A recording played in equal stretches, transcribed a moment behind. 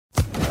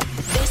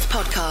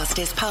podcast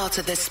is part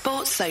of the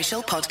Sports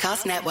Social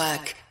Podcast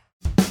Network.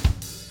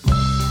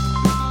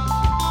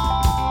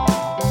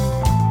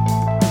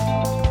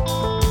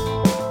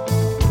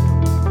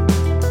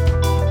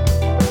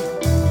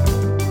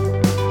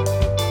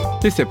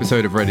 This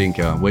episode of Red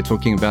Inca, we're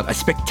talking about a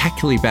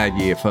spectacularly bad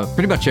year for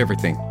pretty much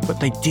everything, but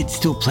they did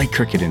still play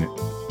cricket in it.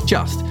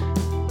 Just.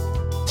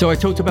 So I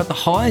talked about the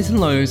highs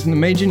and lows in the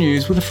major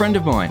news with a friend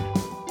of mine.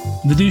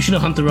 Vidushana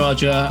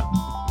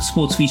Huntaraja,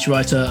 sports feature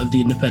writer of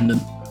The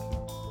Independent.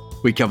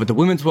 We covered the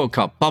Women's World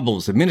Cup,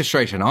 bubbles,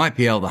 administration,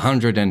 IPL, the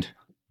 100, and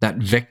that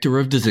vector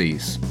of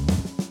disease.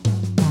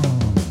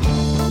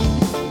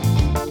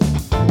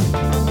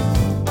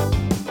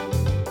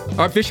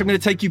 All right, Fish, I'm going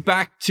to take you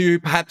back to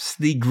perhaps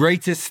the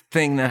greatest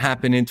thing that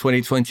happened in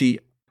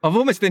 2020 of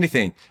almost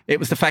anything. It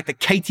was the fact that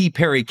Katy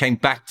Perry came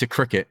back to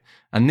cricket.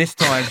 And this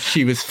time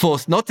she was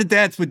forced not to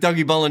dance with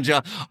Dougie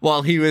Bollinger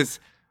while he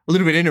was a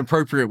little bit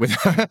inappropriate with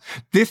her.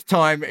 This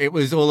time it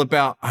was all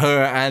about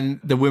her and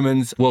the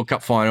Women's World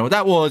Cup final.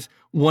 That was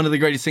one of the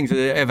greatest things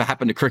that ever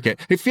happened to cricket.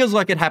 It feels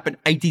like it happened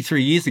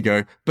 83 years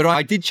ago, but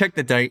I did check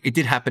the date. It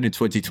did happen in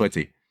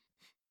 2020.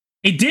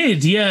 It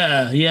did,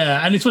 yeah.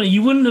 And it's funny,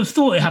 you wouldn't have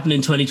thought it happened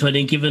in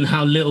 2020, given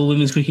how little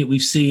women's cricket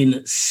we've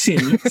seen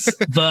since.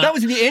 But that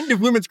was the end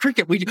of women's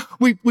cricket. We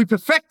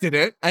perfected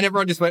it, and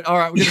everyone just went, all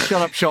right, we're going to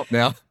shut up shop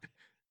now.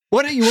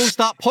 Why don't you all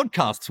start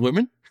podcasts,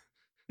 women?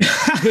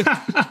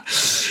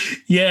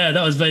 Yeah,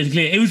 that was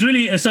basically it. It was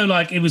really, so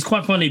like, it was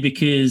quite funny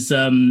because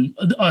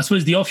I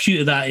suppose the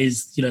offshoot of that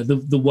is,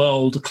 the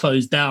world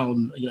closed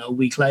down, a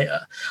week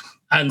later.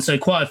 And so a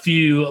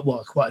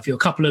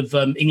couple of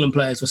England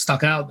players were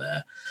stuck out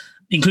there,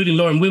 including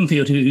Lauren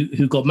Winfield,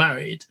 who got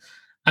married.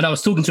 And I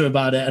was talking to her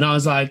about it, and I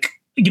was like,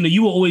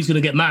 you were always going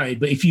to get married,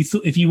 but if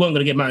you weren't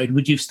going to get married,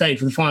 would you have stayed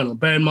for the final?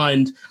 Bear in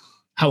mind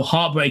how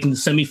heartbreaking the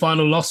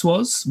semi-final loss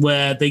was,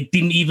 where they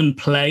didn't even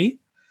play.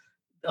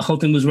 The whole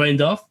thing was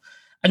rained off.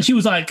 And she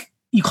was like,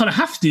 you kind of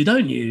have to,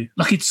 don't you?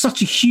 Like, it's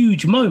such a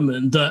huge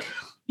moment that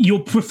your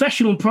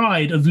professional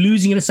pride of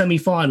losing in a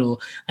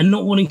semi-final and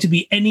not wanting to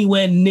be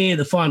anywhere near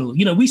the final.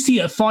 We see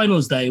it at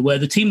finals day where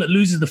the team that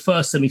loses the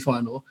first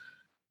semi-final,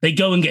 they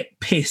go and get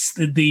pissed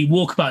at the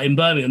walkabout in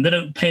Birmingham. They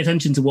don't pay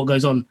attention to what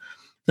goes on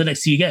the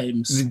next few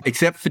games.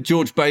 Except for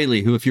George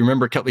Bailey, who, if you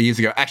remember a couple of years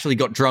ago, actually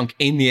got drunk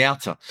in the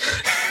outer.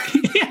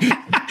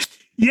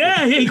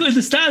 Yeah, he got in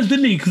the stands,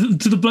 didn't he?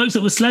 To the blokes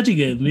that were sledging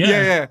him.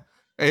 Yeah.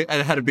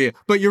 And had a beer.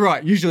 But you're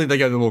right. Usually they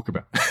go to the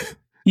walkabout.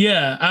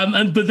 Yeah.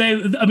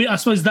 I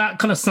suppose that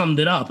kind of summed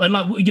it up. And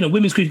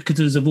women's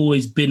cricketers have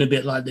always been a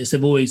bit like this.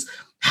 They've always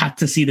had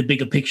to see the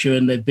bigger picture,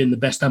 and they've been the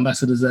best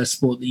ambassadors of their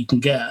sport that you can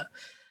get.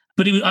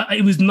 But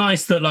it was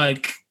nice that,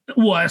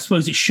 I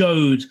suppose it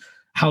showed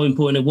how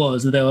important it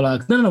was that they were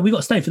like, no, we got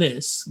to stay for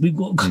this. We've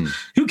got,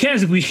 who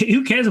cares if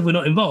we're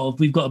not involved?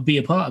 We've got to be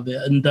a part of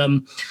it.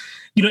 And,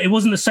 it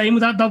wasn't the same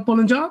without Doug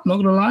Bollinger, I'm not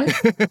going to lie.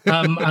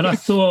 And I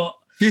thought...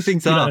 A few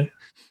things are.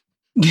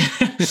 Yeah,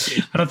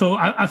 and I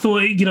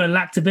thought it,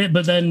 lacked a bit,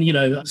 but then,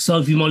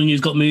 Sophie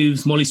Molyneux's got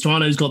moves, Molly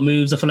Strano's got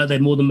moves. I feel like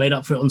they've more than made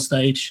up for it on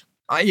stage.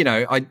 I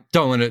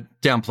don't want to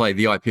downplay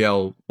the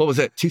IPL. What was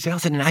it?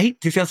 2008,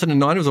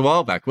 2009? It was a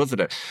while back, wasn't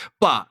it?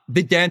 But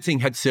the dancing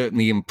had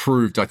certainly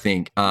improved, I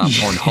think, on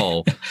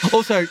whole.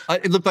 Also,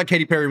 it looked like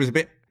Katy Perry was a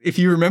bit. If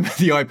you remember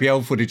the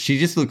IPL footage, she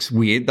just looks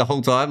weird the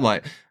whole time.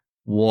 Like,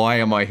 why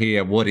am I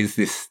here? What is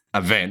this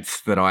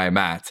event that I am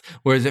at?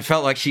 Whereas it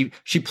felt like she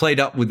played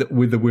up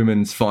with the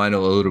women's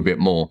final a little bit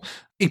more.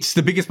 It's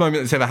the biggest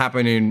moment that's ever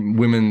happened in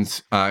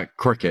women's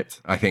cricket,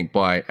 I think,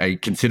 by a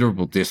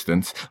considerable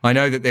distance. I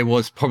know that there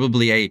was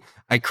probably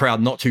a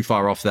crowd not too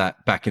far off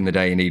that back in the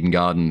day in Eden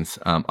Gardens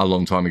a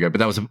long time ago, but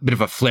that was a bit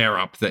of a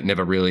flare-up that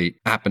never really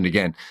happened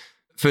again.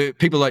 For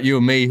people like you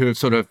and me who have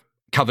sort of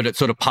covered it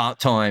sort of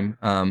part-time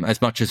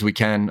as much as we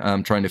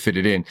can, trying to fit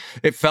it in.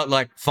 It felt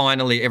like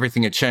finally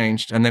everything had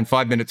changed. And then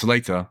 5 minutes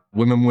later,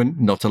 women were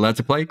not allowed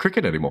to play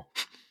cricket anymore.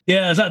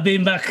 Yeah, it's like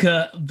being back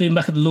at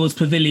the Lord's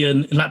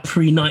Pavilion in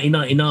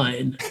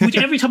pre-1999, which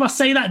every time I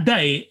say that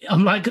day,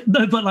 I'm like,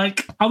 no, but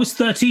I was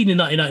 13 in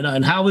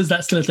 1999. How is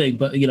that still a thing?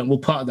 But, we're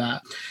part of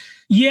that.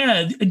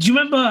 Yeah. Do you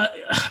remember,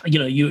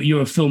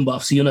 you're a film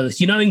buff, so you know this.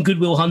 In Good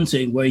Will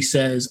Hunting, where he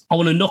says, I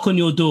want to knock on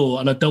your door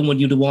and I don't want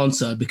you to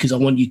answer because I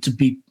want you to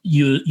be,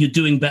 you're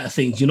doing better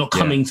things. You're not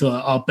coming to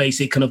our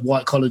basic kind of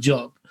white collar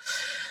job.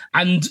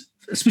 And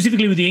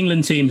specifically with the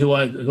England team, who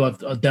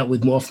I've dealt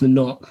with more often than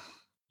not,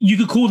 you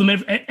could call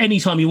them any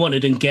time you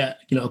wanted and get,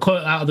 a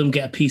quote out of them,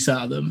 get a piece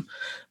out of them.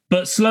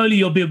 But slowly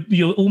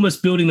you're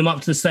almost building them up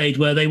to the stage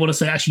where they want to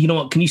say, actually, you know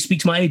what, can you speak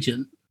to my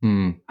agent?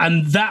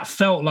 And that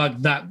felt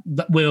like that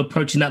we're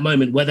approaching that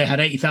moment where they had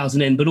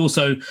 80,000 in, but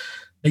also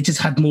they just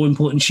had more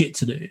important shit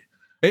to do.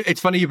 It's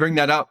funny you bring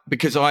that up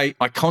because I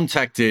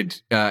contacted,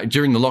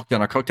 during the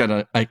lockdown, I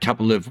contacted a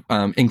couple of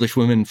English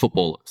women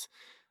footballers.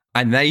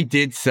 And they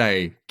did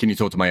say, can you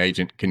talk to my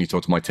agent? Can you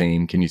talk to my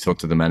team? Can you talk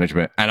to the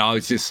management? And I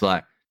was just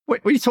like,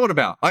 What are you talking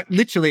about? I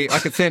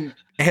could send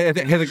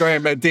Heather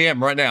Graham a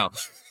DM right now.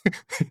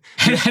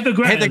 Heather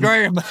Graham. Heather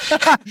Graham.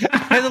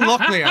 Heather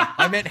Locklear.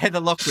 I meant Heather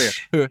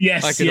Locklear.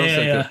 Yes,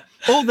 yeah.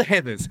 All the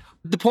Heathers.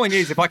 The point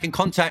is, if I can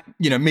contact,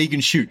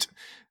 Megan Shute,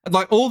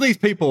 like all these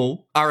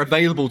people are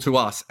available to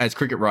us as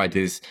cricket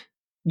writers.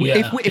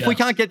 If we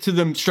can't get to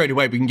them straight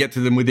away, we can get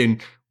to them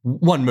within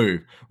one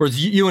move.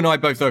 Whereas you and I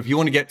both know, if you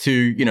want to get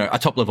to, a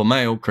top-level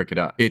male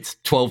cricketer, it's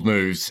 12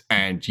 moves,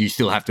 and you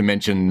still have to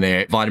mention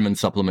their vitamin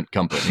supplement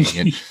company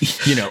and,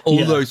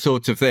 all those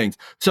sorts of things.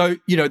 So,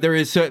 there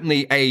is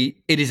certainly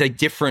it is a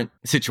different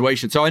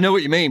situation. So I know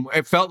what you mean.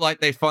 It felt like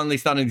they're finally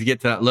starting to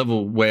get to that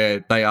level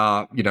where they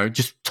are,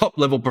 just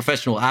top-level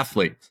professional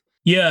athletes.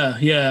 Yeah.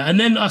 And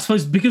then I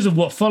suppose because of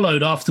what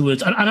followed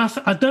afterwards, and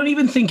I don't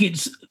even think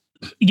it's,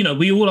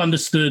 we all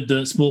understood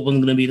that sport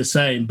wasn't going to be the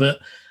same,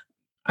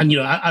 and,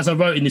 as I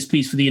wrote in this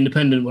piece for The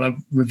Independent when I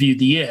reviewed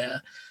the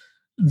year,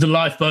 the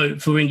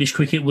lifeboat for English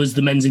cricket was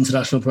the men's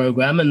international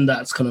programme, and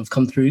that's kind of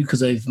come through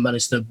because they've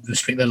managed to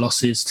restrict their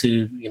losses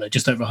to,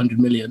 just over 100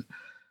 million.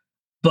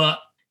 But,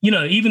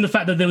 even the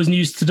fact that there was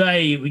news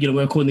today, we're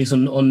recording this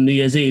on New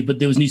Year's Eve, but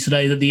there was news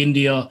today that the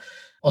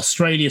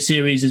India-Australia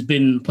series has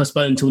been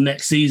postponed until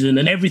next season,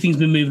 and everything's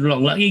been moving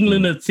along. Like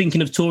England women are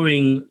thinking of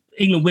touring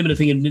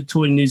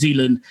New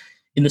Zealand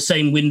in the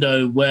same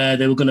window where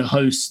they were going to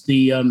host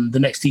the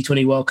next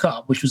T20 World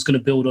Cup, which was going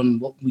to build on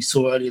what we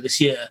saw earlier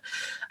this year.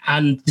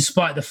 And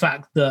despite the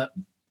fact that,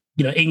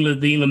 the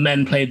England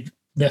men played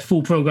their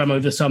full program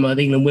over the summer,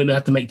 the England women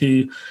had to make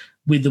do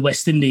with the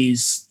West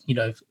Indies,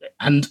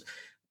 and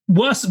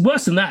worse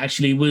than that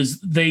actually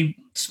was they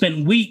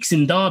spent weeks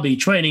in Derby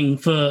training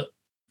for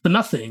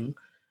nothing,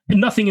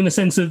 and nothing in the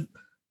sense of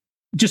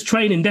just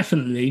training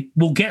indefinitely.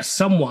 We'll get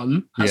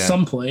someone at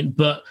some point,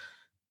 but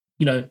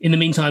in the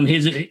meantime,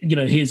 here's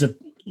a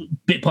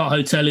Bit Part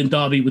Hotel in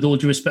Derby. With all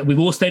due respect, we've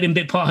all stayed in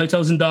Bit Part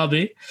hotels in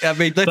Derby. I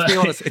mean, let's be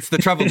honest, it's the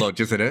Travelodge,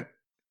 isn't it?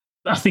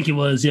 I think it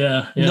was,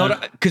 yeah.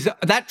 Because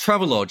that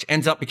Travelodge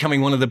ends up becoming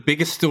one of the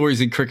biggest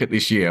stories in cricket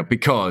this year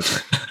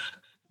because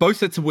both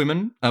sets of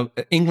women,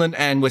 England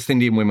and West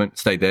Indian women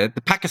stayed there.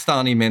 The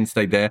Pakistani men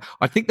stayed there.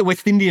 I think the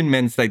West Indian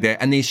men stayed there,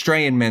 and the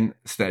Australian men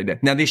stayed there.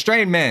 Now, the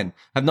Australian men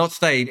have not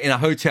stayed in a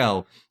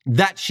hotel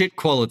that shit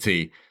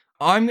quality.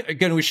 I'm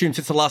going to assume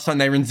since the last time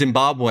they were in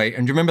Zimbabwe,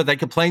 and remember they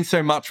complained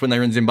so much when they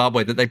were in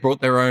Zimbabwe that they brought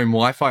their own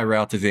Wi-Fi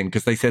routers in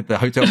because they said the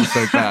hotel was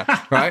so bad,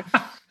 right?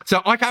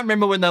 So I can't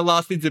remember when they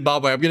last in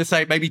Zimbabwe. I'm going to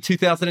say maybe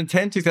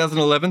 2010,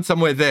 2011,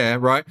 somewhere there,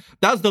 right?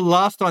 That was the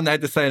last time they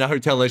had to stay in a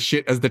hotel as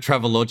shit as the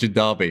Travelodge in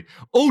Derby.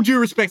 All due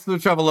respect to the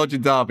Travelodge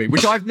in Derby,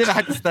 which I've never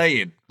had to stay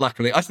in,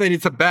 luckily. I stayed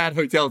in some bad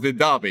hotels in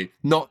Derby,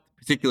 not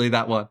particularly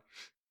that one.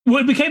 Well,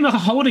 it became like a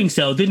holding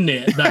cell, didn't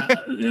it?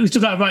 It was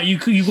just like, right,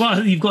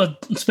 you've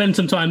got to spend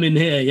some time in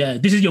here. Yeah,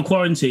 this is your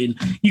quarantine.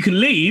 You can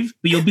leave,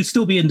 but you'll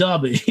still be in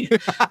Derby.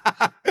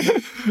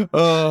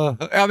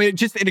 I mean,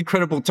 just an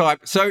incredible time.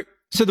 So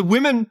the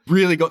women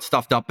really got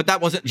stuffed up, but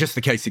that wasn't just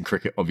the case in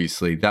cricket.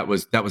 Obviously, that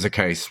was a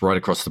case right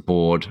across the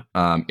board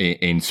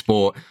in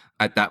sport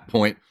at that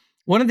point.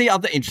 One of the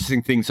other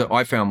interesting things that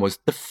I found was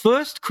the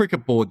first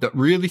cricket board that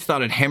really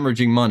started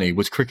hemorrhaging money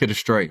was Cricket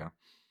Australia,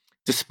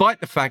 despite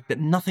the fact that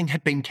nothing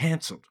had been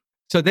cancelled.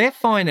 So their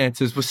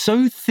finances were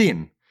so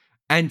thin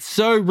and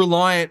so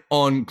reliant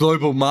on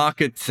global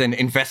markets and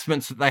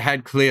investments that they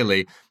had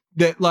clearly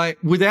that, like,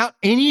 without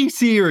any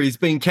series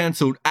being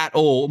cancelled at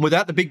all, and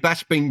without the Big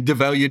Bash being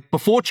devalued,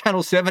 before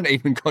Channel 7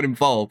 even got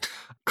involved,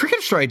 Cricket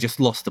Australia just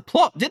lost the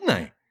plot, didn't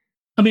they?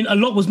 I mean, a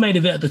lot was made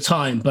of it at the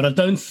time, but I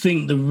don't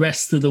think the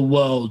rest of the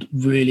world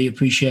really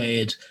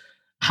appreciated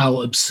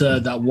how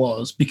absurd that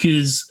was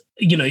because,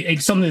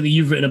 it's something that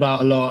you've written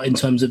about a lot in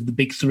terms of the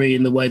big three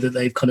and the way that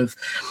they've kind of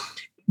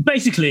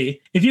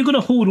basically, if you're going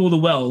to hoard all the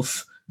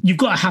wealth, you've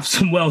got to have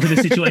some wealth in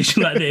a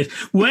situation like this.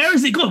 Where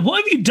has it gone?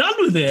 What have you done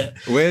with it?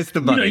 Where's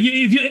the money?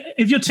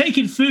 If you're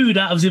taking food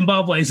out of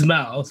Zimbabwe's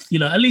mouth,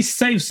 at least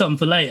save some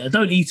for later.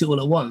 Don't eat it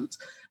all at once.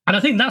 And I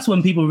think that's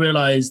when people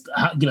realised,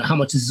 how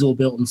much this is all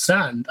built on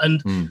sand.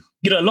 And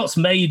lots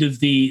made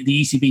of the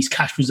ECB's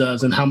cash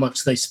reserves and how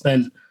much they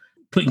spent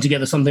putting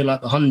together something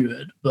like the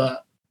 100.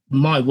 But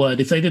my word,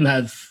 if they didn't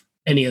have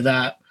any of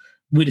that,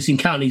 we'd have seen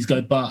counties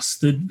go bust.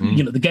 The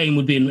game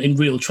would be in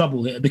real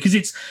trouble here because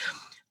it's.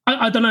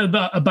 I don't know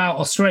about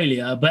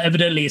Australia, but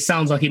evidently it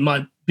sounds like it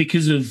might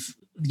because of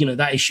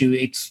that issue.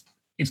 It's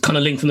kind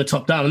of linked from the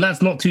top down, and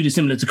that's not too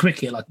dissimilar to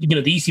cricket. Like the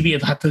ECB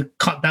have had to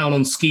cut down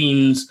on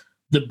schemes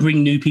that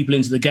bring new people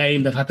into the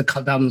game. They've had to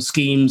cut down on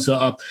schemes that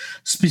are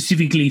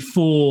specifically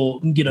for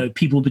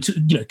people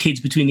kids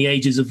between the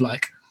ages of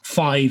like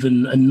 5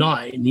 and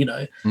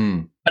 9.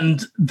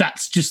 And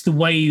that's just the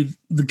way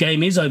the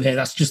game is over here.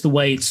 That's just the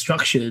way it's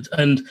structured.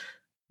 And,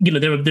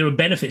 there are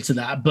benefits to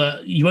that,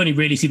 but you only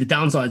really see the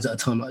downsides at a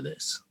time like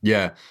this.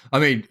 Yeah. I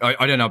mean,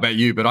 I don't know about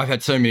you, but I've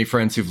had so many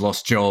friends who've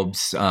lost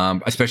jobs,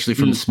 especially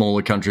from the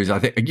smaller countries. I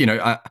think,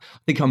 I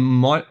think I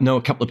might know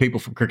a couple of people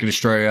from Cricket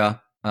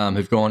Australia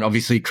who've gone.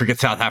 Obviously,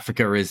 Cricket South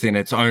Africa is in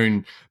its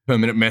own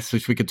permanent mess,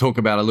 which we could talk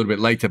about a little bit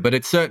later. But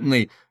it's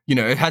certainly,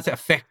 it has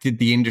affected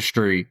the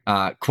industry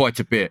quite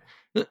a bit.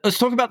 Let's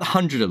talk about the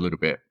 100 a little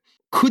bit.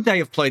 Could they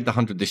have played the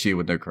 100 this year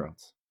with no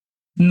crowds?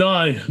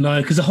 No,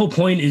 because the whole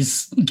point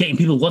is getting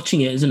people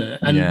watching it, isn't it?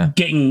 And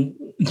getting,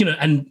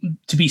 and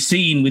to be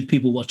seen with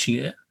people watching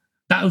it.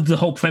 That was the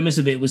whole premise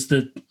of it, was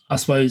I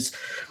suppose,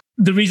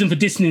 the reason for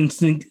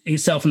distancing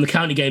itself from the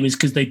county game is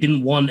because they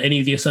didn't want any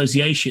of the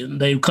association.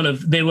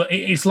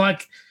 It's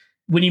like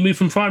when you move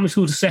from primary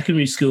school to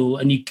secondary school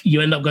and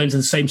you end up going to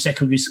the same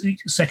secondary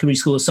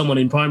school as someone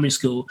in primary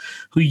school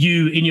who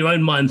you, in your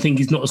own mind, think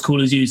is not as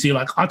cool as you. So you're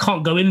like, I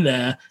can't go in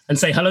there and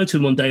say hello to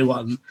him on day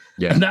one.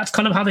 Yeah. And that's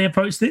kind of how they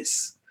approach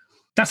this.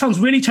 That sounds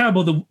really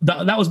terrible.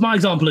 That was my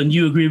example, and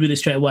you agree with it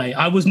straight away.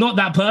 I was not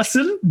that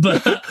person,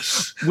 but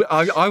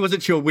I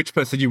wasn't sure which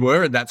person you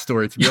were in that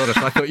story, to be honest.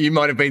 I thought you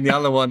might have been the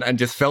other one and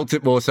just felt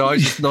it more. So I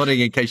was just nodding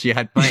in case you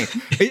had pain.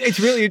 It's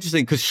really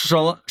interesting because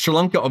Sri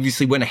Lanka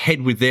obviously went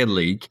ahead with their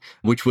league,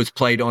 which was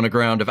played on a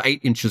ground of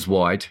 8 inches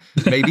wide,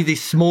 maybe the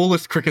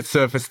smallest cricket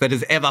surface that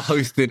has ever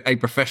hosted a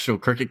professional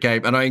cricket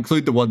game. And I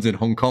include the ones in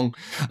Hong Kong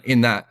in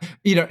that,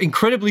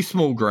 incredibly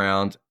small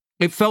ground.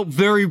 It felt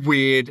very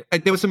weird.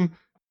 There were some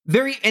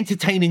very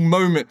entertaining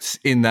moments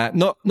in that,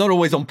 not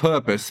always on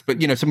purpose,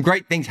 but, some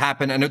great things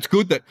happen. And it's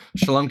good that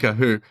Sri Lanka,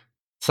 who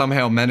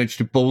somehow managed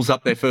to balls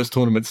up their first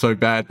tournament so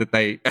bad that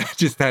they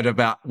just had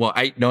about,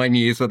 8-9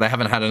 years where they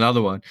haven't had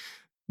another one,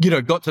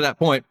 got to that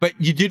point. But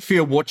you did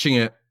feel watching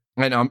it,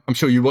 and I'm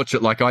sure you watch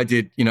it like I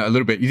did, a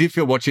little bit. You did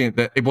feel watching it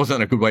that it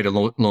wasn't a good way to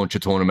launch a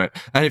tournament.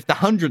 And if the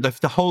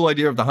whole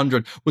idea of the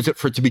 100 was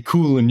for it to be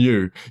cool and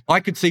new,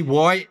 I could see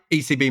why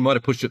ECB might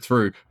have pushed it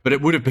through, but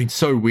it would have been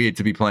so weird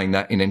to be playing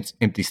that in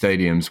empty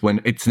stadiums when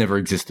it's never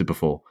existed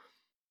before.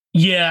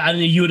 Yeah, and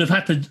you would have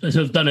had to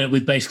have done it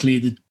with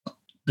basically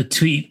the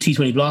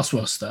T20 Blast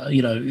roster.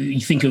 You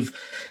think of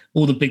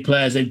all the big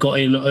players they've got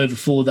in over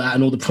for that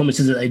and all the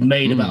promises that they've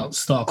made about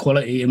star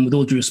quality. And with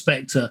all due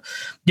respect to,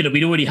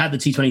 we'd already had the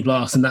T20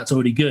 Blast and that's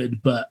already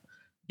good. But,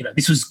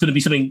 this was going to be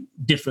something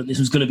different. This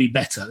was going to be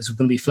better. This was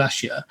going to be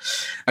flashier.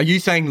 Are you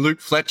saying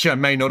Luke Fletcher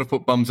may not have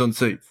put bums on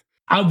seats?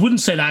 I wouldn't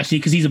say that actually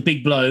because he's a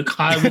big bloke.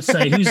 I would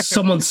say who's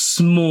someone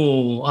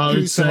small. I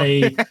would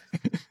say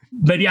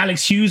maybe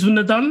Alex Hughes wouldn't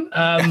have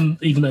done,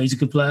 even though he's a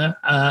good player.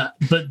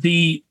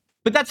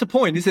 But that's the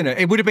point, isn't it?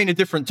 It would have been a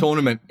different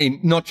tournament,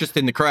 not just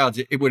in the crowds.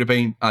 It would have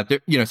been,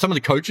 some of the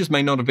coaches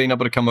may not have been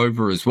able to come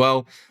over as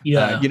well.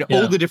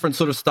 All the different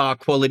sort of star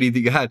quality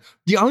that you had.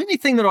 The only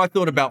thing that I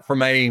thought about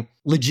from a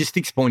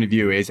logistics point of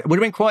view is it would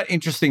have been quite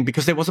interesting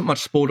because there wasn't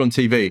much sport on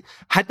TV.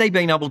 Had they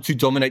been able to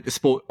dominate the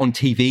sport on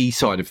TV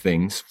side of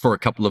things for a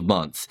couple of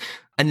months,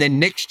 and then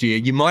next year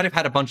you might have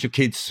had a bunch of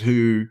kids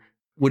who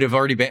would have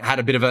already had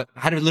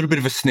a little bit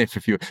of a sniff,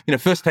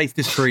 if first taste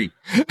is free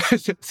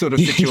sort of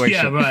situation.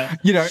 Yeah, right.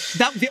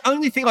 That was the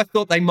only thing I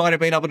thought they might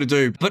have been able to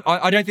do, but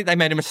I don't think they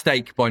made a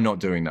mistake by not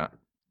doing that.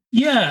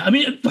 Yeah, I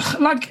mean,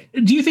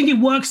 do you think it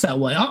works that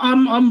way?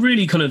 I'm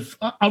really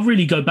I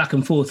really go back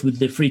and forth with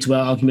the free-to-air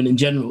argument in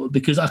general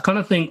because I kind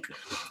of think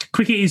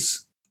cricket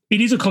is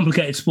a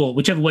complicated sport,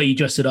 whichever way you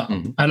dress it up.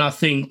 Mm-hmm. And I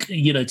think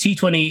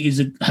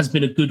T20 has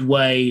been a good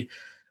way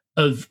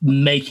of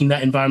making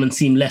that environment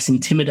seem less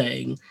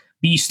intimidating.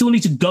 But you still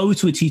need to go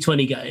to a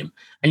T20 game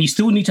and you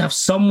still need to have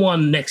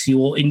someone next to you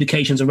or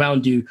indications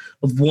around you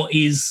of what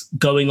is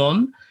going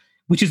on,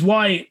 which is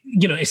why,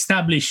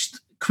 established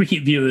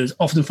cricket viewers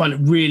often find it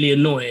really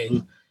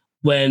annoying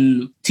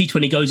when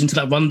T20 goes into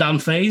that rundown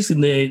phase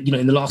in the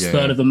last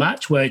third of a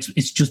match where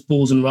it's just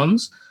balls and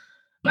runs.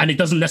 And it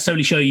doesn't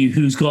necessarily show you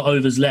who's got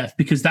overs left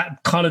because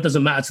that kind of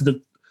doesn't matter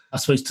to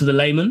the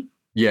layman.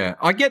 Yeah,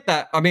 I get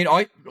that. I mean,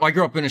 I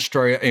grew up in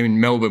Australia, in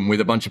Melbourne,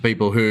 with a bunch of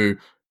people who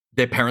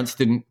their parents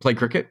didn't play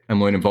cricket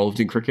and weren't involved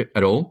in cricket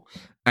at all.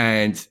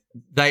 And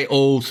they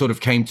all sort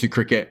of came to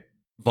cricket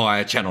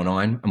via Channel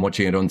 9 and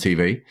watching it on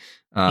TV.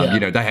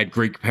 They had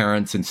Greek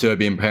parents and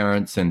Serbian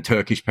parents and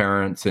Turkish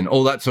parents and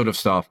all that sort of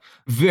stuff.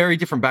 Very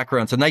different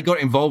backgrounds. And they got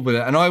involved with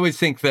it. And I always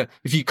think that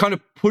if you kind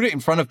of put it in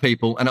front of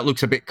people and it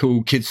looks a bit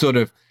cool, kids sort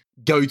of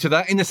go to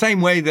that in the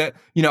same way that,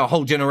 a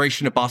whole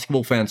generation of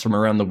basketball fans from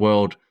around the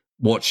world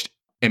watched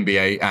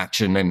NBA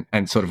action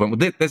and sort of went,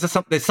 well,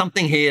 there's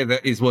something here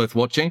that is worth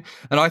watching.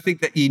 And I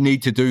think that you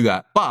need to do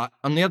that. But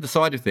on the other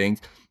side of things,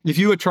 if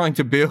you were trying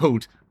to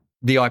build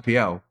the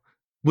IPL,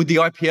 would the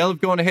IPL have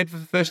gone ahead for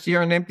the first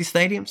year in empty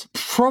stadiums?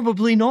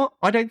 Probably not,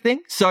 I don't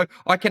think. So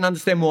I can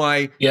understand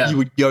why you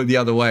would go the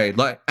other way.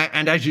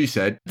 And as you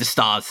said, the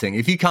stars thing,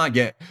 if you can't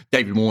get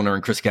David Warner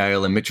and Chris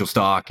Gayle and Mitchell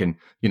Starc and,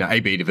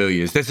 AB de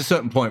Villiers, there's a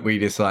certain point where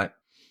you're just like,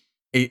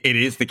 it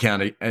is the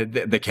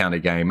county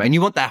game, and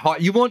you want that high.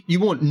 You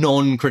want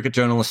non-cricket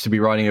journalists to be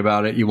writing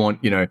about it. You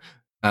want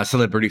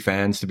celebrity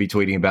fans to be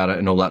tweeting about it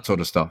and all that sort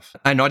of stuff.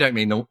 And I don't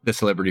mean the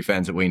celebrity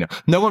fans that we know.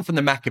 No one from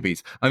the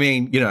Maccabees. I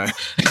mean,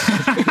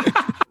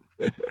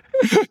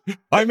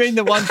 I mean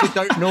the ones that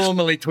don't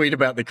normally tweet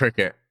about the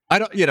cricket.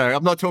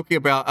 I'm not talking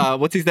about,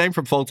 what's his name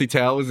from Fawlty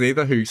Towers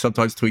either, who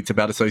sometimes tweets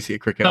about associate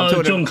cricket.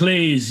 John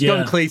Cleese, yeah.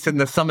 John Cleese in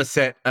the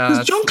Somerset.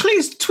 Does John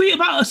Cleese tweet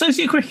about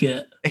associate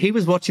cricket? He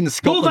was watching the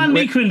Scotland... Paul Van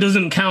Meekeren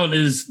doesn't count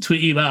as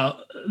tweeting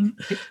about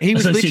He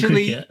was associate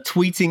literally cricket.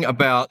 tweeting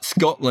about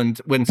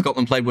Scotland when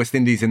Scotland played West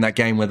Indies in that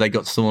game where they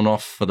got sawn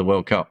off for the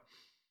World Cup.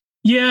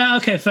 Yeah,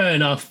 okay, fair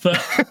enough. But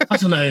I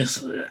don't know.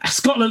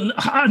 Scotland,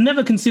 I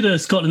never consider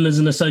Scotland as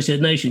an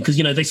associate nation because,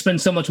 you know, they spend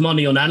so much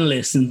money on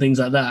analysts and things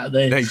like that.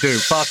 They do,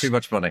 far too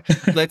much money.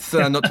 Let's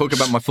not talk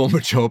about my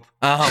former job.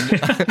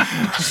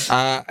 Let's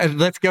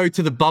go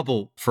to the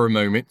bubble for a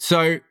moment.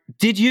 So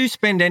did you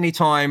spend any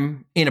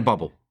time in a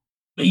bubble?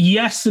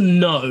 Yes and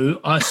no.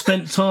 I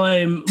spent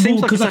time...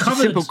 Seems like such a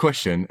simple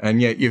question,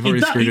 and yet you've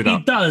already screwed it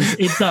up.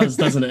 It does,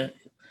 doesn't it?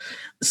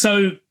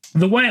 So...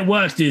 the way it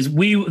worked is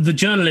the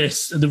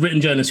journalists, the written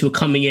journalists who were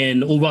coming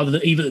in, or rather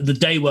even the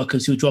day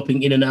workers who were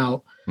dropping in and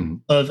out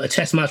of a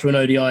test match or an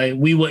ODI,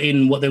 we were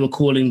in what they were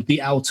calling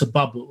the outer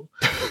bubble.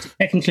 So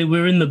technically,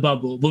 we're in the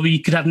bubble, but we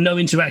could have no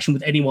interaction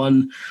with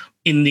anyone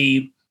in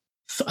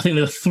I think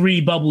there were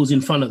 3 bubbles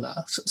in front of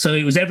us. So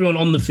it was everyone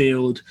on the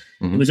field.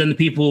 It was then the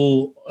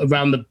people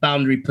around the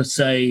boundary per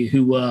se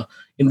who were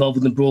involved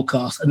in the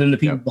broadcast, and then the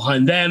people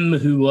behind them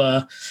who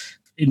were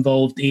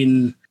involved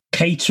in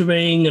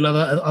catering and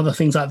other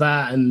things like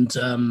that, and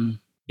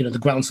you know, the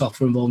ground staff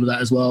were involved with that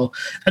as well.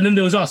 And then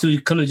there was us who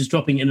were kind of just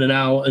dropping in and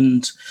out.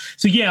 And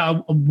so yeah,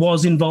 I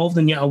was involved,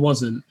 and yet I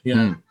wasn't.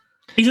 Yeah.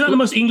 Isn't that the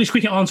most English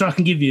cricket answer I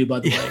can give you,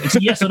 by the way? It's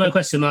a yes or no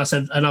question. And I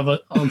said, and I've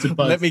answered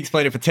both. Let me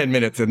explain it for 10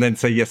 minutes and then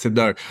say yes and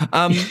no.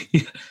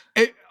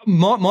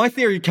 My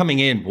theory coming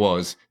in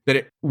was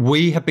that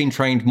we have been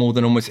trained more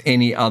than almost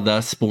any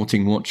other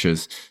sporting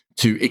watchers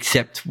to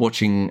accept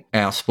watching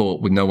our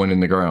sport with no one in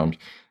the ground.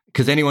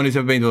 Because anyone who's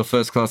ever been to a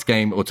first-class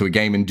game or to a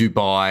game in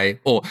Dubai,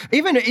 or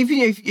even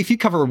if you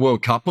cover a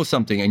World Cup or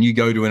something and you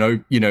go to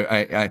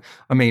I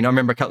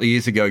remember a couple of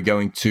years ago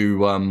going to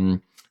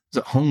was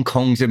it Hong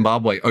Kong,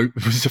 Zimbabwe. It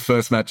was the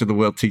first match of the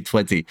World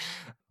T20,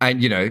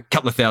 and you know, a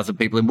couple of thousand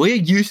people, and we're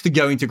used to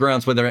going to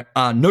grounds where there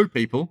are no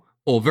people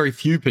or very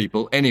few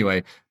people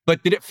anyway.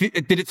 But did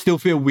it still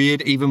feel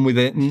weird even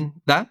within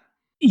that?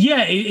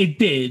 Yeah, it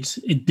did.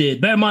 It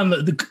did. Bear in mind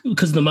that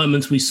because of the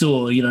moments we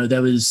saw, you know,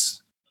 there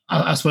was,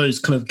 I suppose,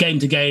 kind of game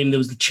to game, there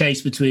was the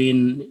chase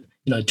between,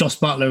 you know, Joss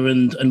Butler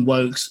and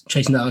Wokes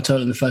chasing down a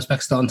total in the first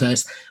Pakistan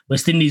test,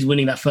 West Indies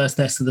winning that first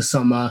test of the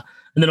summer,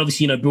 and then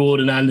obviously, you know, Broad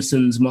and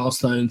Anderson's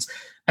milestones.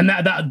 And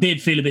that did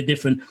feel a bit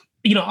different.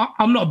 You know,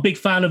 I'm not a big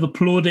fan of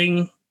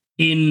applauding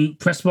in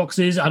press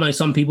boxes. I know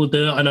some people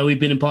do. I know we've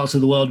been in parts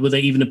of the world where they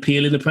even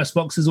appeal in the press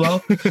box as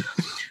well.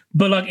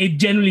 But like, it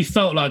generally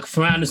felt like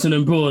for Anderson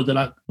and Broad, they're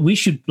like, we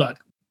should like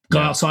go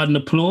outside and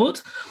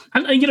applaud.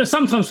 And you know,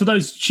 sometimes for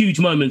those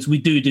huge moments, we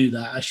do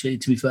that, actually,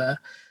 to be fair.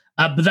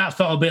 But that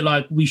felt a bit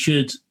like we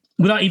should,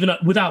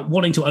 without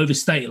wanting to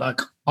overstate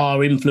like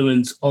our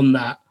influence on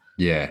that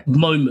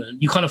moment,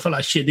 you kind of felt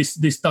like, shit,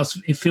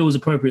 it feels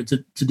appropriate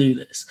to do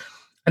this.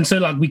 And so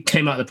like we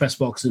came out of the press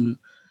box and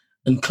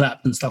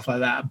clapped and stuff like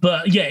that.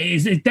 But yeah,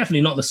 it's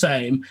definitely not the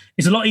same.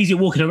 It's a lot easier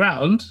walking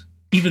around,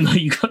 even though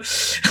you got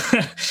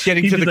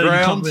getting to the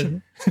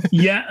ground.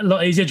 Yeah, a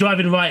lot easier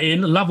driving right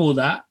in. Love all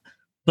that.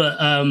 But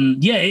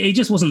yeah, it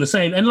just wasn't the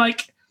same. And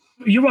like,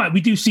 you're right,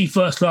 we do see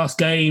first class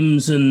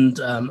games and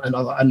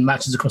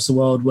matches across the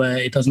world where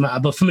it doesn't matter.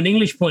 But from an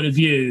English point of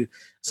view,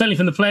 certainly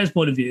from the players'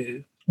 point of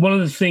view, one of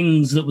the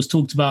things that was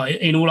talked about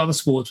in all other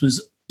sports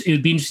was it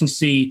would be interesting to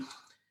see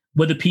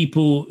whether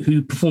people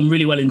who perform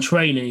really well in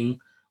training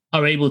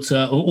are able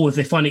to, or if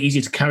they find it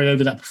easier to carry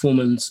over that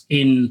performance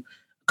in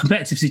a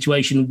competitive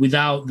situation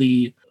without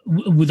the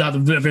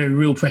very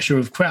real pressure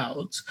of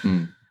crowds.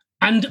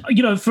 And,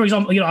 you know, for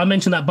example, you know, I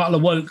mentioned that Butler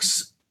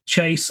Wokes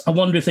chase. I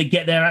wonder if they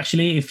get there,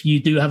 actually, if you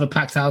do have a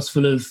packed house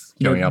full of,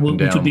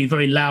 which would be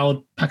very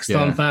loud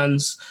Pakistan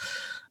fans.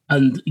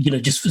 And, you know,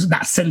 just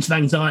that sense of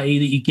anxiety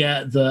that you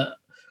get that,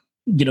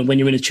 you know, when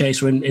you're in a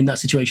chase or in that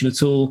situation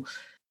at all.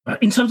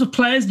 In terms of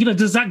players, you know,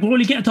 does Zach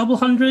Royley get a double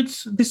hundred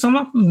this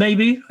summer?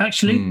 Maybe,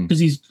 actually, because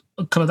he's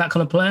kind of that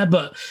kind of player.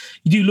 But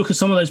you do look at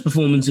some of those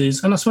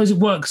performances, and I suppose it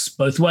works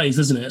both ways,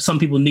 doesn't it? Some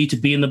people need to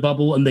be in the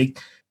bubble and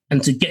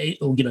to get,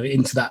 or, you know,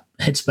 into that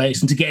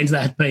headspace, and to get into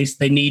that headspace,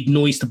 they need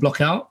noise to block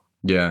out.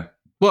 Yeah.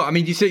 Well, I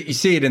mean, you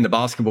see it in the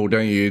basketball,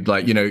 don't you?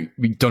 Like, you know,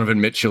 Donovan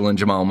Mitchell and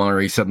Jamal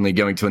Murray suddenly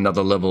going to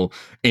another level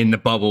in the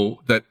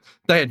bubble that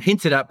they had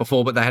hinted at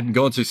before, but they hadn't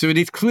gone to. So it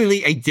is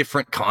clearly a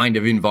different kind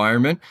of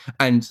environment.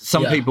 And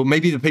some people,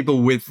 maybe the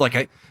people with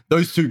like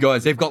those two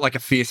guys, they've got like a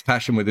fierce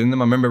passion within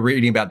them. I remember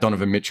reading about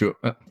Donovan Mitchell.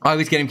 I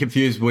always get him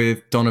confused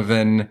with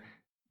Donovan,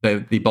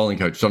 the bowling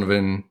coach,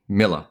 Donovan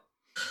Miller.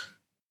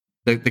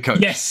 The coach.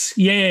 Yes.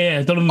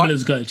 Yeah. Donovan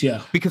Miller's coach,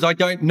 yeah. Because I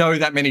don't know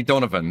that many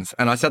Donovans,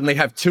 and I suddenly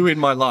have two in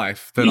my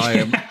life that I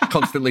am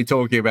constantly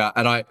talking about.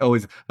 And I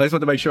just want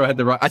to make sure I had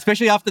the right,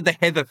 especially after the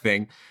Heather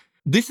thing.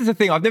 This is a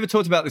thing, I've never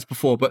talked about this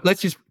before, but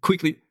let's just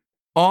quickly,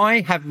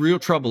 I have real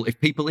trouble if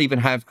people even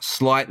have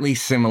slightly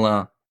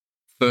similar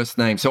first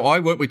names. So I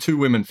worked with two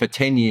women for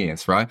 10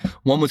 years, right?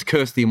 One was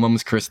Kirsty and one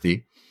was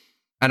Christy.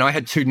 And I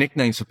had two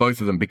nicknames for both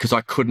of them because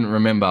I couldn't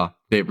remember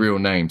their real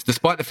names,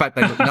 despite the fact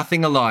they look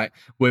nothing alike.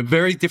 We're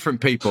very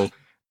different people.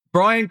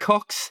 Brian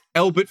Cox,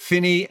 Albert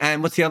Finney,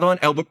 and what's the other one?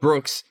 Albert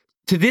Brooks.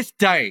 To this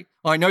day,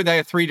 I know they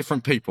are three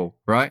different people,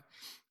 right?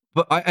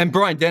 And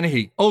Brian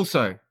Dennehy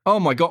also. Oh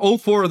my God, all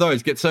four of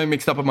those get so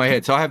mixed up in my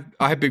head. So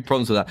I have big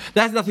problems with that.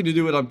 That has nothing to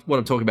do with what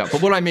I'm talking about.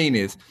 But what I mean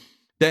is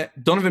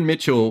that Donovan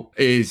Mitchell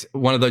is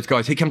one of those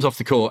guys. He comes off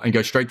the court and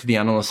goes straight to the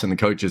analysts and the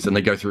coaches, and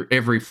they go through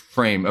every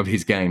frame of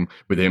his game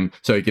with him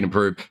so he can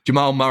improve.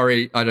 Jamal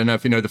Murray, I don't know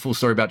if you know the full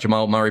story about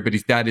Jamal Murray, but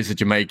his dad is a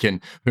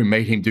Jamaican who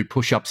made him do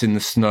push-ups in the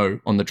snow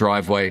on the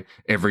driveway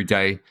every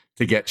day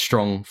to get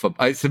strong.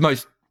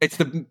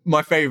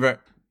 My favorite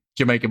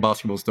Jamaican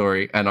basketball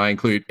story, and I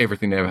include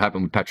everything that ever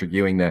happened with Patrick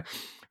Ewing there.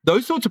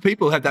 Those sorts of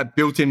people have that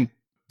built-in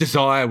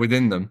desire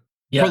within them.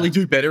 Yeah. Probably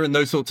do better in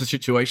those sorts of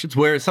situations.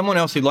 Whereas someone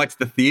else who likes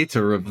the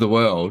theater of the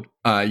world,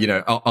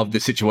 of the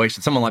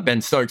situation, someone like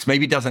Ben Stokes,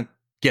 maybe doesn't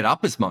get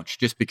up as much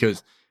just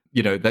because,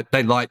 that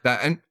they like that.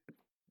 And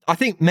I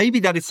think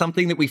maybe that is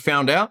something that we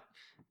found out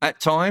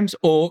at times,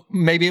 or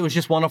maybe it was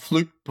just one-off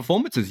fluke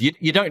performances.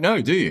 You don't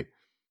know, do you?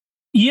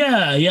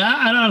 Yeah.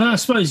 And I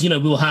suppose,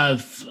 we'll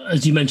have,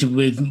 as you mentioned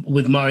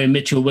with Murray and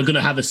Mitchell, we're going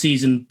to have a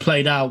season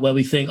played out where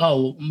we think,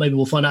 oh, maybe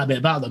we'll find out a bit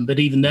about them. But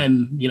even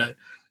then,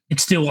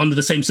 it's still under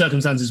the same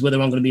circumstances where there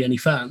aren't going to be any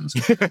fans.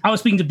 I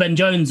was speaking to Ben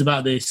Jones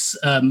about this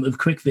of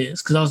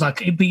QuickViz, because I was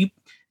like,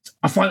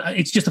 I find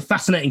it's just a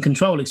fascinating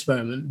control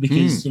experiment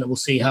because, we'll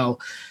see how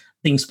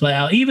things play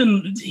out.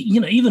 Even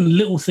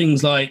little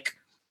things like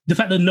the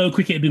fact that no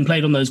cricket had been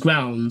played on those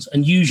grounds,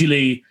 and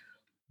usually,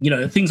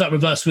 things like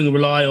reverse swing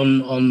rely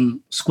on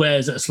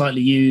squares that are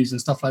slightly used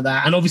and stuff like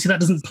that. And obviously that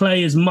doesn't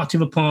play as much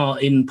of a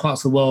part in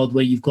parts of the world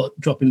where you've got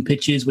dropping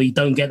pitches, where you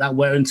don't get that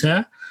wear and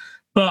tear.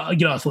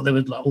 But, I thought there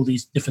were like all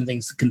these different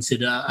things to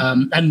consider.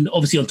 And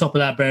obviously on top of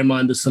that, bear in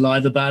mind the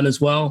saliva ban as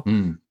well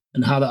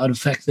and how that would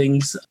affect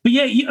things. But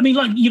yeah,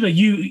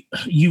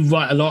 you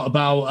write a lot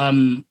about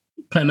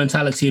player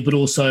mentality, but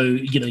also,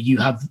 you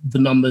have the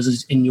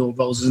numbers in your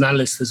roles as an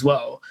analyst as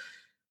well.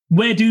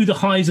 Where do the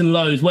highs and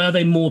lows, where are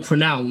they more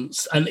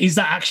pronounced? And is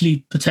that actually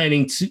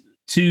pertaining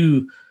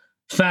to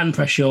fan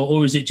pressure,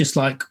 or is it just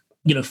like,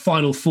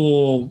 Final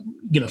Four,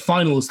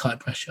 finals type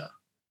pressure?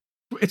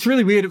 It's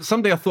really weird. It was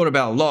something I thought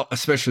about a lot,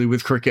 especially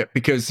with cricket,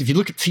 because if you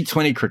look at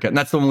T20 cricket, and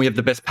that's the one we have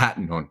the best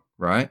pattern on,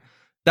 right?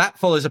 That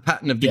follows a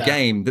pattern of the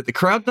game that the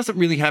crowd doesn't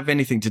really have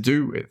anything to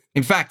do with.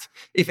 In fact,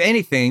 if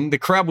anything, the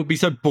crowd would be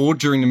so bored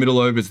during the middle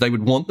overs, they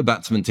would want the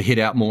batsmen to hit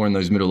out more in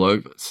those middle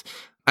overs.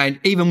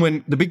 And even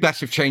when the Big Bash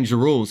have changed the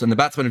rules and the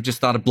batsmen have just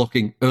started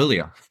blocking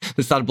earlier,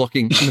 they started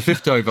blocking in the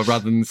fifth over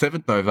rather than the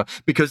seventh over,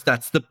 because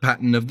that's the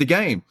pattern of the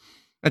game.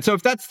 And so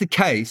if that's the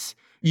case,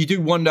 you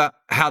do wonder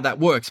how that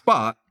works.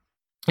 But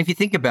if you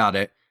think about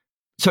it,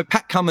 so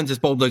Pat Cummins has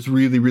bowled those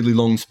really, really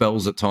long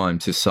spells at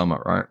times this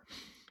summer, right?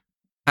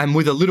 And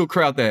with a little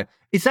crowd there,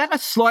 is that a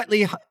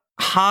slightly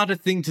harder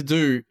thing to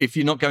do if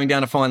you're not going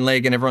down a fine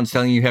leg and everyone's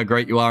telling you how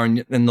great you are,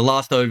 and in the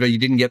last over you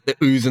didn't get the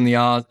oohs and the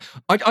ahs?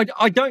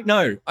 I don't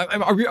know.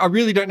 I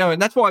really don't know. And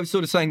that's why I was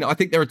sort of saying that I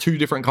think there are two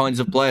different kinds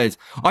of players.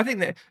 I think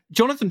that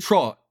Jonathan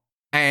Trott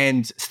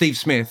and Steve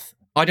Smith,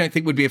 I don't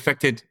think would be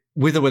affected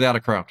with or without a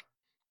crowd.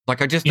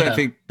 Like, I just don't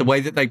think the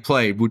way that they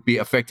play would be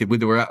affected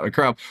with or without a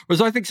crowd.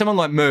 Whereas I think someone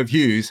like Merv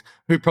Hughes,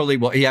 who probably,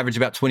 he averaged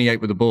about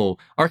 28 with the ball.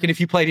 I reckon if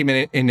you played him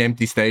in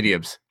empty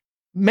stadiums,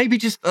 maybe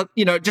just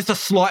a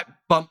slight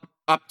bump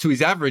up to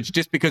his average,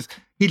 just because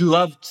he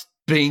loved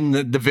being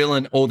the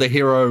villain or the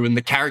hero and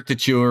the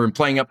caricature and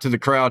playing up to the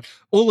crowd.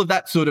 All of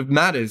that sort of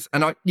matters.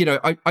 And I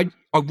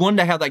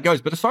wonder how that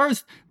goes. But as far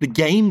as the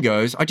game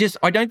goes,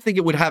 I don't think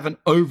it would have an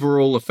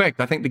overall effect.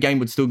 I think the game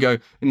would still go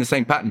in the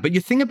same pattern. But you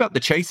think about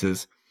the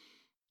chasers,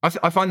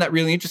 I find that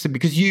really interesting,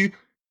 because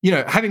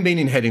having been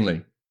in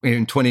Headingley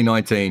in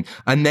 2019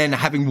 and then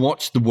having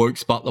watched the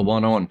Wokes Butler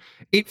one on,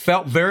 it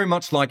felt very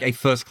much like a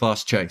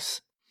first-class chase.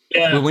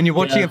 Yeah, when you're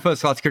watching a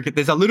first-class cricket,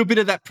 there's a little bit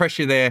of that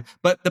pressure there,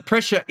 but the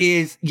pressure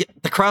is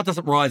the crowd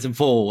doesn't rise and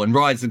fall. And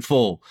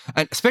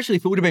especially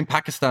if it would have been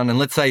Pakistan, and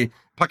let's say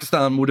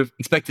Pakistan would have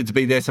expected to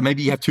be there, so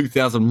maybe you have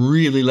 2,000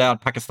 really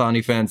loud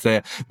Pakistani fans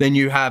there. Then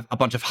you have a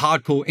bunch of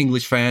hardcore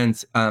English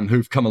fans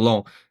who've come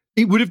along.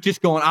 It would have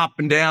just gone up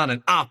and down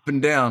and up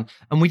and down,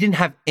 and we didn't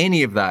have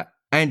any of that.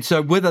 And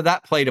so whether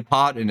that played a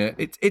part in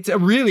it, it's a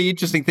really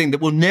interesting thing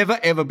that we'll never,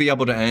 ever be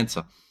able to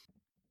answer.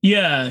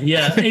 Yeah.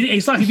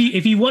 It's like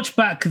if you watch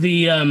back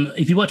the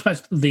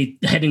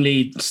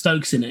Headingley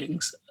Stokes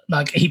innings,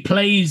 like he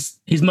plays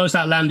his most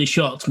outlandish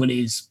shots when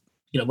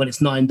when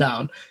it's 9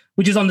 down,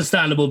 which is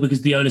understandable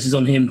because the onus is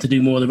on him to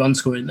do more of the run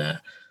scoring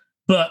there.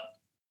 But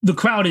the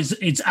crowd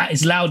it's at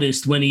its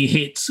loudest when he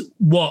hits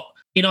what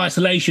in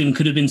isolation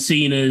could have been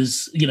seen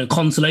as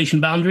consolation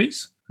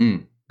boundaries,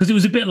 because it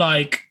was a bit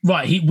like,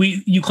 right,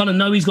 you kind of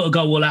know he's got to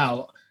go all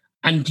out,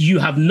 and you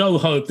have no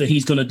hope that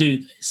he's going to do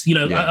this.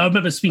 I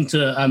remember speaking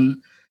to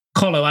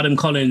Adam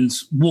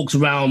Collins, walked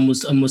around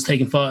and was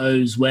taking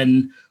photos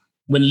when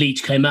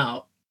Leach came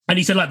out, and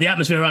he said like the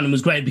atmosphere around him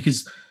was great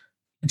because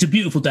it's a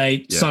beautiful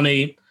day,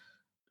 sunny.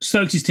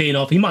 Stokes is teeing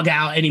off. He might get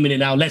out any minute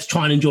now. Let's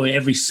try and enjoy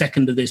every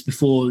second of this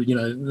before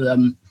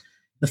the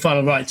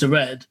final rights are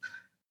read.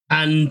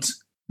 And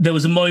there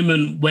was a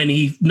moment when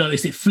he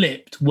noticed it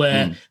flipped,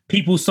 where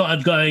people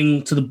started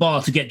going to the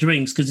bar to get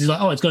drinks because he's like,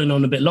 oh, it's going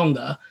on a bit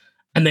longer.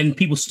 And then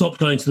people stopped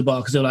going to the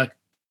bar because they're like,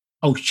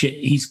 oh shit,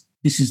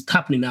 this is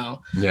happening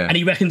now. Yeah. And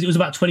he reckons it was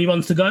about 20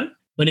 runs to go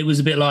when it was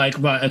a bit like,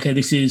 right, okay,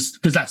 this is,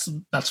 because that's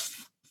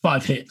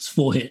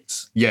 4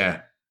 hits.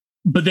 Yeah.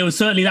 But there was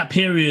certainly that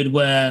period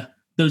where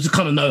there was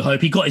kind of no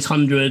hope. He got his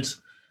 100,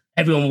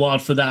 everyone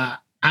wild for that.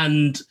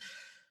 And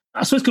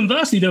I suppose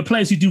conversely, there are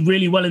players who do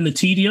really well in the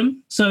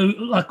tedium. So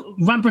like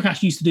Ram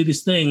Prakash used to do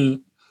this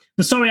thing.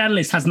 The Sorry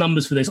analyst has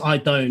numbers for this. I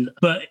don't.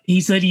 But he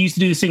said he used to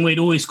do this thing where he'd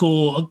always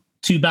score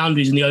 2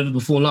 boundaries in the over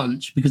before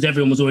lunch because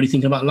everyone was already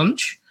thinking about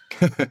lunch.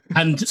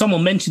 And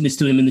someone mentioned this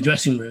to him in the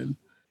dressing room.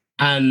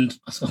 And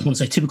I want to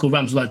say typical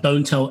Rams was like,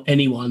 don't tell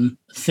anyone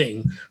a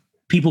thing.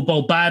 People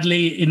bowl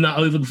badly in that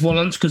over before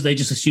lunch because they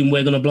just assume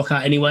we're going to block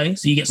out anyway.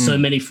 So you get so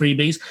many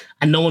freebies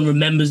and no one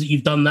remembers that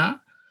you've done that.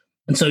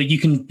 And so you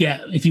can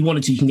get, if you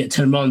wanted to, you can get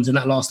 10 runs in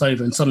that last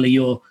over and suddenly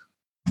you're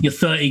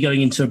 30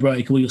 going into a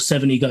break or you're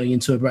 70 going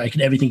into a break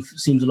and everything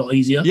seems a lot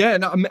easier. Yeah,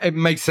 no, it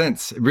makes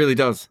sense. It really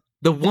does.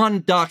 The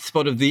one dark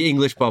spot of the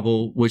English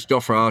bubble was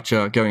Jofra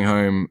Archer going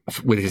home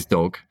with his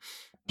dog,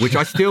 which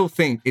I still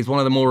think is one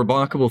of the more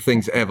remarkable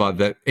things ever,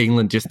 that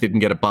England just didn't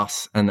get a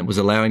bus and that was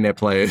allowing their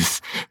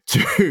players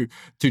to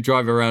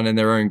drive around in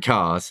their own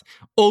cars.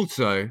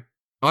 Also,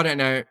 I don't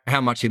know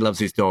how much he loves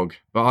his dog,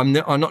 but I'm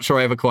not sure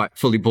I ever quite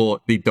fully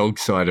bought the dog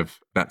side of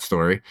that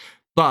story.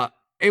 But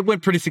it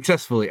went pretty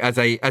successfully as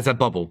a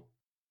bubble.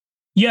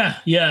 Yeah.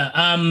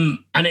 And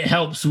it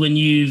helps when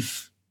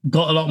you've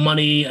got a lot of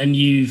money and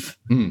you've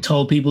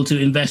told people to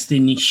invest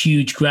in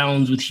huge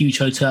grounds with huge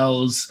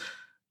hotels,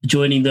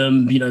 joining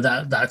them,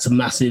 that's a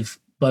massive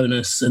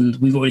bonus. And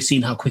we've already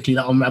seen how quickly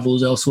that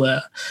unravels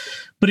elsewhere.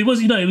 But it was,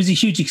 it was a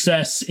huge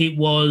success. It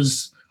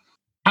was,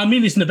 I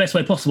mean this in the best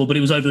way possible, but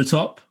it was over the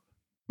top.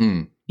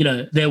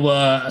 There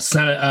were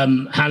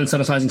hand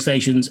sanitizing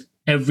stations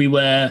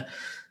everywhere,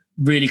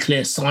 really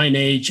clear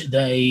signage.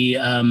 They,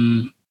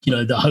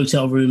 the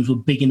hotel rooms were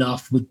big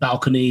enough with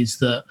balconies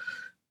that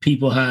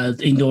people had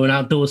indoor and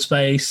outdoor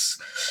space.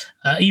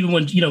 Even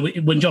when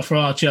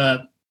Jofra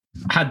Archer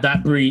had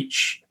that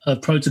breach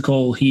of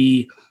protocol,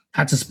 he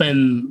had to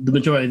spend the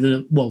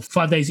majority of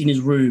 5 days in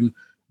his room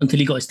until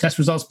he got his test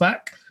results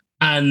back.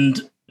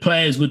 And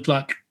players would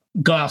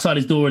go outside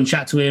his door and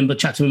chat to him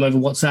over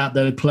WhatsApp.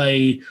 They would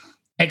play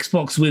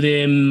Xbox with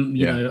him,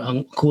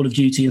 on Call of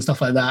Duty and stuff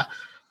like that.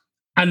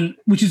 And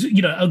which is,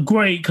 a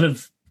great kind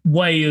of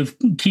way of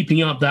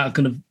keeping up that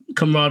kind of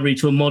camaraderie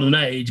to a modern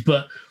age.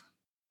 But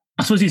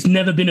I suppose it's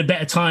never been a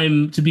better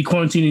time to be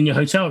quarantined in your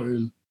hotel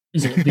room,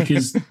 is it?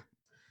 Because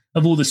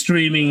of all the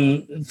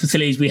streaming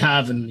facilities we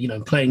have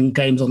and, playing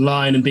games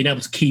online and being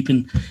able to keep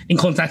in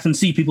contact and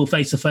see people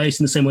face to face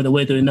in the same way that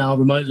we're doing now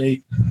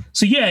remotely.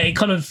 So, yeah,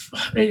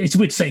 it's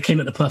weird to say it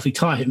came at the perfect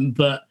time,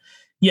 but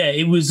yeah,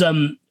 it was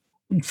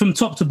from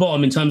top to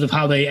bottom in terms of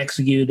how they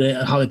executed it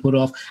and how they put it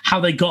off, how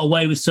they got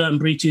away with certain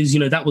breaches.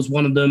 That was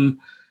one of them.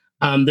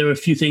 There were a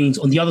few things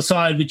on the other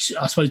side, which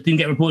I suppose didn't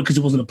get reported because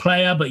it wasn't a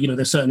player, but,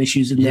 there's certain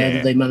issues in there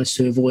that they managed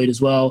to avoid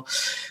as well.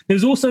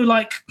 There's also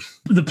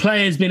the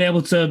players being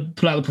able to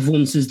pull out the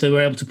performances they were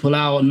able to pull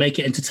out and make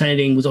it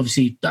entertaining was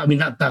obviously,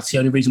 that's the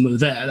only reason we were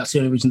there. That's the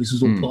only reason this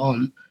was all put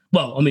on.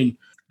 Well, and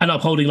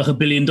upholding $1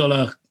 billion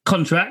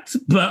contract,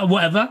 but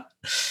whatever,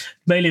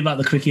 mainly about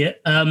the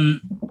cricket.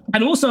 And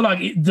also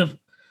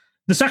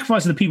the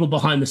sacrifice of the people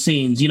behind the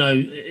scenes,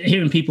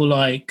 hearing people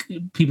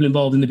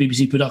involved in the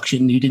BBC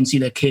production who didn't see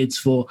their kids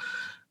for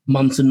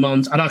months and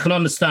months. And I can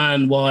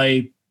understand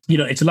why,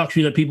 it's a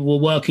luxury that people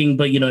were working,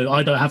 but,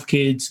 I don't have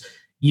kids.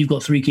 You've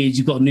got 3 kids.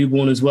 You've got a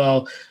newborn as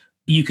well.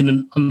 You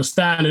can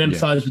understand and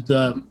empathize with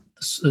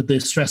the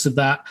stress of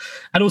that.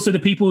 And also the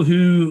people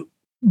who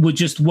were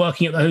just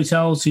working at the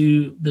hotels,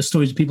 the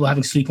stories of people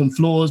having to sleep on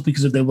floors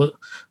because there wasn't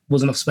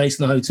enough space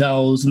in the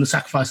hotels and the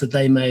sacrifice that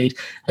they made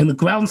and the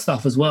ground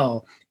stuff as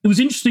well. It was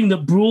interesting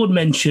that Broad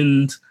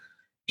mentioned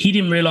he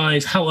didn't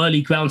realise how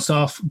early ground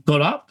staff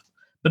got up,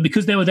 but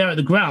because they were there at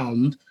the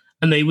ground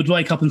and they would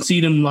wake up and see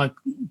them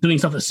doing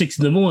stuff at 6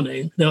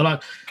 a.m, they were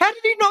like, "How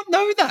did you not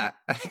know that?"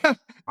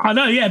 I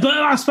know, yeah, but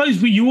I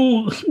suppose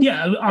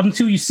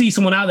until you see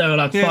someone out there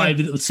at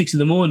 5 or 6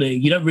 a.m,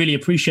 you don't really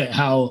appreciate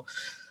how.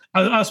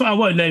 I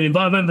won't name him, but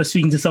I remember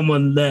speaking to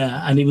someone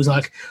there, and he was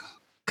like,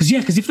 "Because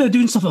if they're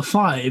doing stuff at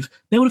 5,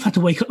 they would have had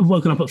to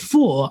woken up at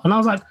 4." And I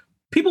was like,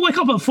 people wake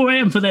up at 4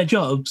 a.m. for their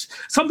jobs.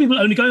 Some people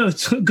only go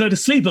to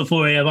sleep at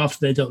 4 a.m. after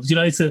their jobs.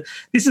 This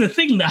is a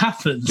thing that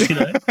happens.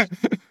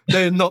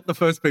 They're not the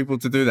first people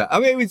to do that.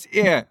 It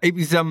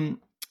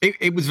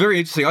was very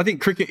interesting. I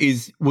think cricket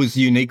was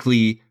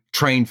uniquely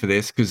trained for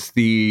this because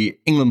the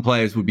England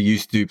players would be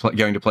used to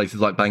going to places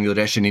like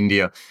Bangladesh and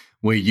India,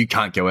 where you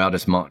can't go out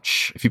as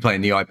much. If you play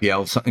in the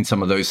IPL, in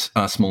some of those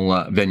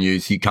smaller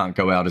venues, you can't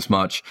go out as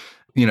much.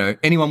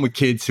 Anyone with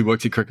kids who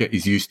works at cricket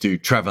is used to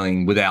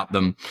traveling without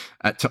them,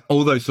 to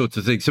all those sorts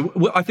of things. So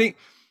I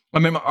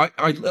remember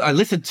I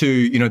listened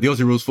to, the Aussie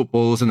Rules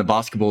footballers and the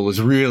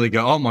basketballers really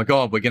go, "Oh my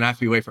God, we're going to have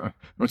to be away from it."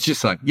 And it's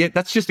just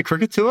that's just a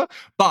cricket tour.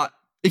 But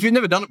if you've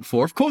never done it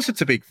before, of course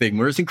it's a big thing.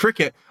 Whereas in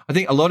cricket, I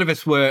think a lot of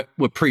us were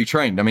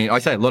pre-trained. I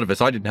say a lot of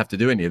us, I didn't have to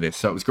do any of this.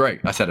 So it was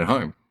great. I sat at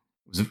home.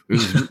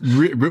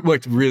 It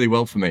worked really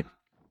well for me.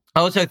 I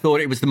also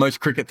thought it was the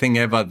most cricket thing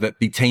ever that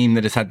the team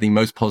that has had the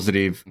most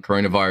positive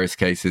coronavirus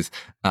cases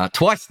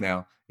twice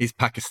now is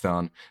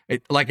Pakistan.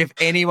 If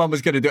anyone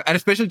was going to do it, and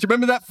especially, do you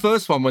remember that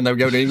first one when they were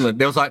going to England?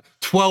 There was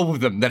 12 of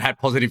them that had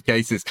positive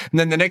cases. And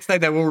then the next day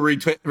they were all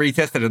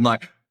retested and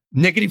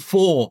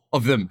 -4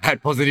 of them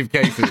had positive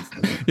cases,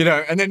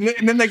 and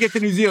then they get to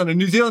New Zealand and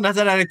New Zealand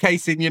hasn't had a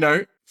case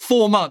in,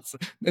 4 months.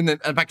 And then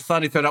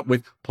Pakistani turned up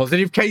with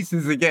positive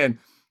cases again.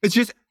 It's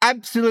just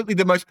absolutely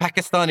the most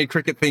Pakistani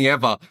cricket thing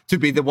ever to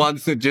be the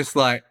ones that just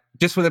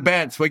for the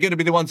bants, we're going to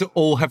be the ones that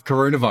all have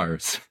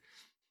coronavirus.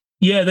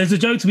 Yeah, there's a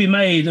joke to be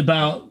made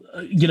about,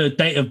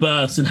 date of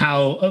births and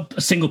how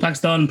a single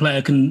Pakistan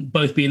player can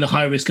both be in the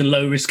high risk and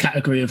low risk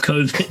category of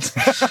COVID.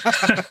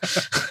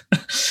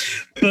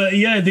 But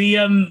yeah,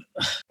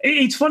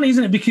 it's funny,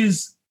 isn't it?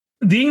 Because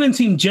the England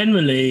team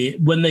generally,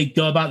 when they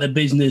go about their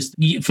business,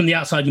 from the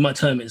outside, you might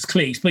term it as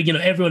cliques, but,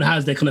 everyone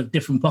has their kind of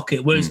different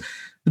pocket. Whereas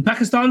the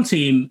Pakistan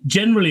team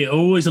generally are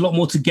always a lot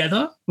more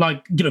together,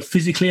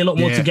 physically a lot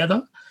more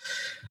together.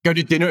 Go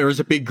to dinner as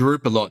a big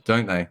group a lot,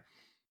 don't they?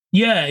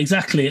 Yeah,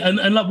 exactly. And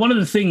one of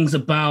the things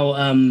about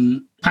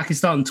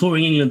Pakistan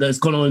touring England that has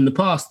gone on in the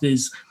past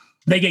is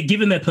they get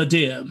given their per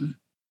diem,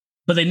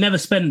 but they never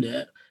spend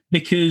it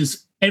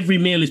because every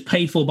meal is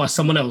paid for by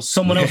someone else.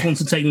 Someone else wants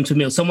to take them to a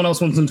meal. Someone else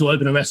wants them to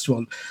open a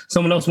restaurant.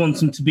 Someone else wants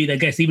them to be their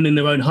guest, even in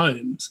their own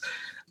homes.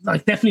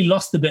 Definitely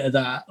lost a bit of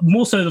that,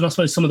 more so than I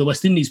suppose some of the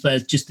West Indies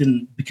players just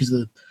didn't, because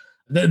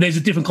there's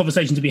a different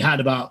conversation to be had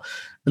about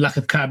the lack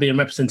of Caribbean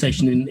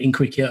representation in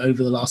cricket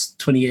over the last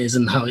 20 years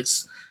and how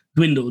it's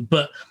dwindled.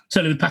 But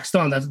certainly with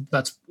Pakistan,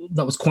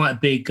 that was quite a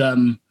big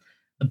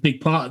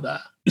part of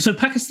that. So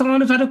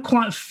Pakistan have had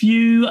quite a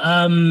few.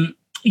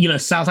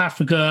 South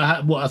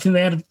Africa, I think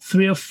they had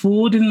 3 or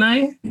 4, didn't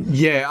they?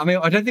 Yeah, I mean,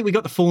 I don't think we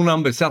got the full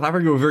numbers. South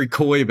Africa were very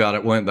coy about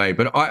it, weren't they?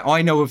 But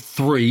I know of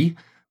 3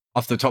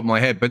 off the top of my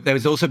head. But there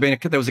was also a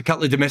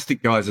couple of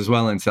domestic guys as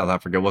well in South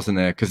Africa, wasn't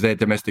there? Because their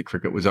domestic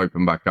cricket was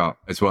opened back up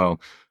as well.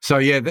 So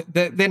yeah,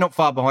 they're not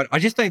far behind. I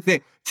just don't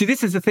think. See,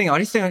 this is the thing. I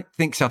just don't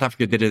think South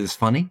Africa did it as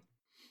funny.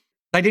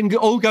 They didn't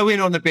all go in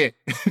on the bit.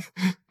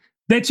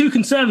 They're too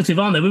conservative,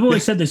 aren't they? We've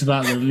always said this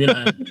about them,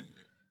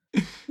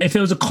 If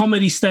there was a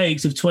comedy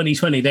stakes of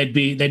 2020,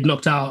 they'd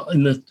knocked out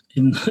in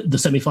the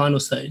semi-final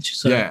stage.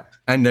 So. Yeah,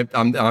 and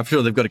I'm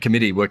sure they've got a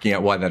committee working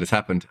out why that has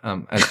happened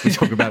as we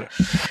talk about it.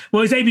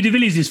 Well, it's AB de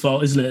Villiers'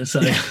 fault, isn't it?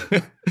 So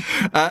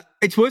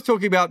it's worth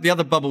talking about the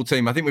other bubble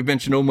team. I think we've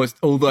mentioned almost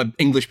all the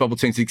English bubble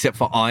teams except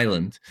for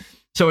Ireland.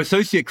 So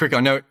associate cricket,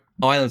 I know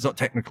Ireland's not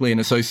technically an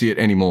associate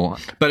anymore,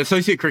 but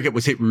associate cricket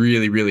was hit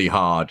really, really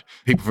hard.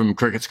 People from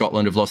Cricket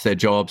Scotland have lost their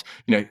jobs.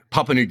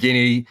 Papua New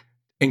Guinea,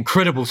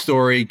 incredible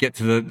story, get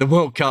to the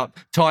World Cup,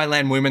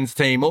 Thailand women's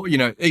team, or,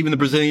 even the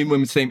Brazilian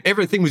women's team.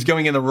 Everything was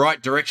going in the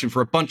right direction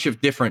for a bunch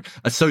of different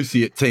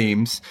associate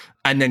teams.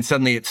 And then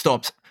suddenly it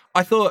stops.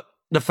 I thought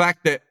the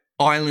fact that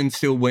Ireland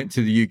still went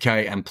to the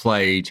UK and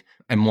played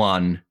and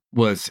won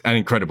was an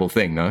incredible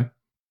thing, no?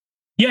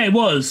 Yeah, it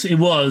was.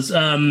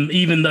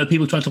 Even though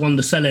people tried to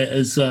undersell it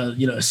as,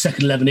 a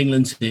second 11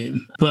 England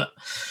team. But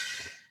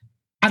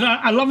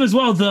I love as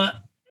well that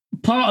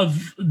part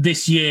of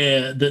this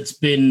year that's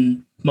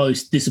been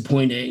most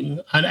disappointing,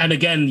 and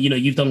again,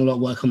 you've done a lot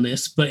of work on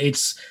this, but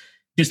it's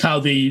just how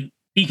the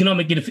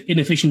economic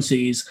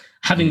inefficiencies,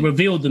 having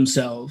revealed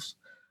themselves,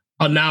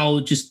 are now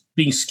just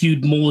being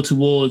skewed more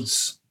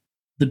towards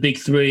the big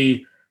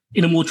 3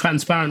 in a more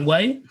transparent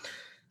way.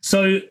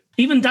 So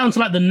even down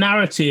to the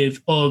narrative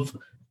of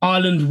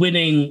Ireland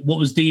winning what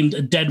was deemed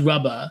a dead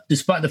rubber,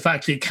 despite the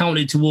fact it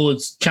counted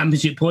towards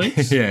championship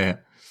points. Yeah.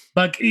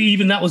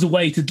 Even that was a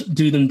way to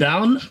do them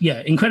down.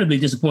 Yeah, incredibly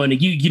disappointing.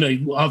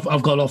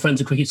 I've got a lot of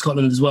friends at Cricket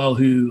Scotland as well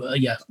who,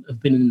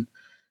 have been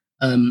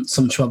in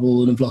some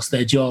trouble and have lost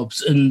their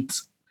jobs. And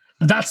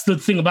that's the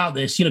thing about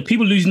this.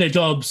 People losing their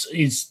jobs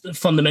is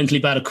fundamentally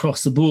bad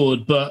across the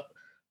board, but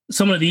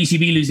someone at the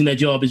ECB losing their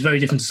job is very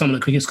different to someone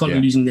at Cricket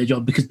Scotland losing their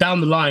job, because down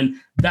the line,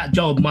 that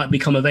job might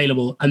become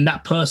available and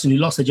that person who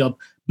lost their job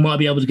might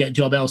be able to get a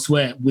job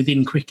elsewhere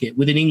within cricket,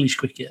 within English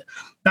cricket.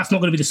 That's not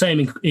going to be the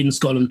same in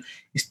Scotland.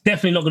 It's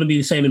definitely not going to be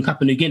the same in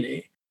Papua New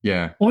Guinea.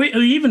 Yeah. Or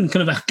even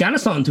kind of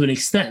Afghanistan to an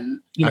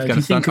extent.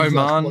 Afghanistan,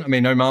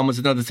 Oman. Oman was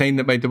another team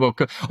that made the World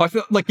Cup. I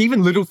feel like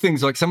even little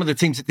things, like some of the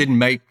teams that didn't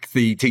make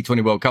the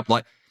T20 World Cup,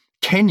 like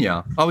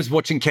Kenya. I was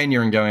watching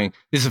Kenya and going,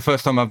 this is the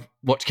first time I've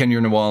watched Kenya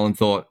in a while and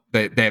thought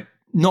they're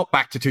not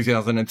back to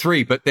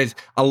 2003, but there's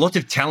a lot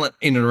of talent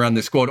in and around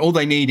the squad. All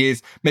they need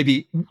is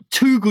maybe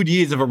 2 good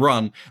years of a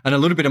run and a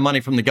little bit of money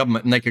from the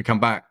government, and they could come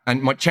back.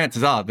 And my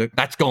chances are that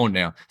that's gone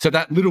now. So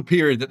that little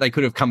period that they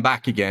could have come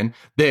back again,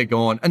 they're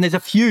gone. And there's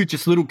a few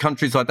just little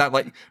countries like that.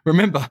 Like,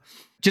 remember,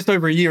 just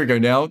over a year ago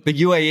now, the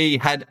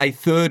UAE had a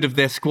third of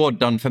their squad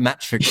done for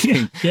match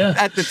fixing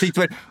at the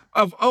T20.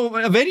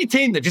 Of any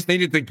team that just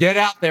needed to get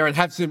out there and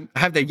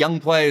have their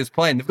young players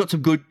playing. They've got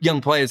some good young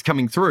players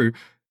coming through.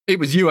 It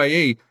was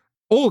UAE.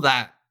 All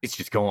that it's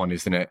just gone,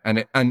 isn't it?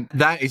 And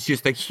that is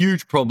just a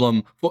huge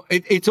problem.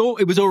 It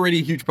was already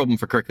a huge problem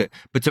for cricket,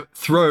 but to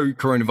throw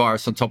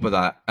coronavirus on top of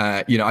that,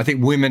 I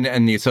think women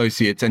and the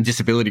associates and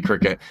disability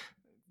cricket,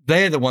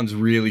 they're the ones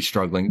really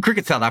struggling.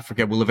 Cricket South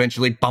Africa will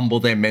eventually bumble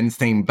their men's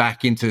team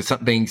back into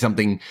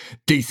something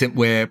decent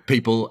where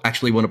people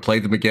actually want to play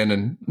them again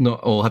and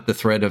not all have the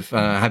threat of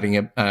having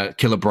a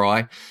killer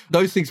braai.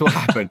 Those things will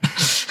happen.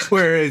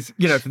 Whereas,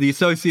 for the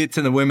associates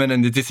and the women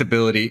and the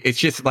disability, it's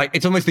just like,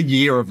 it's almost a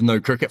year of no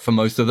cricket for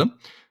most of them.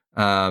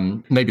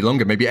 Maybe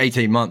longer, maybe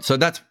 18 months. So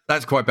that's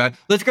quite bad.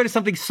 Let's go to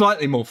something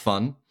slightly more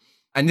fun.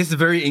 And this is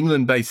very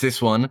England-based,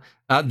 this one,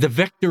 the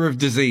vector of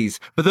disease.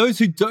 For those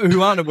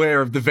who aren't aware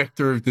of the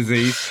vector of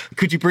disease,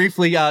 could you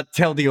briefly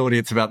tell the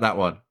audience about that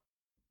one?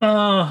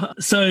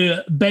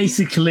 So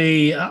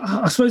basically,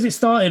 I suppose it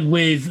started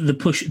with the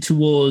push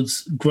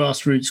towards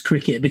grassroots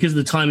cricket because of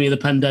the timing of the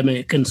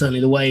pandemic and certainly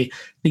the way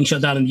things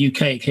shut down in the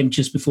UK. It came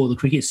just before the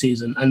cricket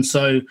season. And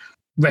so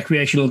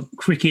recreational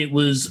cricket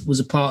was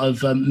a part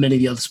of many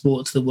of the other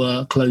sports that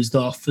were closed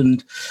off.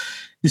 And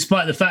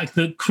despite the fact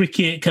that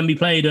cricket can be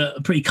played at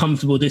a pretty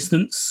comfortable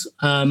distance,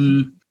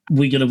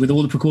 with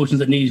all the precautions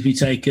that needed to be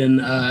taken,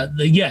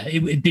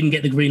 it didn't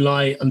get the green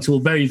light until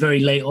very, very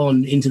late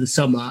on into the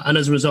summer. And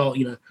as a result,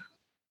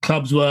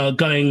 clubs were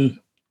going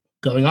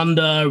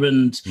under,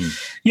 and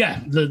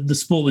the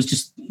sport was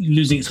just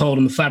losing its hold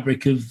on the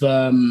fabric of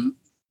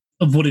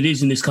what it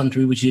is in this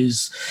country, which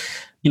is,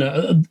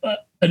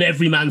 an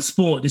everyman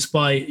sport,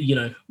 despite,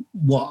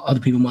 what other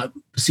people might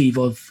perceive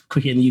of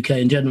cricket in the UK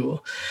in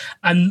general.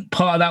 And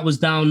part of that was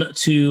down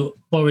to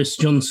Boris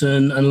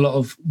Johnson and a lot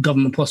of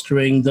government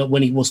posturing that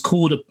when he was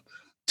called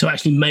to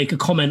actually make a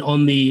comment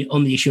on the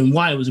issue and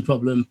why it was a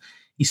problem,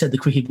 he said the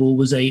cricket ball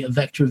was a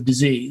vector of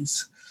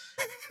disease.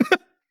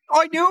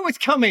 I knew it was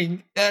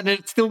coming, and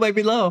it still made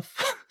me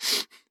laugh.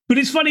 But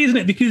it's funny, isn't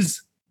it?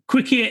 Because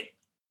cricket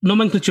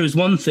nomenclature is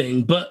one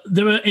thing, but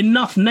there are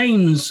enough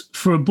names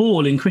for a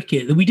ball in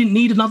cricket that we didn't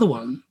need another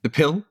one. The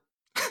pill?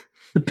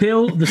 The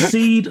pill, the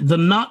seed, the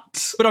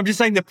nut. But I'm just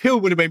saying the pill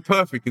would have been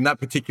perfect in that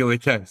particular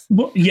case.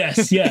 Well,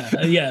 yes,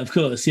 of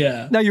course,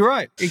 yeah. No, you're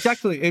right.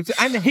 Exactly.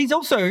 And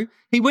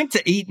he went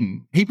to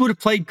Eton. He would have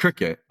played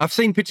cricket. I've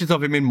seen pictures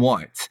of him in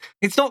whites.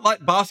 It's not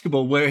like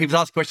basketball where he was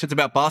asked questions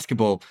about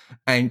basketball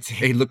and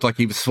he looked like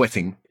he was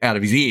sweating out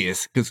of his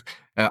ears because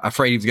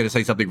afraid he was going to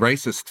say something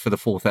racist for the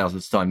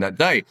 4,000th time that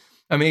day.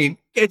 I mean,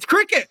 it's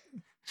cricket.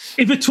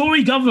 If a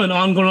Tory government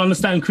aren't going to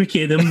understand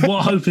cricket, then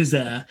what hope is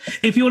there?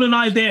 If you want an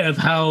idea of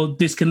how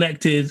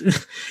disconnected,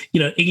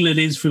 England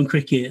is from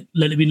cricket,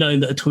 let it be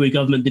known that a Tory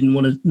government didn't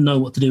want to know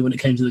what to do when it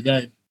came to the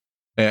game.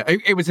 Yeah,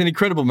 it was an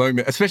incredible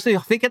moment, especially I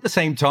think at the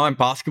same time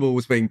basketball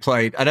was being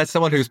played. And as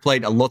someone who's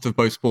played a lot of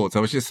both sports, I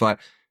was just like,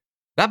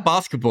 that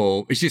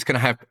basketball is just going to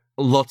have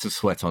lots of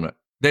sweat on it.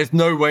 There's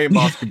no way in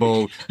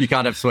basketball you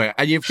can't have sweat.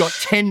 And you've got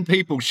 10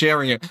 people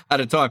sharing it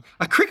at a time.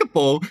 A cricket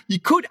ball, you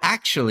could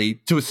actually,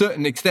 to a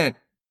certain extent,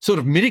 sort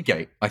of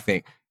mitigate, I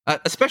think,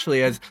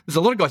 especially as there's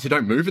a lot of guys who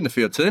don't move in the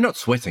field, so they're not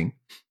sweating.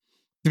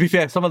 To be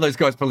fair, some of those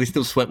guys probably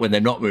still sweat when they're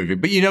not moving,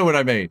 but you know what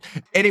I mean.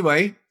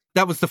 Anyway,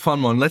 that was the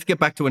fun one. Let's get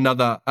back to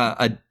another,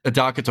 a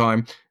darker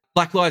time.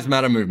 Black Lives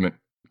Matter movement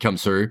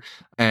comes through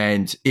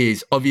and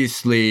is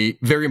obviously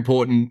very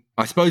important.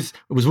 I suppose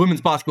it was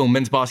women's basketball and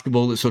men's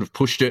basketball that sort of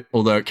pushed it,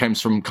 although it came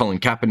from Colin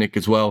Kaepernick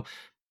as well.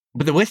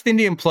 But the West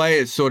Indian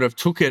players sort of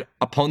took it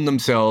upon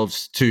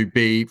themselves to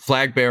be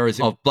flag bearers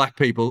of black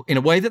people in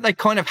a way that they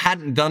kind of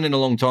hadn't done in a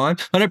long time.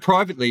 I know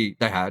privately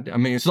they had. I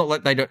mean, it's not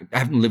like they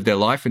haven't lived their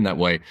life in that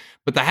way,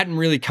 but they hadn't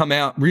really come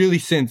out really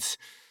since,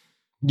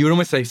 you would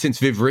almost say since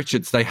Viv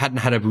Richards, they hadn't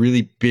had a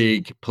really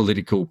big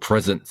political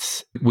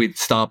presence with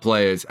star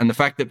players. And the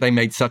fact that they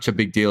made such a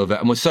big deal of it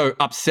and were so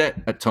upset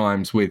at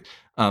times with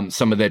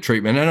some of their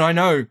treatment. And I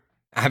know,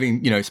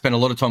 having, spent a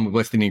lot of time with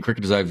West Indian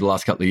cricketers over the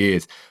last couple of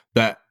years,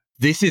 that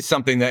this is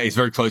something that is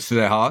very close to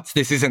their hearts.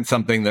 This isn't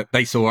something that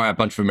they saw a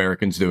bunch of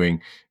Americans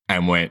doing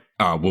and went,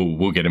 oh,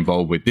 we'll get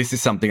involved with. This is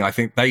something I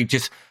think they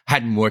just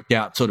hadn't worked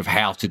out sort of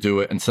how to do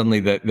it. And suddenly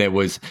that there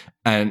was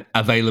an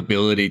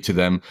availability to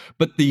them.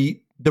 But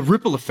the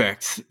ripple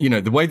effects,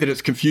 the way that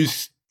it's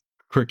confused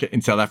cricket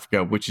in South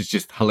Africa, which is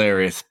just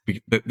hilarious.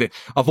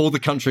 Of all the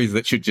countries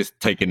that should just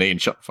take a knee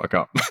and shut the fuck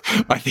up,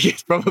 I think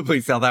it's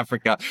probably South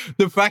Africa.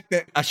 The fact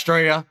that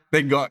Australia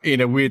then got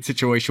in a weird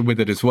situation with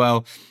it as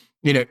well.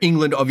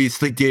 England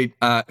obviously did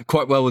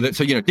quite well with it.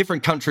 So,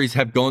 different countries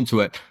have gone to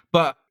it.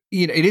 But,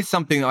 it is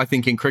something I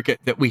think in cricket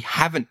that we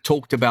haven't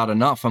talked about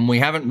enough and we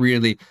haven't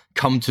really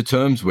come to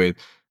terms with.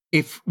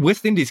 If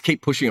West Indies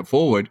keep pushing it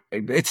forward,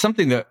 it's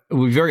something that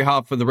will be very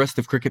hard for the rest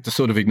of cricket to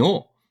sort of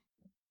ignore.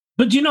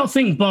 But do you not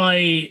think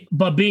by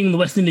being the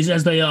West Indies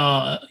as they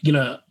are,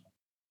 a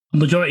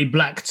majority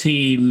black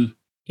team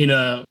in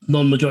a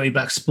non-majority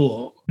black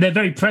sport, their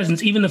very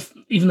presence, even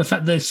the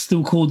fact they're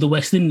still called the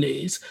West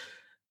Indies,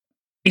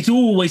 it's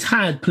always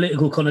had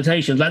political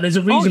connotations. Like there's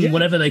a reason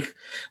whenever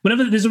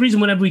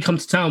we come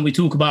to town, we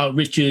talk about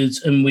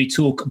Richards and we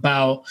talk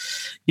about,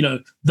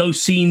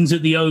 those scenes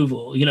at the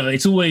Oval.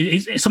 It's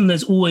something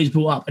that's always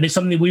brought up, and it's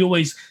something we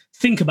always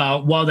think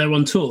about while they're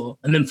on tour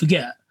and then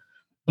forget.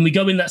 And we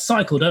go in that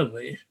cycle, don't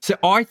we? So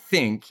I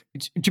think,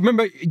 do you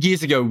remember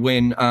years ago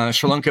when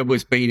Sri Lanka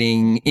was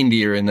beating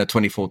India in the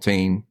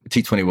 2014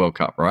 T20 World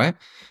Cup, right?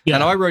 Yeah.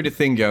 And I wrote a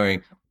thing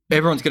going,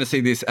 everyone's going to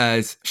see this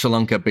as Sri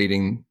Lanka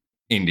beating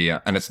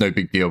India, and it's no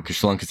big deal because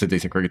Sri Lanka's a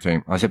decent cricket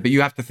team. I said, but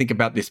you have to think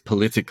about this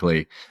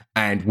politically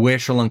and where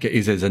Sri Lanka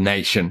is as a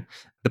nation,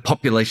 the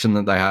population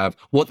that they have,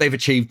 what they've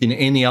achieved in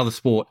any other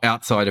sport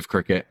outside of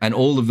cricket, and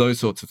all of those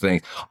sorts of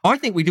things. I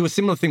think we do a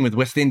similar thing with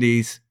West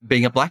Indies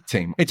being a black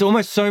team. It's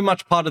almost so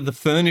much part of the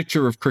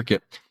furniture of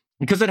cricket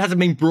because it hasn't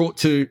been brought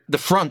to the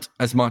front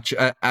as much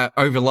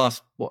over the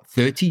last,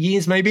 30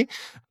 years maybe?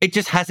 It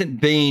just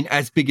hasn't been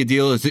as big a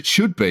deal as it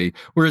should be.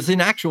 Whereas in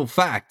actual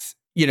fact,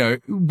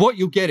 what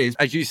you'll get is,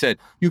 as you said,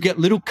 you'll get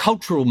little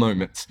cultural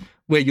moments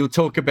where you'll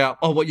talk about,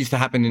 what used to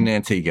happen in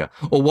Antigua,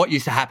 or what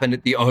used to happen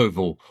at the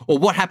Oval, or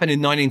what happened in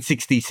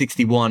 1960,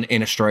 61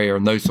 in Australia,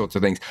 and those sorts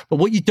of things. But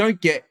what you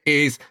don't get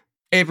is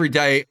every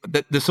day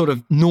the sort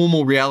of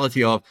normal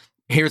reality of,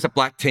 here's a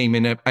black team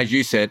in, as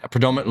you said, a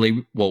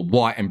predominantly,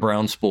 white and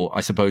brown sport,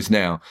 I suppose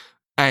now.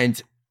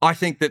 And I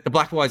think that the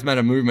Black Lives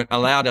Matter movement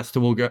allowed us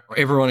to all go,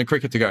 everyone in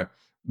cricket to go,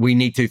 we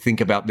need to think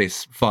about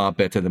this far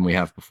better than we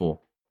have before.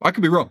 I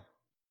could be wrong.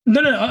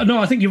 No,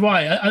 I think you're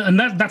right. And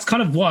that's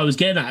kind of what I was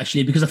getting at,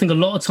 actually, because I think a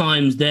lot of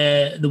times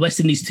the West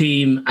Indies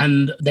team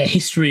and their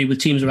history with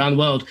teams around the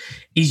world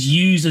is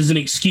used as an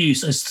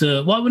excuse as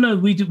to,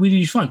 we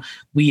did fine.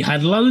 We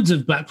had loads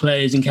of black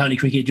players in county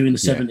cricket during the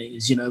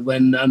 70s,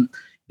 when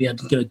we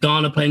had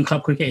Garner playing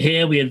club cricket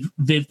here, we had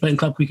Viv playing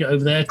club cricket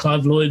over there,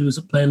 Clive Lloyd was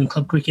playing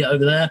club cricket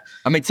over there.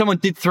 I mean, someone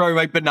did throw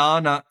a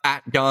banana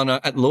at Garner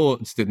at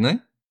Lord's, didn't they?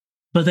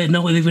 But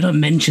we don't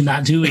mention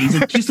that, do we?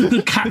 He's just a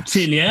good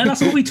captain, yeah? That's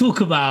what we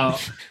talk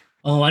about.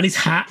 Oh, and his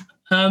hat.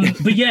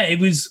 But yeah,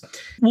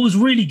 what was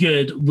really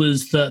good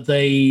was that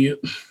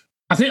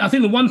I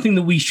think the one thing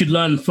that we should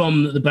learn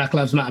from the Black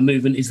Lives Matter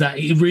movement is that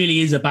it really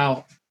is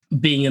about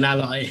being an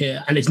ally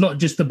here. And it's not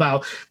just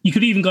about, you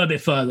could even go a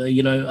bit further,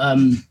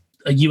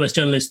 a US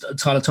journalist,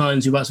 Tyler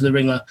Tynes, who writes for The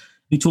Ringer,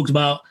 who talked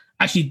about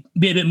actually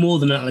be a bit more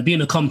than that, like be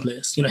an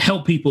accomplice,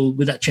 help people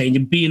with that change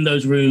and be in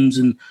those rooms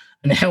and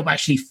help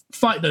actually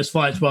fight those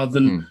fights rather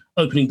than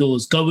opening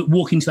doors,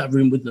 walk into that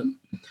room with them.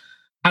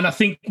 And I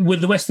think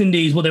with the West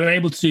Indies, what they were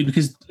able to do,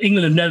 because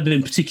England have never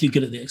been particularly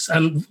good at this,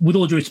 and with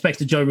all due respect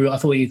to Joe Root, I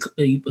thought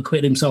he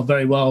acquitted himself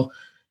very well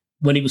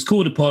when he was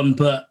called upon,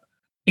 but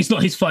it's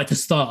not his fight to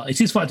start. It's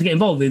his fight to get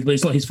involved with, but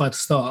it's not his fight to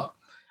start.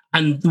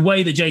 And the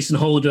way that Jason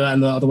Holder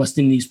and the other West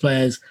Indies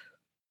players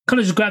kind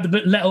of just grabbed a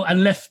bit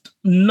and left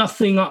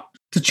nothing up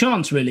to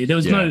chance, really. There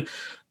was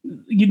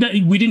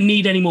we didn't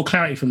need any more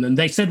clarity from them.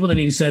 They said what they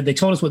needed to say. They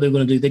told us what they were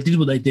going to do. They did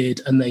what they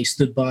did, and they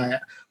stood by it.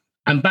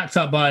 And backed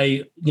up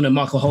by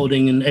Michael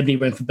Holding and Ebony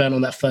Renfrew-Benn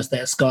on that first day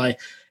at Sky,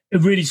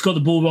 it really just got the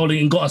ball rolling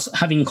and got us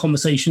having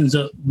conversations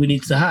that we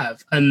needed to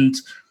have. And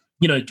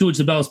George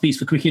Zabel's piece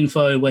for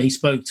Cricinfo, where he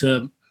spoke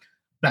to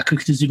black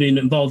cricketers who've been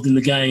involved in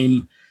the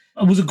game,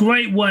 it was a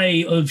great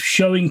way of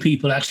showing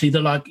people actually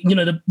that, like,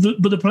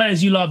 but the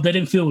players you love, they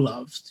didn't feel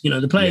loved.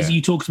 The players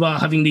you talked about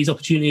having these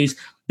opportunities,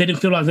 they didn't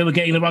feel like they were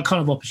getting the right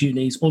kind of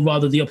opportunities, or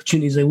rather the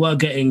opportunities they were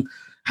getting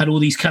had all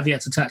these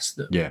caveats attached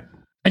to them. Yeah.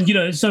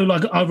 And, so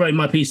like I wrote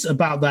my piece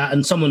about that,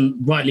 and someone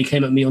rightly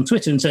came at me on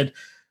Twitter and said,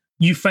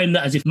 you framed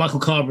that as if Michael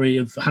Carberry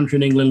of Hampshire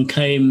in England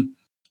came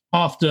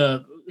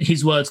after,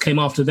 his words came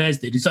after theirs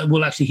did. It's like,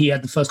 well, actually he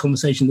had the first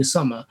conversation this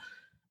summer.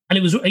 And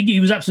he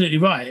was absolutely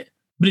right.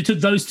 But it took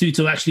those two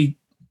to actually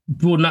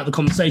broaden out the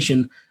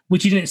conversation,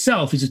 which in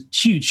itself is a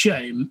huge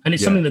shame. And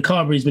it's something that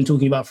Carberry's been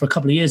talking about for a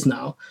couple of years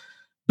now.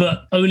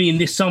 But only in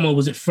this summer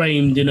was it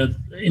framed in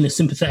a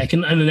sympathetic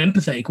and an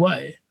empathetic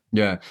way.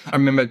 Yeah. I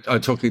remember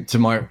talking to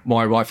my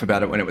wife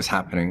about it when it was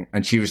happening.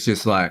 And she was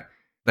just like,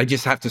 they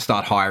just have to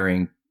start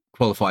hiring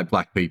qualified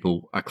black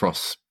people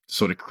across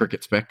sort of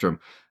cricket spectrum.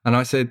 And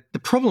I said, the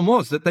problem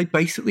was that they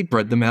basically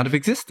bred them out of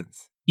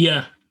existence.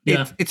 Yeah.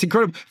 Yeah. It's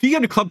incredible. If you go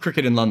to club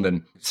cricket in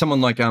London,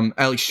 someone like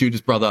Alex Shooter's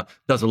brother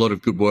does a lot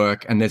of good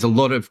work, and there's a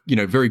lot of,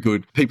 very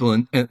good people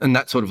in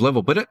that sort of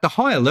level. But at the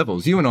higher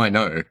levels, you and I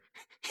know,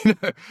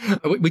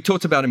 we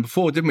talked about him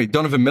before, didn't we?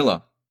 Donovan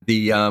Miller,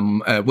 the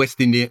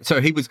West Indian.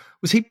 So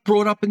was he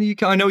brought up in the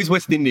UK? I know he's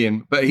West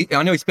Indian, but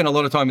I know he spent a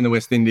lot of time in the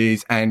West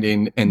Indies and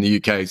in the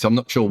UK. So I'm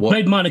not sure what.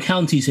 Played minor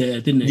counties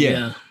here, didn't he?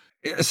 Yeah.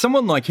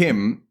 Someone like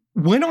him,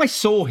 when I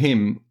saw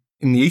him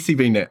in the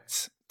ECB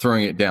nets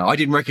throwing it down, I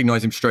didn't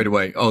recognize him straight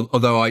away,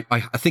 although I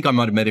think I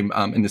might have met him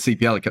in the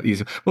CPL a couple of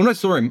years ago. When I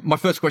saw him, my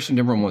first question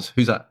to everyone was,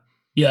 who's that?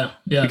 Yeah.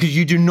 Because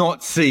you do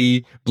not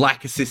see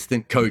black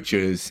assistant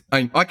coaches.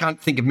 I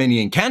can't think of many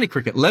in county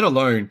cricket, let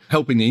alone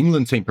helping the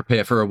England team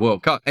prepare for a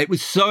World Cup. It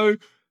was so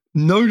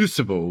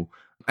noticeable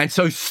and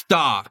so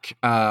stark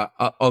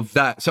of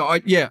that. So,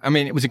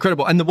 it was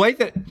incredible. And the way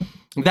that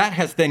that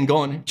has then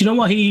gone. Do you know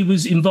why he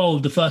was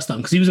involved the first time?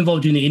 Because he was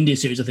involved in the India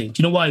series, I think.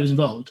 Do you know why he was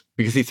involved?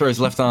 Because he throws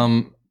left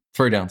arm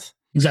throwdowns.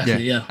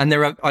 Exactly, yeah. And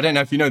there are, I don't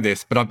know if you know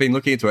this, but I've been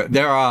looking into it.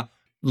 There are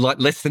like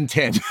less than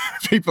 10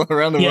 people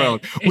around the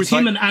world. It's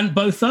him and Ant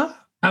Botha.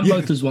 Ant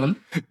Botha's one.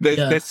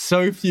 There's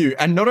so few.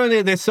 And not only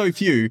are there so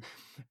few,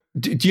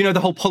 do you know the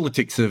whole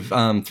politics of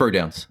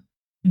throwdowns?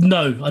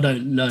 No, I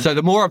don't know. So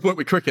the more I've worked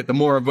with cricket, the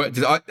more I've worked.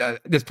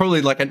 There's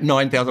probably like a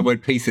 9,000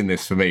 word piece in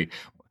this for me.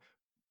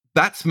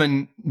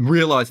 Batsmen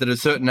realise that at a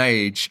certain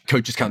age,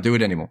 coaches can't do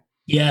it anymore.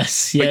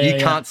 Yes, but you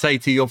can't say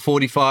to your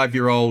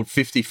 45-year-old,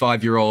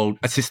 55-year-old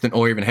assistant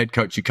or even head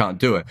coach, you can't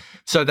do it.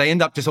 So they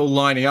end up just all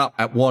lining up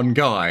at one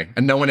guy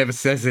and no one ever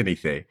says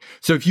anything.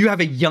 So if you have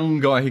a young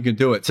guy who can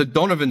do it, so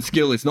Donovan's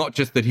skill is not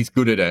just that he's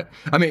good at it.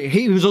 I mean,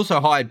 he was also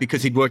hired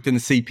because he'd worked in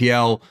the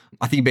CPL.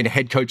 I think he'd been a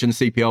head coach in the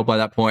CPL by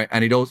that point,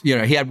 and he'd also,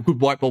 he had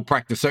good white ball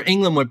practice. So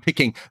England were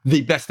picking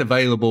the best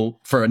available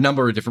for a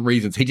number of different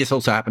reasons. He just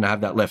also happened to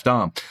have that left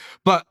arm.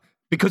 But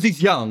because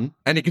he's young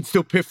and he can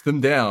still piff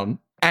them down,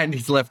 and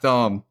his left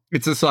arm,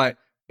 it's just like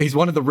he's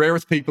one of the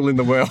rarest people in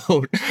the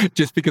world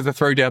just because of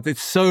throwdowns.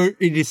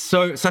 It is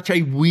such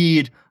a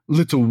weird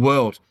little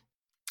world.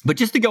 But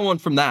just to go on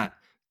from that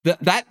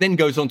then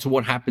goes on to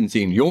what happens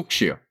in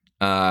Yorkshire,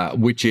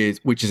 which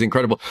is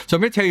incredible. So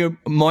I'm going to tell you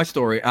my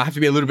story. I have to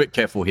be a little bit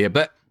careful here,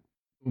 but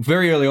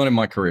very early on in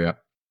my career,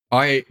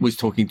 I was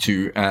talking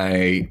to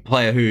a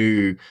player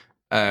who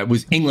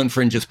was England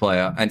fringes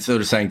player and sort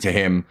of saying to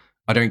him,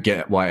 I don't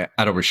get why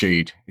Adil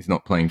Rashid is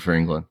not playing for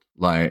England.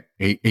 Like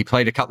he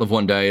played a couple of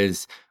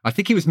one-dayers. I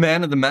think he was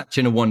man of the match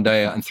in a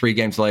one-dayer, and 3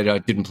 games later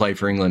didn't play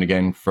for England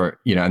again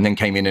and then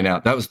came in and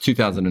out. That was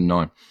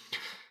 2009.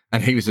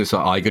 And he was just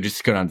like, you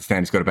just got to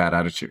understand he's got a bad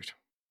attitude.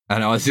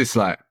 And I was just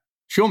like,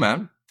 sure,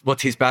 man,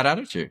 what's his bad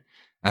attitude?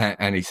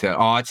 And he said,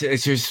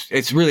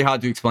 it's really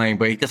hard to explain,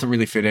 but he doesn't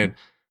really fit in.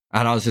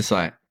 And I was just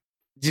like,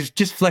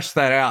 just flesh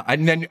that out.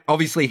 And then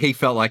obviously he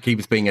felt like he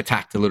was being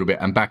attacked a little bit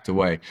and backed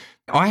away.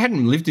 I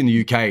hadn't lived in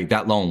the UK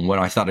that long when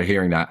I started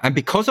hearing that. And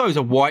because I was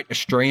a white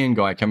Australian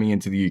guy coming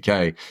into the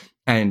UK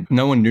and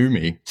no one knew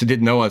me, so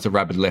didn't know I was a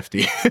rabid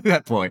lefty at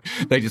that point.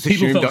 They just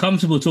People felt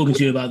comfortable talking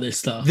to you about this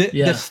stuff.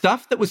 The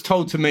stuff that was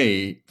told to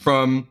me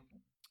from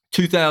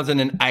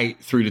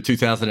 2008 through to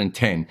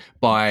 2010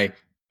 by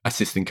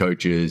assistant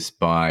coaches,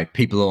 by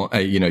people,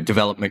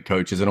 development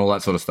coaches and all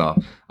that sort of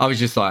stuff. I was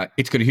just like,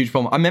 it's got a huge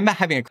problem. I remember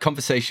having a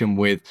conversation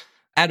with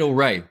Adil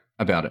Ray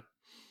about it,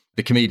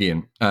 the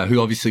comedian,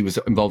 who obviously was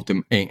involved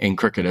in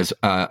cricket as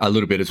a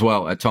little bit as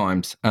well at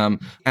times.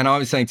 And I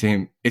was saying to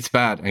him, it's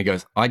bad. And he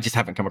goes, I just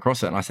haven't come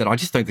across it. And I said, I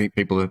just don't think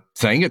people are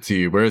saying it to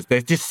you, whereas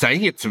they're just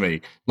saying it to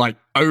me like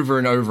over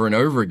and over and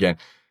over again.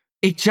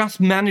 It just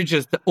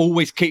manages to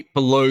always keep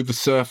below the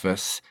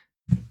surface.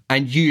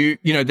 And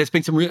there's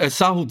been some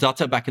Sahil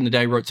Dutta back in the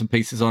day wrote some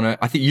pieces on it.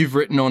 I think you've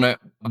written on it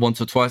once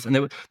or twice. And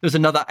there was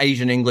another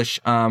Asian English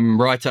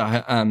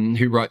writer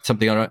who wrote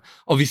something on it.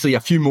 Obviously, a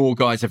few more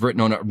guys have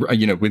written on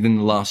it, within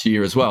the last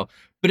year as well.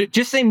 But it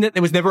just seemed that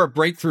there was never a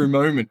breakthrough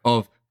moment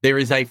of there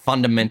is a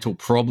fundamental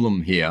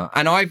problem here.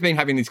 And I've been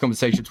having these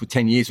conversations for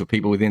 10 years with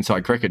people with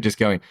Inside Cricket, just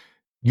going,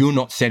 you're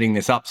not setting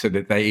this up so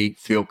that they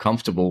feel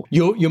comfortable.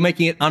 You're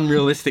making it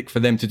unrealistic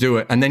for them to do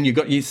it. And then you've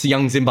got this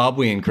young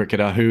Zimbabwean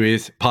cricketer who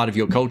is part of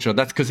your culture.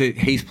 That's because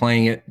he's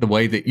playing it the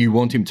way that you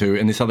want him to.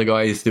 And this other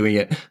guy is doing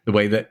it the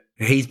way that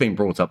he's been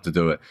brought up to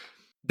do it.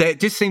 There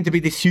just seemed to be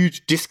this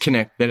huge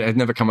disconnect that had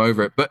never come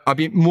over it. But I'd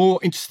be more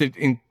interested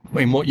in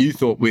what you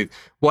thought with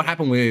what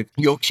happened with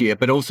Yorkshire,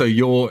 but also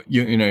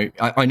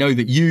I know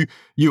that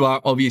you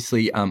are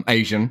obviously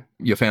Asian.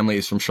 Your family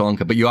is from Sri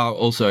Lanka, but you are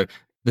also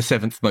the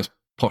 7th most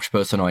posh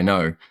person I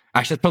know.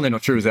 Actually, that's probably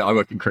not true, is it? I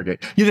work in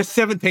cricket. You're the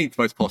 17th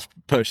most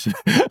posh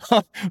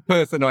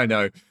person I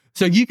know.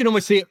 So you can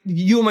almost see it.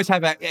 You almost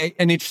have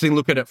an interesting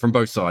look at it from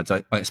both sides,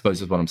 I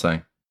suppose is what I'm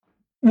saying.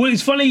 Well,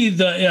 it's funny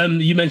that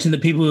you mentioned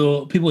that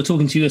people were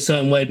talking to you a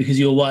certain way because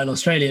you're white and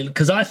Australian.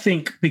 Because I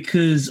think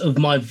because of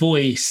my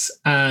voice,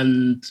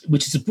 and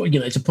which is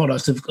it's a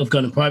product of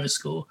going to private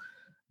school.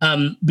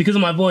 Because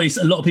of my voice,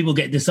 a lot of people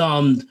get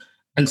disarmed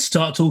and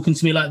start talking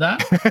to me like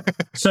that.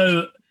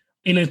 So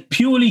in a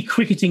purely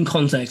cricketing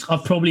context,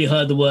 I've probably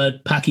heard the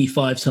word Packy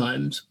 5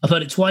 times. I've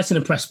heard it twice in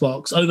a press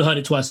box, overheard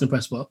it twice in a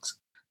press box.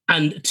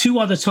 And 2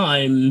 other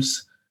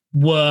times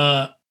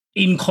were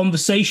in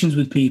conversations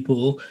with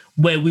people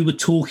where we were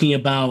talking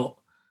about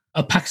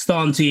a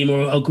Pakistan team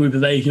or a group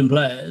of Asian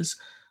players.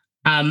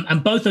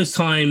 And both those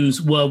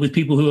times were with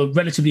people who are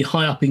relatively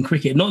high up in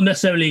cricket, not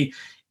necessarily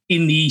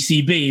in the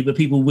ECB, but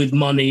people with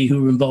money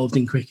who were involved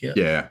in cricket.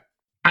 Yeah.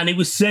 And it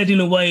was said in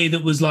a way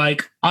that was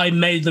like, I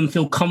made them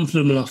feel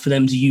comfortable enough for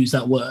them to use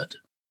that word.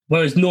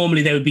 Whereas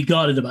normally they would be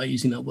guarded about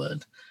using that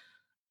word.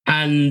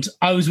 And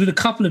I was with a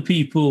couple of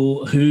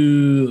people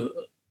who,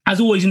 as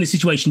always in this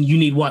situation, you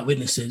need white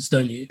witnesses,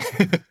 don't you?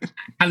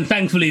 And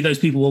thankfully those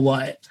people were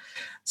white.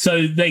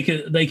 So they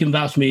can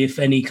vouch for me if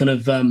any kind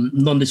of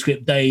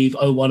nondescript Dave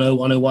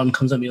 010101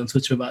 comes at me on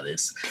Twitter about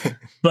this.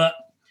 But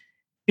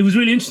it was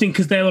really interesting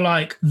because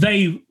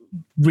they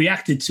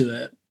reacted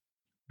to it.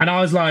 And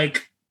I was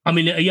like, I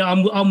mean, yeah,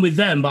 I'm with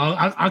them, but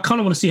I kind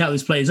of want to see how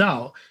this plays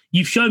out.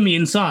 You've shown me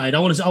inside. I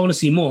want to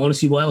see more. I want to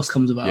see what else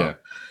comes about. Yeah.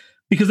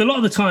 Because a lot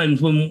of the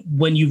times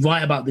when you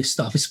write about this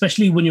stuff,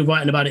 especially when you're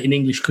writing about it in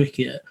English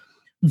cricket,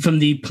 from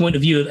the point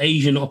of view of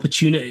Asian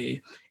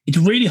opportunity, it's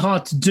really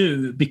hard to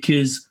do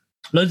because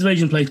loads of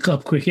Asians play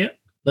club cricket.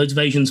 Loads of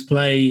Asians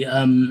are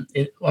in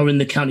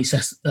the county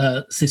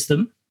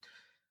system.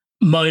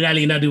 Moeen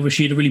Ali and Adil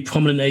Rashid are really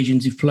prominent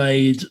Asians who've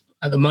played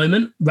at the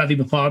moment. Ravi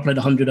Bopara played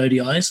 100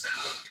 ODIs.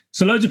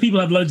 So loads of people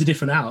have loads of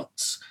different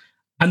outs.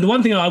 And the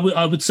one thing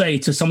I would say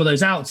to some of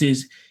those outs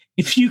is,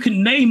 if you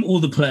can name all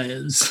the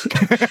players,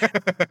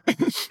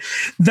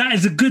 that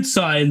is a good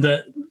sign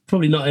that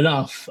probably not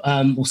enough,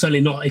 or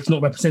certainly not. It's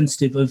not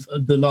representative of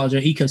the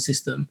larger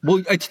ecosystem.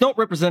 Well, it's not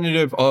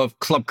representative of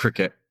club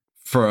cricket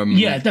from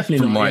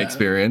my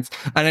experience,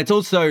 and it's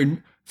also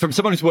from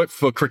someone who's worked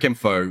for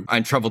Cricinfo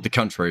and travelled the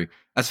country.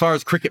 As far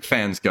as cricket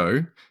fans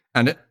go,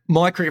 and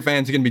my cricket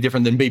fans are going to be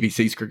different than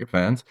BBC's cricket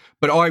fans,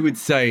 but I would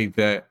say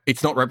that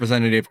it's not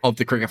representative of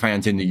the cricket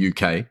fans in the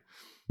UK,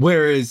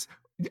 whereas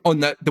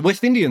on the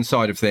West Indian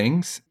side of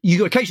things,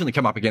 you occasionally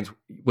come up against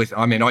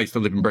I used to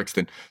live in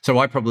Brixton, so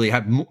I probably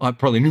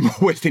knew more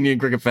West Indian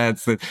cricket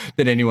fans than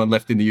anyone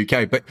left in the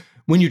UK. But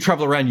when you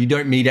travel around, you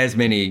don't meet as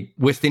many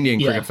West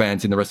Indian cricket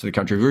fans in the rest of the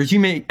country, whereas you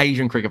meet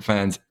Asian cricket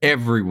fans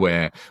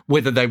everywhere,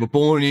 whether they were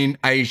born in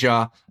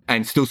Asia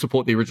and still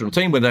support the original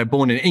team, whether they're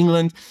born in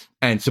England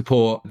and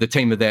support the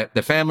team of their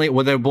family,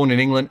 or they were born in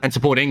England and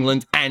support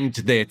England and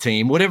their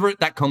team, whatever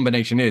that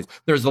combination is.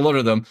 There's a lot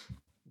of them.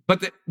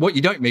 But what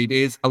you don't meet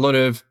is a lot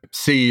of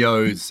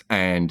CEOs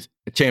and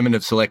chairman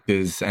of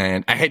selectors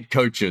and head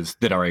coaches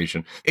that are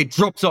Asian. It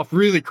drops off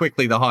really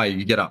quickly the higher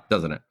you get up,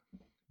 doesn't it?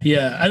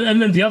 Yeah. And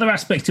then the other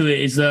aspect to it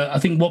is that I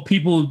think what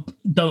people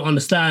don't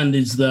understand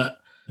is that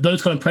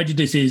those kind of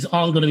prejudices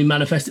aren't going to be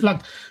manifested.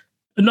 Like,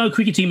 no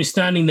cricket team is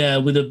standing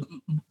there with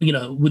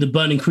a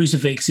burning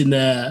crucifix in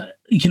their,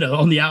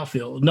 on the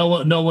outfield.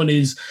 No one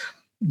is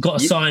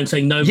got a sign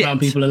saying no brown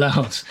people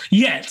allowed.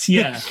 Yet,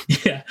 yeah.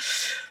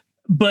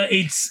 But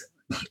it's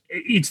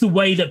the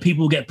way that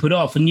people get put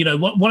off. And,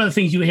 one of the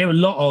things you hear a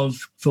lot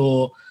of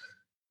for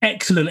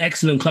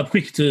excellent club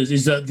cricketers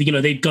is that,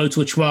 they'd go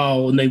to a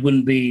trial and they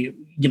wouldn't be,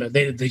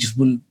 they just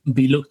wouldn't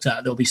be looked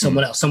at. There'll be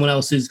someone else. Someone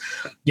else is,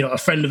 a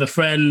friend of a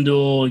friend,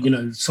 or,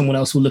 someone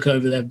else will look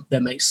over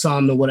their mate's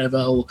son or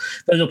whatever, or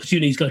those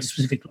opportunities go to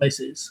specific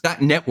places.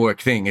 That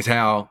network thing is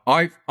how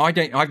I've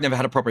never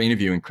had a proper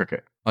interview in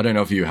cricket. I don't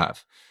know if you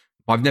have.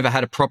 I've never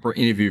had a proper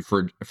interview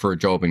for a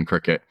job in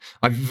cricket.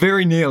 I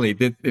very nearly,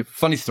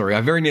 funny story, I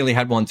very nearly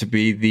had one to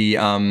be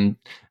the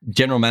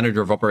general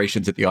manager of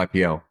operations at the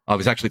IPL. I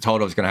was actually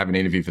told I was going to have an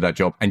interview for that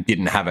job and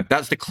didn't have it.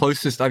 That's the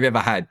closest I've ever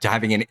had to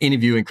having an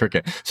interview in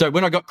cricket. So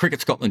when I got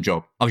Cricket Scotland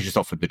job, I was just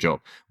offered the job.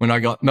 When I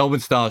got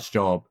Melbourne Stars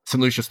job,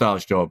 St. Lucia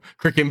Stars job,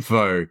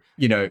 Cricinfo,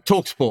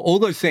 TalkSport, all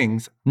those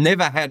things,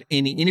 never had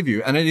any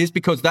interview. And it is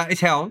because that is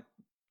how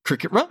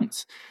cricket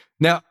runs.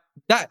 Now,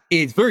 that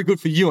is very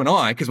good for you and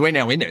I because we're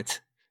now in it,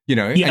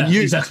 Yeah, and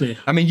you, exactly.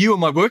 I mean, you are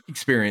my work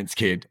experience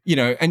kid,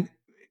 and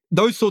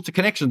those sorts of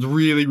connections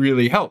really,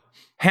 really help.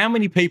 How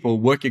many people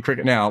work at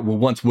cricket now were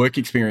once work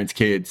experience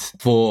kids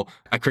for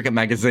a cricket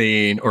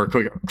magazine or a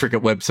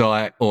cricket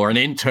website or an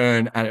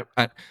intern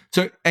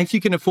so if you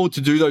can afford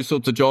to do those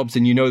sorts of jobs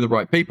and the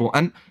right people.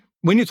 And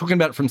when you're talking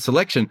about it from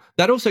selection,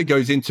 that also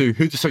goes into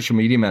who the social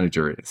media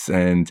manager is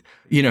and,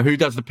 who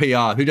does the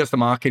PR, who does the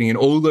marketing and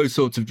all those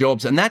sorts of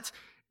jobs. And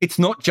it's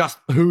not just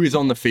who is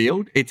on the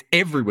field, it's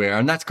everywhere.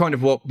 And that's kind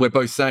of what we're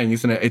both saying,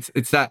 isn't it?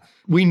 It's that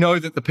we know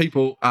that the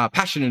people are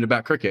passionate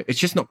about cricket. It's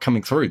just not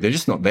coming through. They're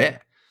just not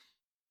there.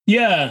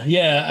 Yeah.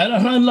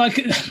 And like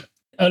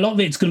a lot of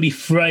it's going to be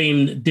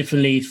framed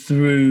differently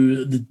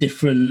through the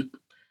different,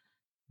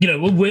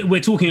 we're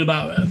talking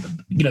about,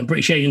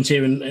 British Asians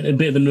here and a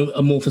bit of an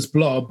amorphous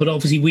blob, but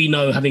obviously we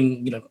know,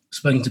 having,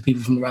 spoken to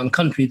people from around the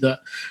country, that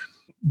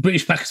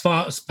British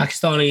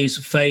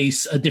Pakistanis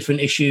face a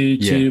different issue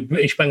to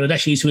British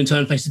Bangladeshis, who in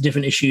turn face a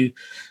different issue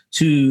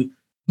to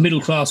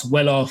middle-class,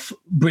 well-off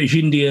British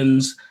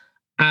Indians.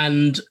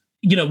 And,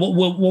 what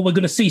we're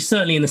going to see,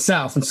 certainly in the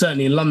South and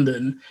certainly in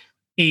London,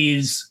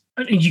 is,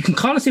 and you can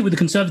kind of see it with the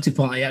Conservative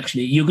Party,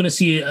 actually, you're going to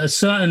see a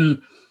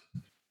certain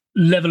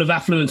level of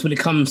affluence when it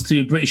comes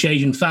to British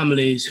Asian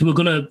families who are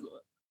going to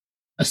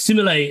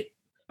assimilate,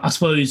 I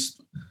suppose,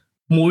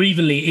 more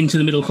evenly into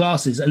the middle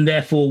classes, and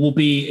therefore will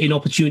be in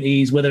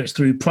opportunities, whether it's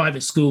through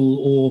private school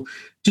or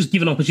just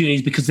given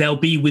opportunities because they'll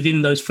be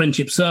within those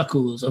friendship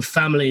circles of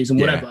families and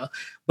whatever,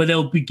 where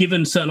they'll be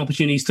given certain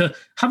opportunities to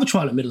have a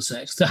trial at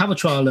Middlesex, to have a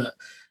trial at,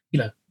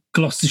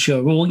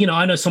 Gloucestershire, or,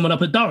 I know someone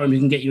up at Durham who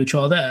can get you a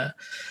trial there.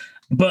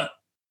 But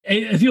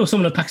if you're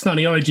someone of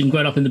Pakistani origin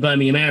growing up in the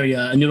Birmingham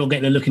area and you're not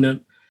getting a look in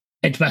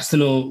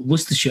Edgbaston or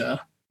Worcestershire,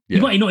 you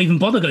might not even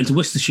bother going to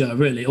Worcestershire,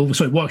 really. Or,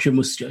 sorry, Warwickshire and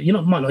Worcestershire. You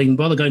might not even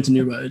bother going to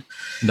New Road.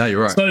 No,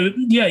 you're right. So,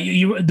 yeah,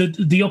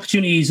 the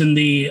opportunities and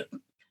the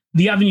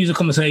avenues of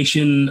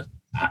conversation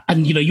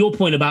and, your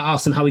point about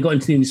us and how we got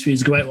into the industry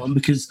is a great one,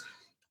 because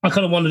I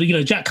kind of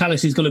wondered, Jack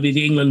Callis is going to be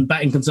the England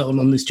batting consultant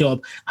on this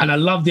job. And I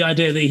love the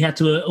idea that he had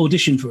to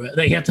audition for it,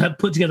 that he had to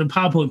put together a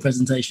PowerPoint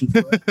presentation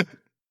for it.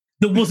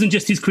 That wasn't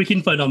just his quick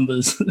info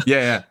numbers.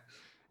 Yeah.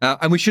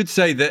 And we should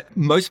say that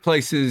most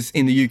places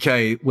in the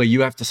UK where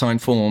you have to sign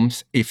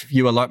forms, if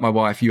you are like my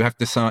wife, you have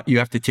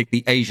to tick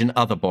the Asian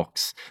other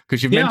box,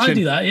 because you've mentioned. I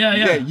do that.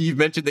 Yeah. You've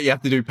mentioned that you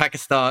have to do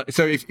Pakistan.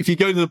 So if you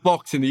go to the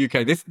box in the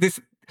UK, this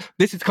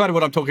is kind of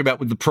what I'm talking about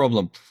with the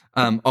problem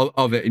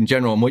of it in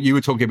general, and what you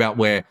were talking about,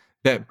 where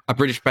that a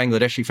British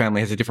Bangladeshi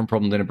family has a different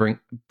problem than a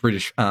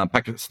British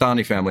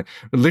Pakistani family.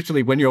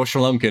 Literally, when you're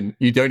Sri Lankan,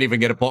 you don't even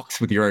get a box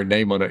with your own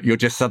name on it. You're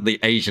just suddenly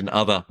Asian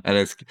other, and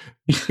it's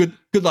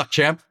good luck,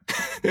 champ.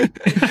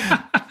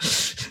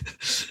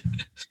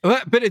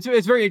 But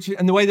it's very interesting,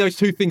 and the way those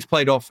two things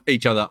played off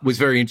each other was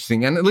very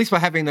interesting. And at least we're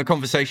having the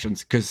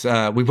conversations, because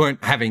we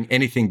weren't having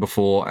anything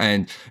before.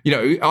 And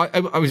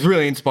I was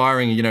really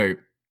inspiring.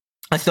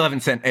 I still haven't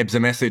sent Ebbs a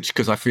message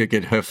because I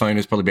figured her phone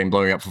has probably been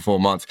blowing up for 4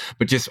 months.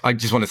 But I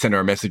just want to send her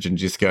a message and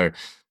just go,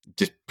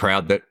 just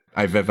proud that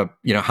I've ever,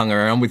 hung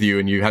around with you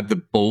and you had the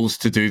balls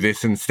to do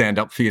this and stand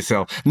up for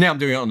yourself. Now I'm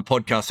doing it on the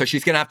podcast, so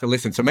she's going to have to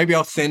listen. So maybe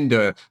I'll send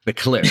her the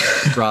clip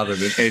rather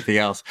than anything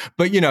else.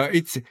 But,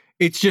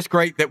 it's just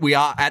great that we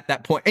are at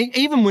that point.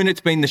 Even when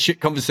it's been the shit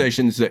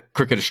conversations that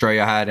Cricket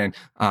Australia had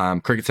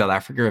and Cricket South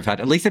Africa have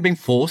had, at least they've been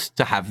forced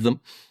to have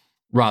them,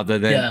 rather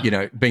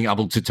than, being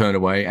able to turn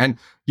away. And,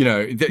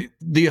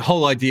 the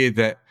whole idea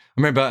that,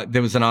 I remember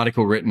there was an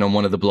article written on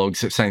one of the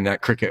blogs saying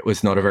that cricket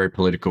was not a very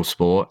political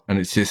sport. And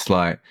it's just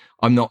like,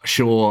 I'm not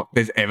sure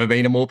there's ever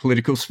been a more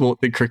political sport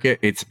than cricket.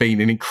 It's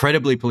been an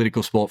incredibly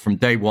political sport from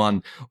day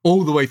one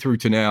all the way through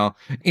to now,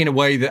 in a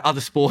way that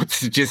other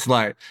sports are just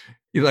like,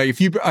 I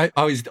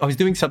was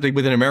doing something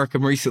with an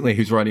American recently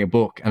who's writing a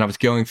book, and I was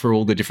going through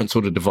all the different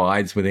sort of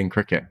divides within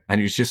cricket. And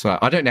he was just like,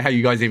 I don't know how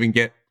you guys even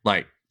get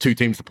two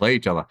teams to play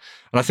each other.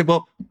 And I said,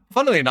 well,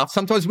 funnily enough,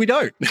 sometimes we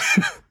don't.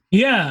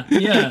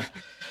 Yeah.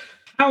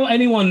 How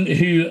anyone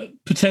who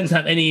pretends to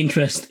have any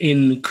interest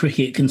in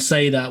cricket can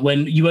say that,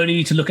 when you only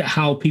need to look at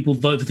how people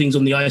vote for things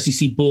on the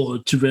ICC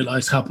board to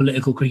realise how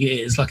political cricket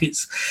is.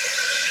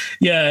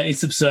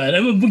 It's absurd.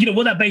 And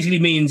what that basically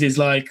means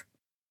is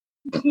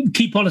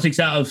keep politics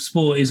out of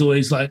sport is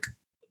always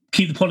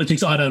keep the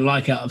politics I don't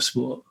like out of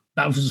sport.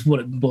 That was what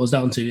it boils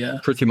down to, yeah.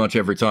 Pretty much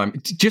every time.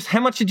 Just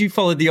how much did you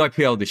follow the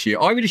IPL this year?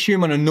 I would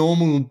assume on a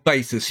normal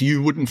basis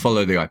you wouldn't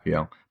follow the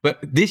IPL. But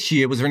this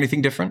year, was there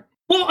anything different?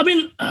 Well, I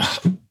mean,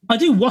 I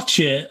do watch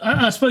it.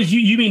 I suppose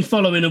you mean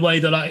follow in a way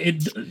that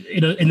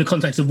in the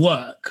context of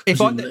work.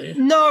 If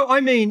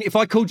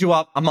I called you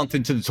up a month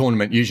into the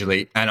tournament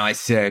usually, and I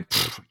said,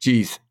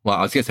 geez, well,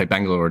 I was going to say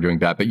Bangalore are doing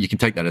bad, but you can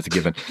take that as a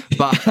given.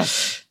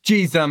 But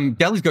geez,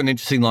 Delhi's got an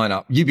interesting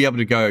lineup. You'd be able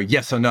to go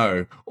yes or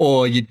no,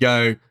 or you'd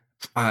go,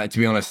 to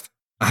be honest,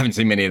 I haven't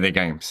seen many of their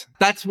games.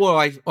 That's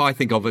what I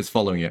think of as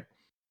following it.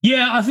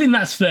 Yeah, I think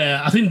that's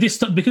fair. I think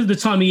because of the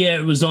time of year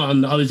it was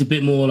on, I was a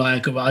bit more I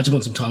just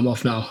want some time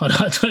off now.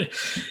 But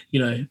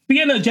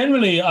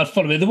generally I'd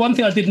follow it. The one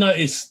thing I did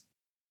notice,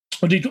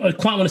 I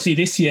quite want to see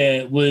this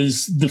year,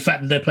 was the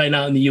fact that they're playing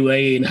out in the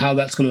UAE and how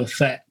that's going to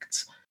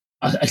affect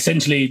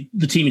essentially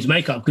the team's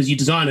makeup, because you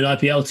design an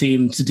IPL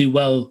team to do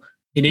well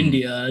in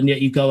India, and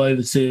yet you go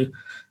over to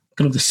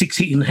kind of the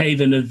six-heating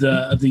haven of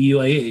the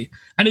UAE.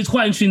 And it's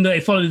quite interesting that they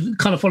follow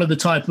the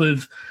type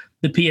of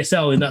the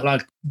PSL, in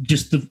that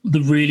just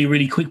the really,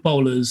 really quick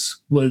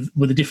bowlers were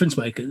the difference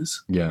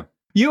makers. Yeah.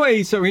 UAE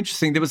is so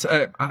interesting. There was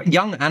a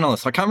young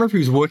analyst, I can't remember if he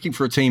was working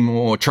for a team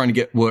or trying to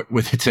get work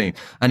with a team,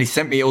 and he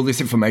sent me all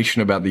this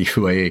information about the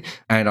UAE.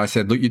 And I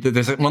said, look,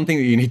 there's one thing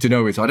that you need to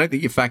know is I don't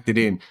think you factored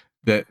in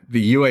that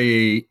the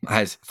UAE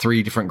has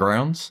 3 different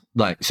grounds.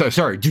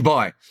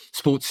 Dubai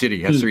Sports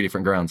City has 3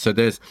 different grounds. So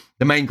there's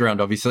the main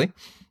ground, obviously.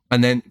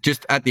 And then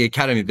just at the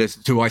academy, there's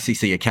 2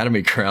 ICC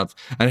academy grounds.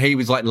 And he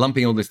was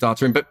lumping all this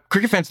data in. But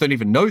cricket fans don't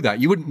even know that.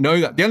 You wouldn't know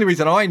that. The only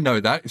reason I know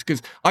that is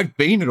because I've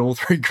been at all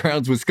 3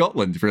 grounds with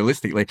Scotland,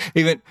 realistically.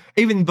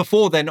 Even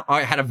before then,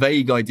 I had a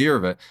vague idea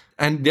of it.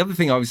 And the other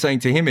thing I was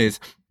saying to him is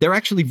they're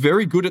actually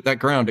very good at that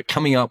ground at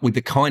coming up with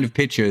the kind of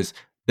pitches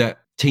that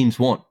teams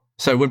want.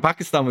 So when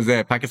Pakistan was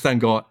there, Pakistan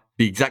got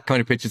the exact kind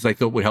of pitches they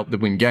thought would help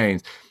them win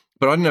games.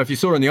 But I don't know if you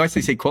saw in the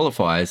ICC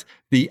qualifiers,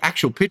 the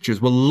actual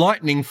pitches were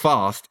lightning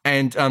fast,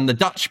 and the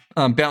Dutch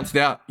bounced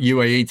out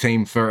UAE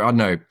team for,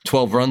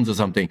 12 runs or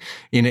something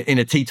in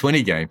a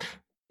T20 game.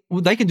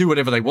 Well, they can do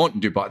whatever they want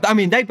in Dubai. I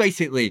mean, they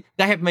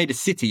have made a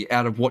city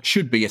out of what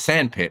should be a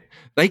sandpit.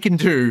 They can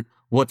do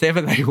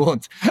whatever they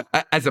want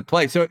as a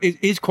play. So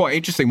it is quite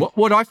interesting.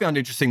 What I found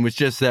interesting was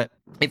just that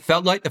it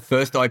felt like the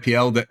first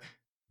IPL that,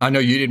 I know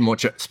you didn't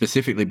watch it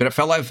specifically, but it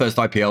felt like the first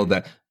IPL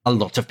that a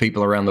lot of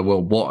people around the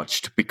world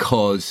watched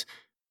because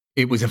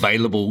it was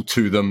available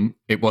to them.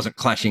 It wasn't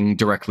clashing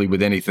directly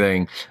with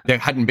anything. There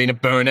hadn't been a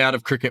burnout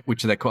of cricket,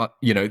 which they're quite,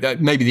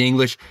 maybe the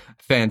English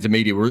fans and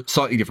media were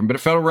slightly different, but it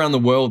felt around the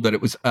world that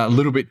it was a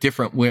little bit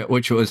different,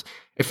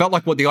 it felt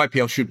like what the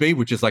IPL should be,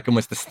 which is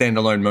almost a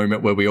standalone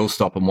moment where we all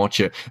stop and watch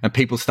it. And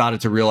people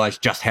started to realize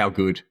just how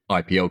good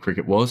IPL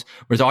cricket was.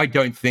 Whereas I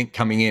don't think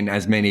coming in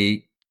as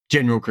many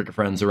general cricket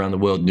fans around the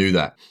world knew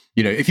that.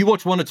 You know, if you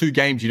watch 1 or 2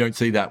 games, you don't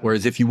see that.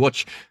 Whereas if you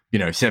watch,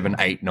 7,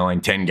 8,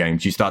 9, 10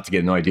 games, you start to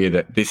get an idea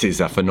that this is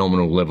a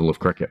phenomenal level of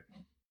cricket.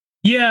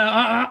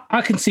 Yeah,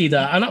 I can see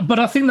that. But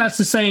I think that's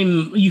the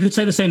same. You could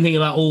say the same thing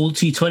about all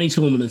T20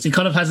 tournaments. It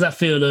kind of has that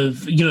feel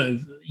of,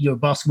 you're a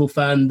basketball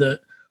fan,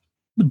 that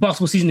the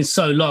basketball season is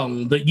so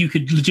long that you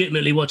could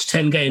legitimately watch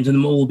 10 games and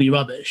them all be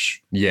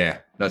rubbish. Yeah,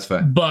 that's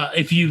fair. But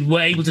if you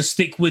were able to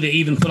stick with it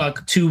even for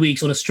like 2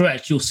 weeks on a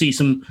stretch, you'll see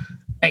some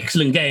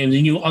excellent games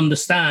and you'll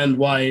understand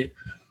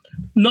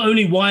not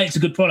only why it's a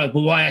good product,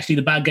 but why actually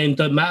the bad games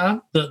don't matter,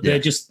 that they're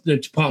just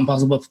part and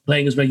parcel of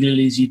playing as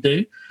regularly as you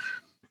do.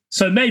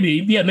 So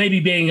maybe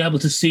being able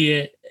to see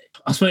it,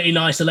 I suppose, in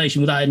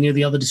isolation without any of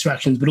the other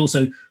distractions, but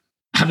also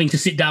having to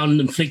sit down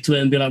and flick to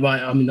it and be like,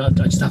 right, I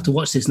just have to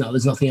watch this now.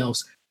 There's nothing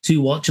else to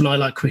watch, and I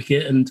like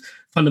cricket, and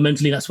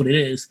fundamentally that's what it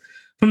is.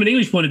 From an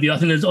English point of view, I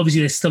think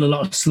there's still a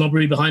lot of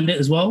snobbery behind it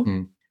as well.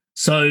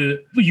 So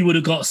you would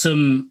have got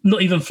some,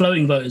 not even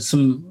floating voters,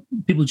 some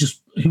people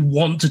just who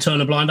want to turn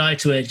a blind eye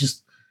to it,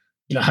 just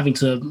having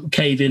to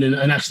cave in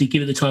and actually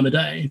give it the time of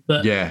day.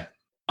 But yeah,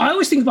 I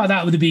always think about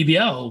that with the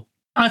BBL.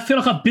 I feel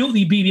like I built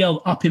the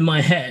BBL up in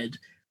my head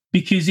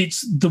because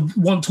it's the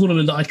one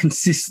tournament that I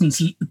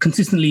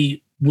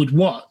consistently would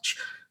watch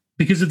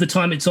because of the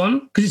time it's on.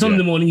 Because it's on in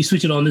the morning, you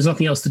switch it on, there's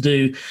nothing else to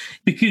do.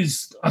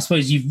 Because I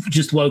suppose you've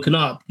just woken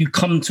up, you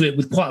come to it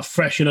with quite a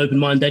fresh and open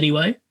mind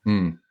anyway.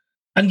 And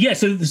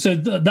so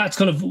that's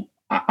kind of,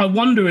 I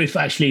wonder if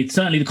actually,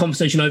 certainly the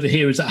conversation over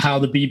here is that how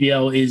the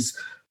BBL is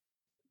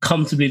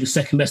comfortably the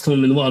second best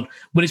tournament in the world,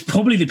 but it's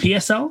probably the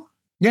PSL.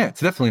 Yeah,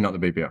 it's definitely not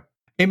the BBL.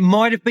 It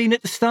might have been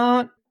at the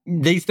start.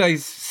 These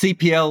days,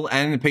 CPL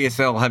and the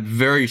PSL have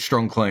very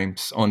strong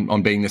claims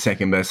on being the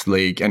second best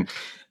league. And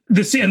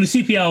the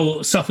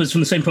CPL suffers from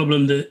the same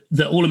problem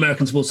that all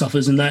American sport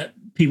suffers, and that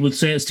people would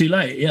say it's too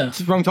late. Yeah. It's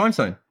the wrong time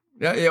zone.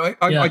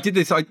 I did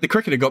this. The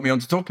cricketer got me on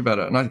to talk about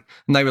it, and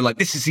they were like,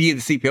 "This is the year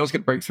the CPL's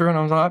going to break through." And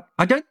I was like,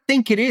 "I don't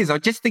think it is. I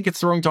just think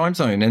it's the wrong time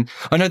zone." And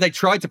I know they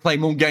tried to play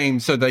more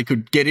games so they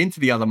could get into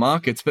the other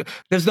markets, but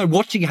there's no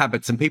watching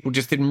habits, and people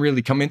just didn't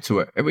really come into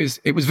it. It was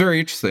very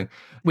interesting.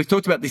 We've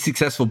talked about the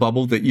successful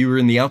bubble that you were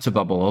in the outer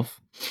bubble of.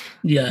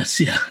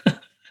 Yes, yeah.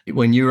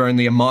 When you were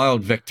only a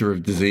mild vector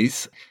of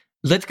disease.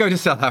 Let's go to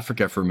South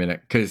Africa for a minute,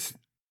 because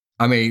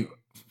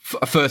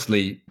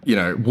firstly,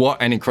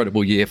 what an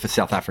incredible year for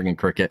South African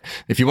cricket.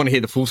 If you want to hear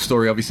the full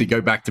story, obviously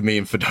go back to me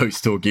and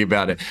Firdaus talking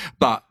about it.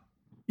 But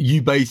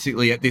you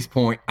basically at this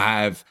point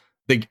have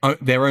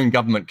their own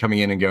government coming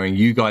in and going,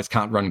 you guys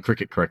can't run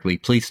cricket correctly.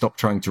 Please stop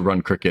trying to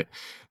run cricket.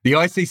 The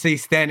ICC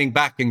standing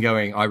back and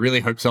going, I really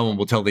hope someone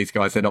will tell these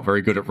guys they're not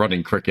very good at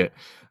running cricket.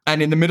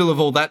 And in the middle of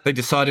all that, they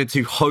decided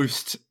to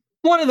host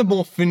one of the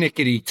more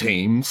finicky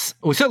teams,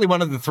 or certainly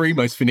one of the 3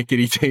 most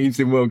finicky teams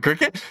in world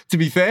cricket, to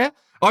be fair.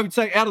 I would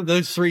say out of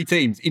those 3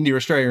 teams, India,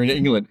 Australia and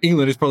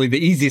England is probably the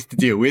easiest to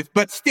deal with,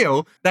 but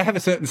still they have a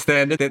certain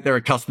standard that they're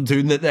accustomed to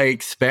and that they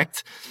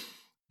expect.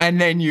 And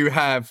then you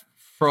have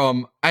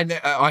and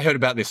I heard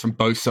about this from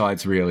both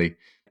sides really,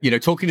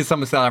 talking to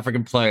some of the South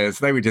African players,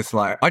 they were just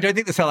like, I don't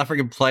think the South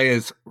African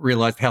players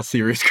realized how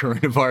serious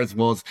coronavirus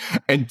was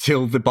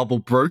until the bubble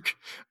broke.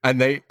 And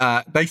they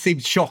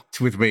seemed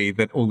shocked with me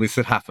that all this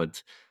had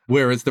happened.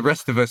 Whereas the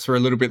rest of us were a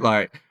little bit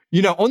like,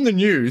 on the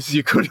news,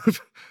 you could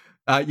have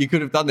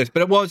done this,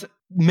 but it was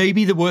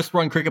maybe the worst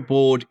run cricket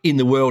board in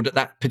the world at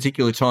that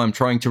particular time,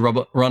 trying to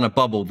run a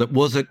bubble that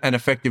wasn't an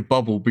effective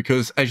bubble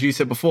because, as you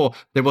said before,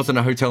 there wasn't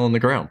a hotel on the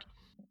ground.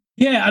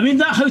 Yeah,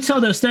 that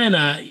hotel they're staying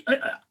at,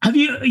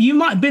 you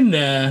might have been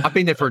there. I've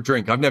been there for a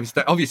drink. I've never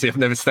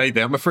stayed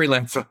there. I'm a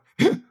freelancer.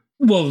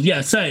 Well, yeah,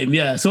 same,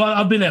 yeah. So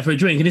I've been there for a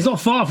drink, and it's not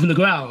far from the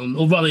ground,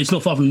 or rather, it's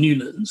not far from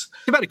Newlands.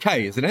 It's about a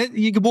K, isn't it?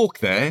 You could walk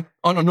there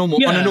on a normal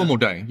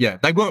day. Yeah,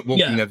 they weren't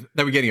walking there;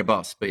 they were getting a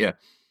bus. But yeah,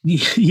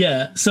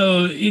 yeah.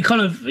 So it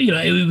kind of,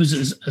 it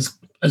was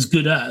as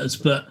good as,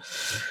 but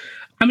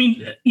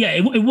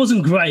it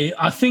wasn't great.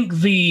 I think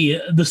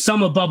the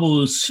summer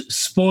bubbles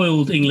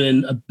spoiled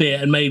England a bit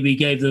and maybe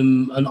gave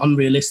them an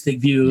unrealistic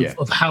view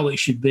of how it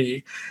should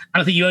be.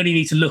 And I think you only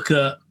need to look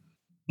at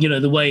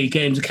the way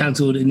games are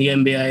cancelled in the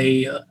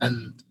NBA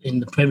and in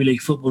the Premier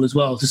League football as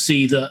well to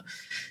see that,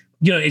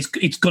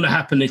 it's going to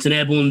happen. It's an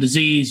airborne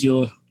disease.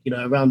 You're,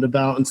 around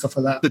about and stuff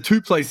like that. The 2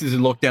 places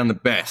in lockdown the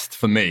best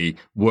for me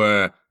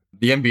were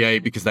the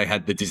NBA because they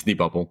had the Disney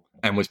bubble,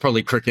 and was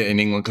probably cricket in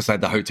England because they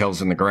had the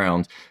hotels in the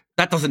ground.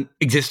 That doesn't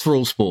exist for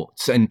all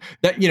sports. And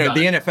that, the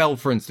NFL,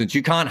 for instance,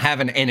 you can't have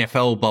an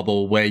NFL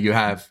bubble where you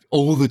have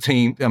all the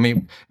team.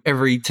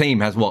 Every team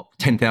has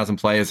 10,000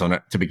 players on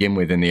it to begin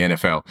with in the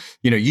NFL.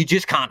 You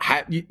just can't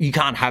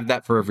have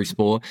that for every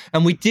sport.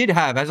 And we did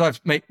have, as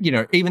I've made,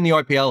 even the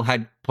IPL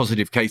had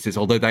positive cases,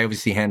 although they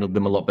obviously handled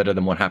them a lot better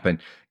than what happened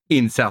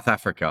in South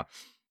Africa.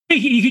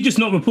 You could just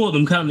not report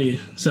them, can't you?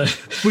 So,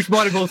 which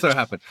might have also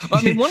happened.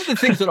 One of the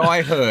things that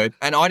I heard,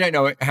 and I don't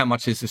know how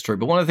much this is true,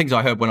 but one of the things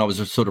I heard when I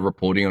was sort of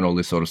reporting on all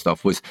this sort of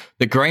stuff was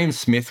that Graham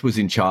Smith was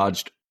in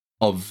charge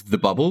of the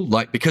bubble,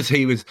 because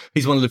he's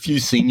one of the few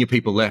senior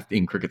people left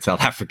in Cricket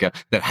South Africa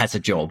that has a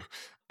job.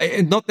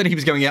 not that he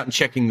was going out and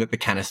checking that the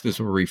canisters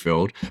were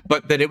refilled,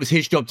 but that it was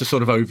his job to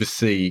sort of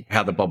oversee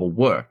how the bubble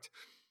worked.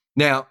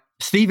 Now,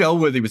 Steve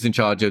Elworthy was in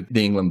charge of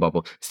the England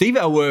bubble. Steve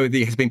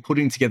Elworthy has been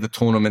putting together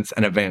tournaments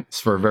and events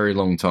for a very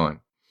long time.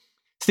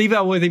 Steve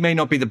Elworthy may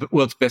not be the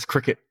world's best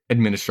cricket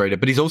administrator,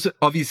 but he's also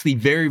obviously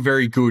very,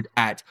 very good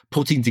at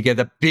putting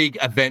together big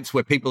events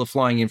where people are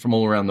flying in from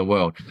all around the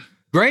world.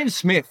 Graham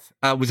Smith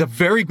was a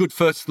very good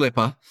first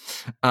slipper,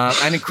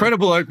 an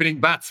incredible opening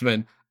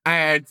batsman,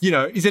 and,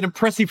 he's an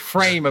impressive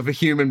frame of a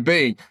human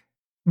being.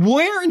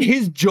 Where in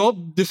his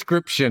job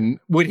description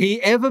would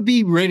he ever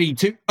be ready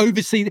to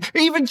oversee,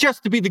 even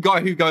just to be the guy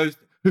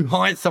who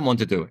hires someone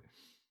to do it?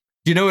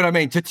 Do you know what I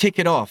mean? To tick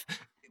it off.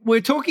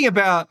 We're talking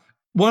about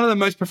one of the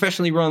most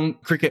professionally run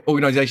cricket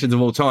organizations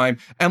of all time,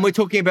 and we're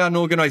talking about an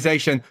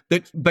organization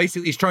that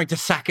basically is trying to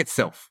sack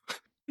itself.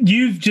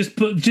 You've just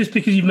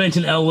because you've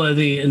mentioned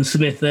Elworthy and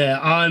Smith there,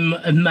 I'm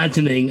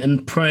imagining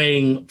and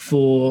praying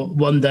for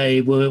one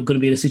day we're going to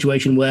be in a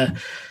situation where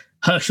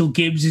Herschel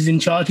Gibbs is in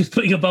charge of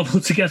putting a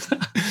bubble together.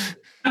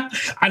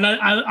 And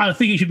I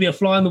think it should be a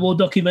fly on the wall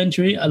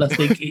documentary, and I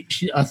think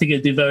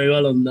it'd do very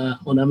well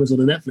on Amazon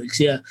and Netflix.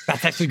 Yeah,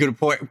 that's actually a good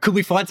point. Could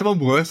we find someone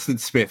worse than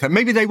Smith? And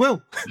maybe they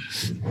will.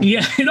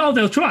 Yeah,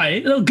 they'll try.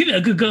 They'll give it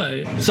a good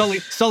go.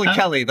 Solid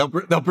Kelly. They'll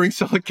bring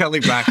Solid Kelly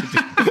back.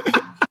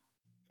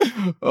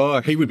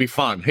 Oh, he would be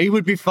fun. He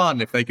would be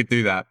fun if they could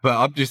do that. But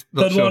I'm just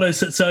not sure.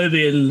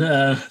 Satsobi and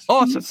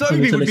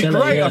Satsobi would be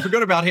great. Yeah. I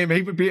forgot about him.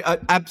 He would be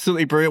an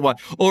absolutely brilliant one.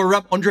 Or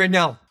Andre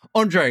Nell.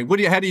 Andre,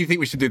 how do you think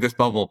we should do this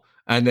bubble?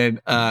 And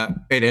then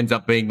it ends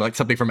up being like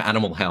something from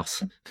Animal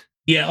House.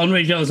 Yeah,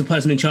 Andre Nell is the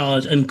person in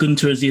charge, and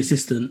Gunter as the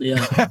assistant.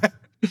 Yeah.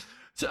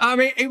 So I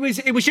mean, it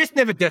was just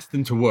never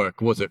destined to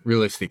work, was it?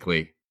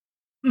 Realistically.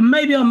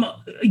 Maybe I'm,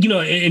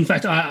 in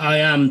fact, I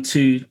am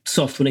too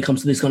soft when it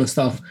comes to this kind of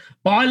stuff.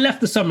 But I left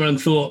the summer and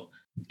thought,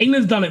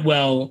 England's done it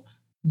well.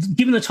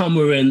 Given the time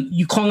we're in,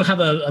 you can't have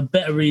a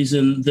better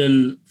reason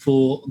than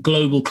for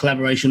global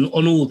collaboration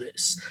on all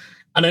this.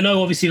 And I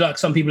know, obviously, like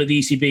some people at the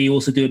ECB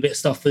also do a bit of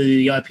stuff for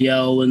the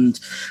IPL, and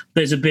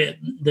there's a bit,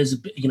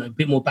 a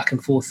bit more back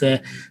and forth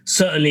there.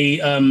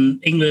 Certainly,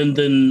 England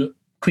and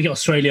Cricket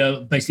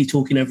Australia basically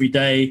talking every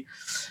day.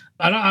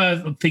 And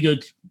I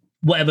figured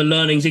whatever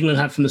learnings England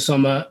had from the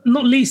summer,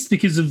 not least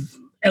because of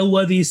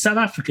Elworthy's South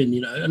African,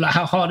 like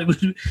how hard it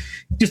would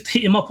just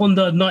hit him up on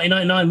the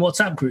 1999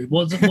 WhatsApp group.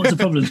 What's the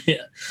problem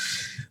here?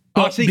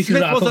 See,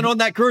 Smith wasn't on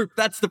that group.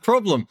 That's the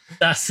problem.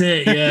 That's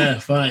it.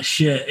 Yeah. Right.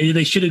 Shit.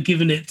 They should have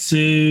given it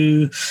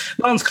to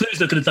Lance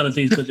Klusener. Could have done a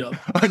decent job.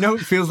 I know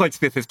it feels like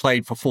Smith has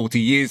played for 40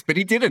 years, but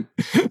he didn't.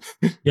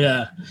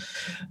 Yeah.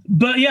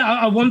 But yeah,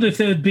 I wonder if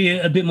there would be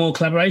a bit more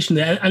collaboration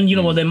there. And you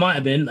know what, there might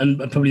have been, and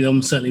probably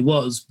there certainly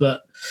was.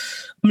 But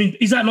I mean,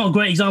 is that not a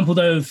great example,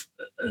 though, of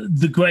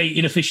the great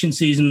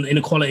inefficiencies and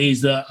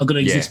inequalities that are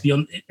going to exist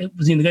beyond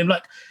the game?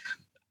 Like,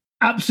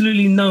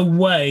 absolutely no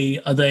way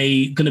are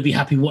they going to be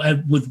happy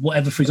with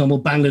whatever, for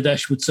example,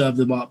 Bangladesh would serve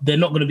them up. They're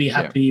not going to be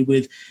happy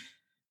with,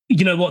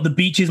 the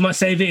beaches might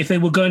save it if they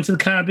were going to the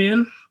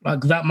Caribbean.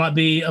 Like, that might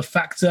be a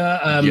factor.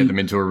 Get them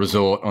into a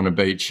resort on a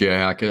beach.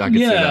 Yeah, I could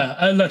see that. Yeah,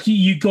 and like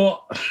you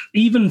got,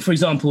 even, for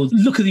example,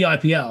 look at the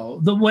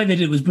IPL. The way they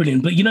did it was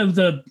brilliant. But,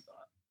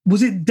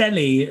 was it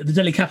Delhi, the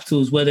Delhi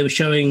Capitals, where they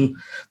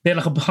had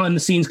like a behind the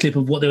scenes clip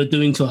of what they were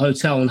doing to a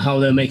hotel and how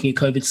they were making it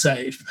COVID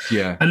safe.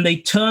 Yeah. And they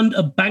turned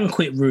a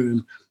banquet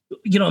room,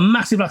 a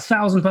massive, like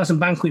 1,000-person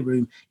banquet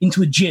room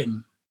into a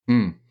gym.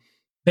 Mm.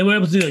 They were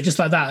able to do it just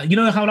like that. You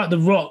know how like The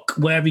Rock,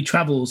 wherever he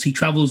travels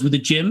with a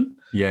gym?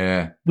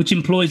 Yeah. Which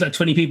employs like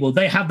 20 people.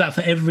 They have that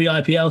for every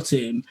IPL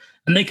team.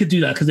 And they could do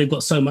that because they've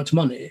got so much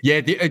money.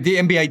 Yeah, the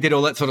NBA did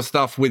all that sort of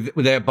stuff with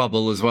their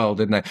bubble as well,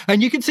 didn't they?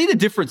 And you can see the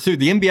difference too.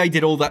 The NBA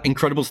did all that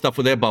incredible stuff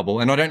with their bubble.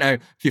 And I don't know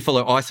if you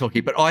follow ice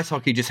hockey, but ice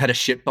hockey just had a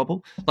shit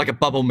bubble, like a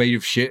bubble made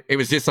of shit. It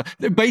was just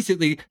like,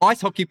 basically, ice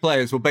hockey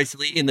players were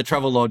basically in the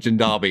Travelodge in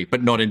Derby,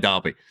 but not in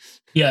Derby.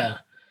 Yeah.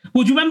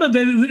 Well, do you remember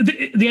the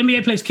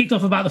NBA players kicked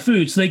off about the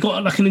food? So they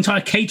got like an entire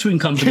catering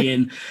company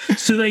in,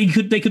 so they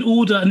could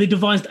order, and they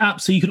devised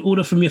apps so you could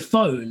order from your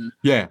phone.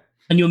 Yeah.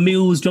 And your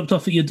meals dropped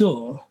off at your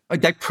door.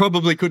 They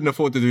probably couldn't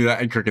afford to do that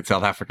in Cricket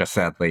South Africa,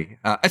 sadly.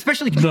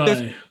 Especially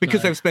because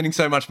they were spending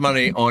so much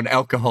money on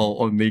alcohol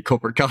on the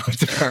corporate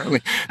cards,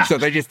 apparently. So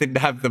they just didn't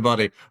have the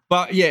money.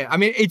 But yeah, I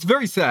mean, it's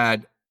very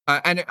sad.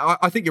 And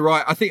I think you're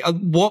right. I think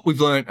what we've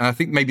learned, I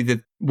think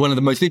maybe one of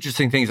the most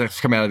interesting things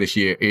that's come out of this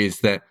year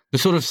is that the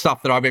sort of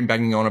stuff that I've been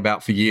banging on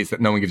about for years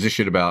that no one gives a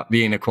shit about,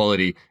 the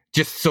inequality,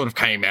 just sort of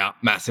came out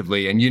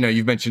massively. And,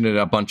 you've mentioned it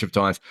a bunch of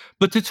times.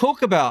 But to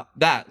talk about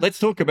that, let's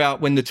talk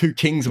about when the two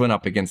kings went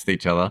up against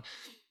each other.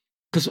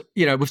 Because,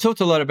 we've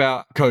talked a lot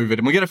about COVID,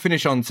 and we're going to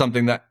finish on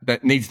something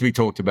that needs to be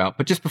talked about.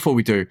 But just before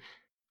we do,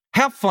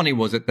 how funny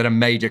was it that a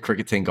major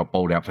cricket team got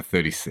bowled out for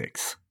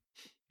 36?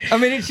 I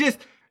mean, it's just...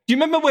 Do you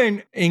remember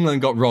when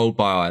England got rolled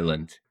by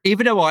Ireland?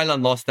 Even though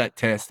Ireland lost that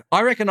test,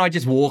 I reckon I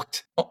just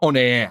walked on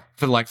air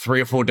for like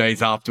 3 or 4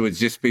 days afterwards,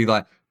 just be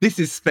like, this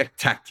is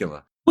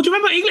spectacular. Well, do you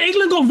remember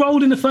England got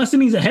rolled in the first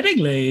innings at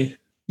Headingley?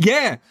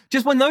 Yeah,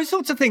 just when those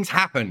sorts of things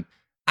happen,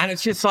 And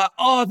it's just like,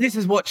 oh, this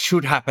is what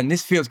should happen.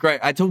 This feels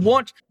great. And to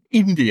watch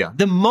India,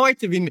 the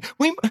might of India,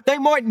 they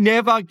might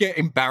never get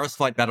embarrassed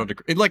like that.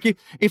 Like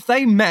if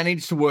they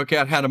manage to work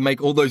out how to make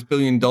all those $1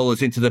 billion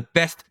into the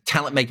best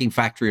talent-making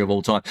factory of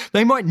all time,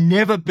 they might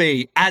never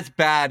be as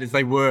bad as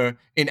they were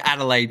in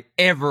Adelaide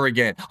ever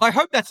again. I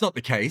hope that's not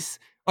the case.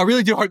 I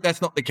really do hope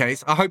that's not the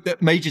case. I hope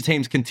that major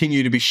teams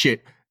continue to be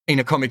shit in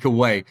a comical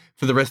way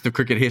for the rest of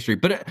cricket history.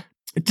 But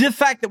the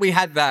fact that we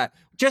had that,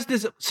 just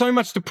there's so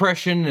much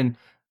depression and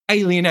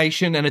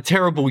alienation and a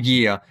terrible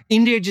year,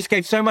 India just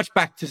gave so much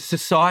back to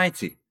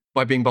society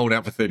by being bowled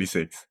out for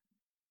 36.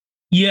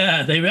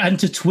 Yeah, and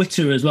to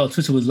Twitter as well.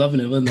 Twitter was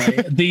loving it, weren't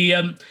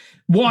they?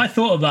 What I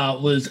thought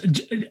about was,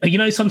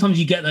 sometimes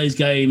you get those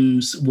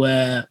games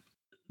where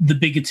the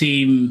bigger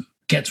team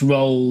gets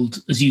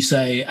rolled, as you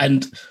say,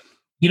 and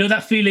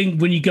that feeling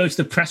when you go to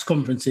the press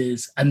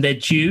conferences and they're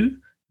due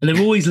and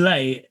they're always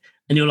late,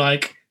 and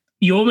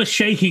you're almost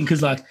shaking because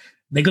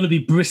they're going to be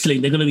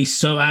bristling. They're going to be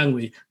so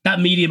angry. That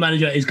media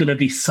manager is going to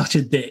be such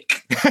a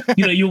dick.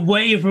 You're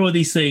waiting for all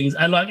these things.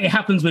 And it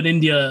happens when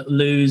India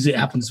lose. It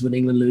happens when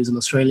England lose and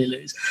Australia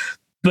lose.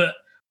 But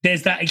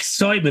there's that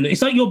excitement.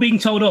 It's like you're being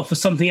told off for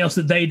something else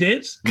that they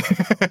did.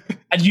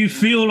 And you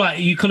feel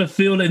you kind of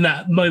feel in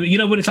that moment,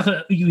 when it's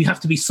you have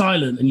to be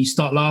silent and you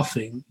start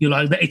laughing. You're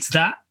like, it's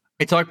that.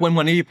 It's like when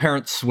one of your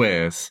parents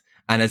swears,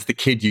 and as the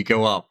kid, you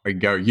go up and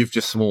go, you've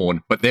just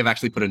sworn, but they've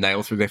actually put a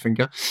nail through their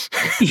finger.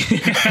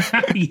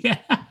 Yeah.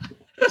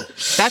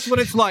 That's what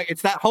it's like.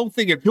 It's that whole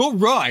thing of you're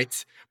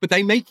right, but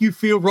they make you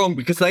feel wrong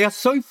because they are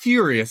so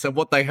furious at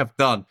what they have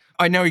done.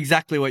 I know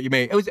exactly what you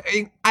mean. It was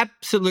an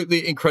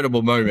absolutely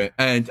incredible moment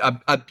and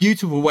a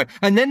beautiful way.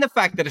 And then the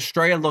fact that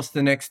Australia lost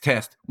the next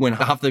test when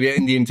half the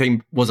Indian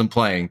team wasn't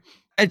playing.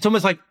 It's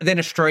almost like then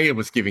Australia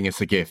was giving us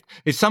a gift.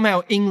 If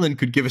somehow England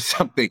could give us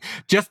something,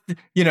 just,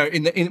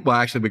 well,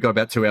 actually, we've got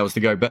about 2 hours to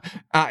go, but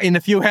in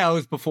a few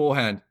hours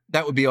beforehand,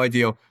 that would be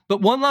ideal.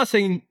 But one last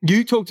thing,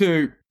 you talk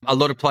to a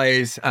lot of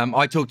players.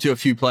 I talk to a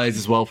few players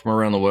as well from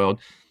around the world.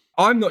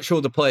 I'm not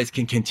sure the players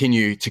can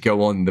continue to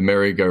go on the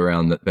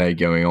merry-go-round that they're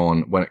going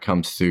on when it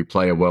comes to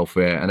player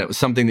welfare. And it was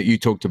something that you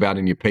talked about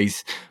in your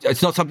piece.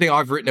 It's not something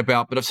I've written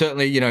about, but I've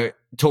certainly,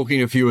 talking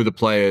to a few of the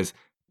players,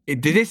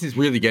 this is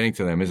really getting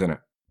to them, isn't it?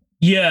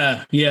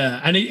 Yeah.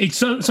 And it's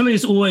something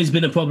that's always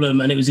been a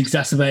problem, and it was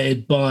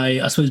exacerbated by,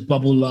 I suppose,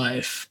 bubble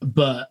life.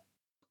 But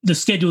the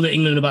schedule that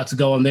England are about to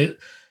go on,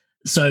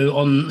 so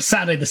on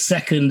Saturday, the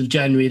 2nd of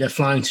January, they're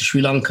flying to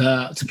Sri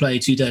Lanka to play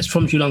 2 tests.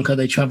 From Sri Lanka,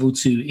 they travel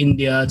to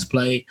India to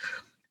play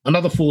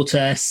another 4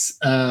 tests,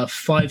 5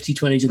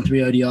 T20s and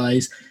 3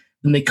 ODIs.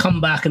 Then they come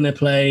back and they're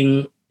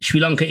playing Sri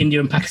Lanka, India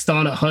and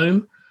Pakistan at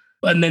home.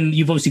 And then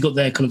you've obviously got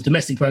their kind of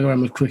domestic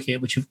program of cricket,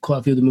 which quite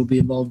a few of them will be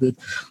involved with.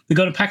 They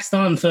go to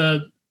Pakistan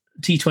for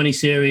T20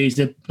 series.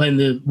 They're playing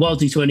the World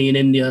T20 in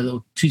India,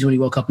 or T20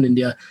 World Cup in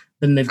India.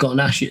 Then they've got an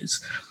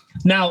Ashes.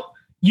 Now,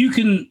 you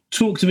can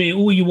talk to me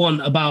all you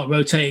want about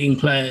rotating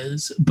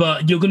players,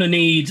 but you're going to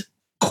need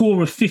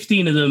core of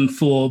 15 of them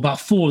for about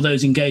 4 of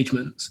those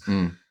engagements.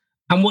 And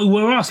what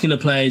we're asking the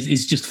players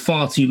is just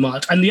far too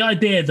much. And the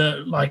idea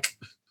that,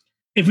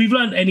 if we've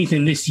learned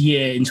anything this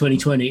year in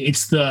 2020,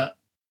 it's that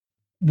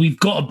we've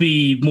got to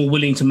be more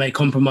willing to make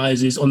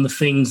compromises on the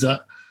things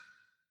that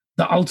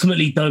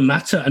ultimately don't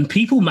matter. And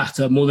people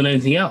matter more than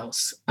anything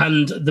else.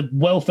 And the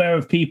welfare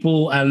of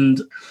people,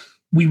 and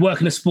we work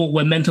in a sport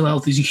where mental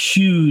health is a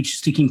huge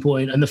sticking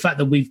point. And the fact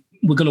that we're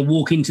going to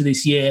walk into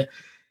this year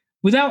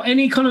without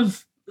any kind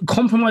of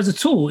compromise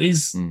at all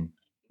is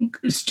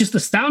it's just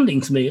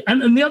astounding to me.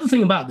 And the other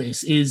thing about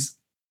this is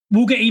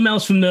we'll get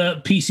emails from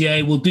the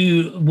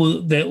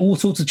PCA. There are all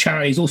sorts of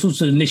charities, all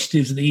sorts of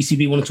initiatives that the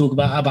ECB want to talk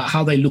about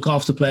how they look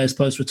after players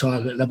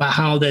post-retirement, about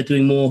how they're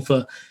doing more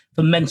for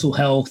mental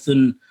health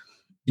and,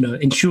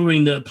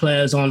 ensuring that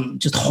players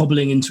aren't just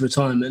hobbling into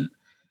retirement.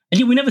 And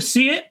yet we never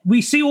see it.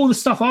 We see all the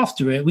stuff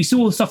after it. We see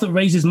all the stuff that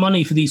raises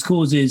money for these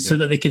causes so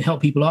that they can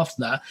help people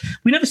after that.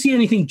 We never see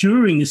anything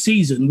during the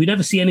season. We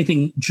never see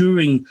anything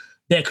during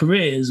their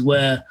careers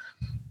where,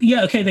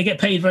 they get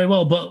paid very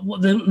well, but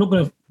they're not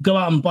going to go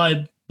out and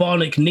buy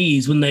bionic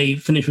knees when they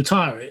finish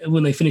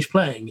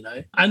playing,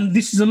 And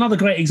this is another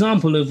great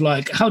example of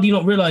how do you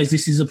not realize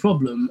this is a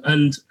problem?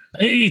 And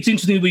it's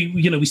interesting.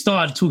 We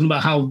started talking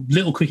about how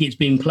little cricket's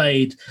being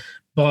played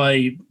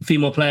by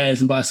female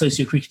players and by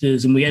associate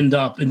cricketers, and we end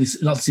up in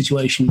this other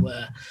situation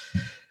where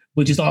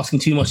we're just asking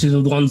too much of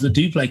the ones that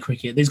do play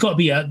cricket. There's got to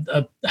be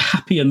a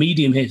happier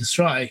medium here to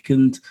strike,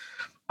 and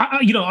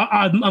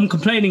I'm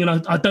complaining,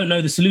 and I don't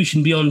know the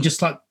solution beyond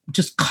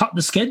just cut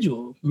the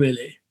schedule.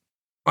 Really,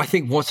 I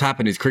think what's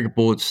happened is cricket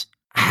boards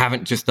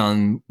haven't just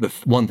done the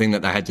one thing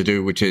that they had to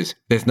do, which is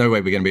there's no way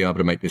we're going to be able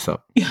to make this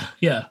up.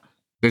 Yeah.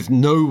 There's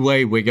no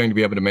way we're going to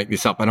be able to make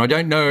this up. And I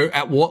don't know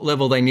at what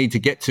level they need to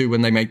get to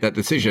when they make that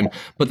decision,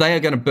 but they are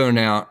going to burn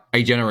out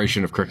a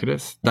generation of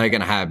cricketers. They're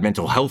going to have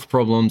mental health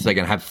problems. They're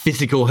going to have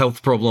physical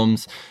health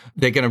problems.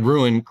 They're going to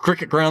ruin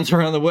cricket grounds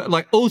around the world.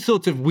 All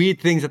sorts of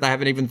weird things that they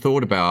haven't even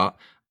thought about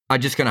are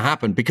just going to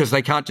happen because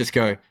they can't just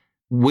go,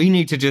 we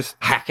need to just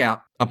hack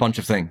out a bunch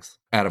of things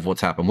out of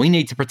what's happened. We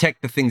need to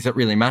protect the things that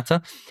really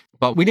matter,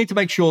 but we need to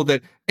make sure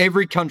that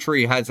every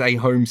country has a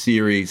home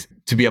series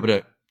to be able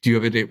to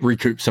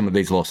recoup some of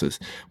these losses.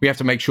 We have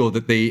to make sure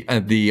that the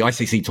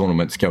ICC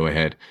tournaments go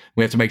ahead.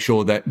 We have to make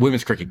sure that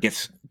women's cricket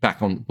gets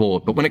back on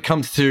board. But when it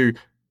comes to,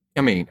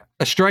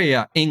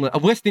 Australia,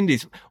 England, West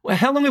Indies,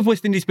 how long have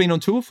West Indies been on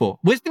tour for?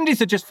 West Indies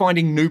are just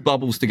finding new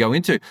bubbles to go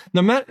into.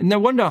 No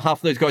wonder half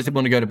of those guys that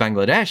want to go to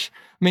Bangladesh.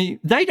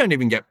 They don't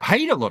even get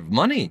paid a lot of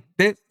money.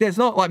 There's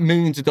not like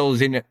millions of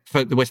dollars in it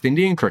for the West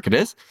Indian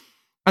cricketers.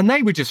 And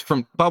they were just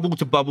from bubble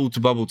to bubble to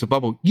bubble to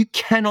bubble. You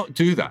cannot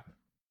do that.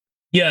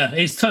 Yeah,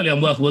 it's totally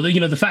unworkable.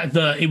 The fact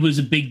that it was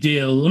a big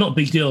deal, or not a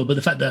big deal, but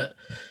the fact that,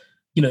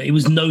 it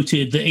was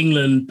noted that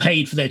England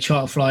paid for their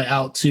chart flight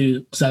out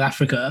to South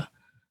Africa,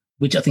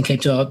 which I think came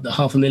to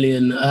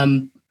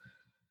 $500,000.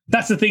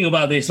 That's the thing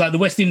about this. Like, the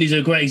West Indies are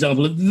a great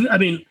example.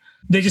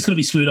 They're just going to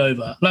be screwed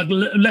over. Like,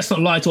 let's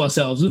not lie to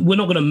ourselves. We're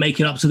not going to make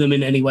it up to them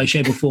in any way,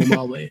 shape or form,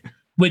 are we?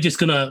 We're just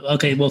going to,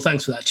 okay, well,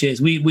 thanks for that.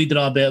 Cheers. We did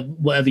our bit.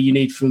 Whatever you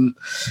need from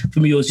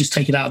yours, just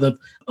take it out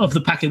of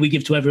the packet we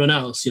give to everyone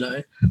else,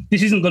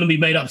 This isn't going to be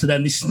made up to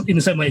them. This, in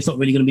the same way, it's not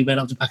really going to be made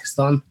up to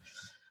Pakistan.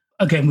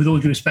 Again, with all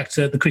due respect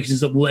to the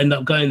cricketers that will end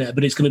up going there,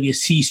 but it's going to be a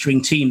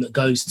C-string team that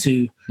goes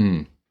to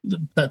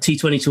that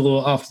T20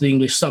 tour after the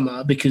English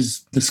summer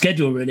because the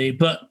schedule really.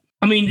 But,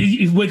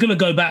 if we're going to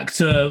go back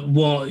to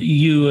what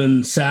you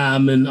and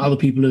Sam and other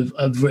people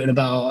have written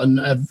about and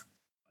have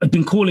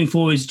been calling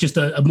for is just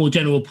a more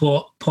general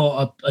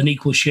part, an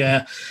equal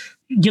share.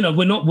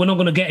 We're not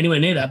going to get anywhere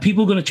near that.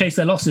 People are going to chase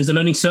their losses, and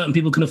only certain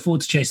people can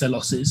afford to chase their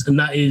losses, and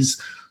that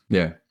is,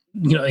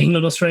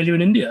 England, Australia,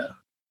 and India.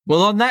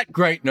 Well, on that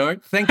great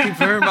note, thank you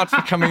very much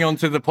for coming on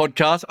to the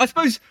podcast. I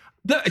suppose,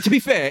 to be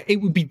fair,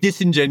 it would be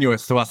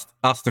disingenuous to us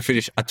to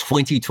finish a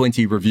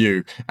 2020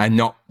 review and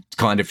not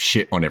kind of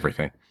shit on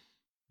everything.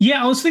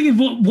 Yeah, I was thinking,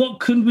 what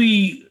could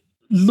we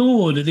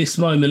laud at this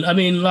moment?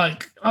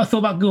 I thought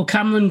about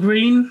Cameron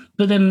Green,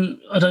 but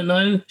then, I don't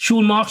know,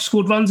 Sean Marsh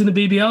scored runs in the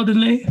BBL,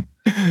 didn't he?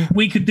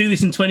 We could do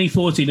this in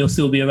 2014, he'll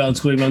still be around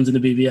scoring runs in the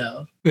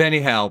BBL. Benny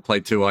Howell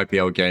played 2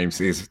 IPL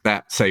games. Is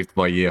that saved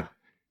my year?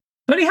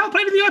 Benny Howell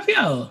played in the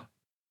IPL?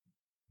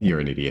 You're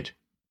an idiot.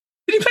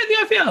 Did he play in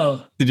the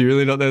IPL? Did you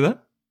really not know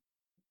that?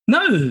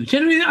 No,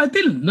 generally I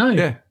didn't, no.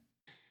 Yeah.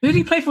 Who did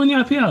he play for in the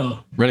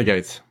IPL?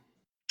 Renegades.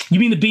 You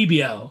mean the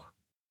BBL?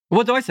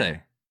 What do I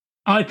say?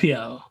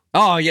 IPL.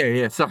 Oh,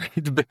 yeah, sorry.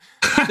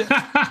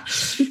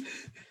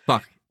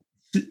 Fuck.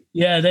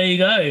 Yeah, there you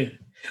go.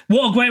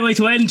 What a great way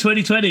to end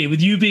 2020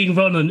 with you being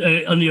Ron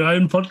on your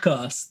own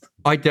podcast.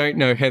 I don't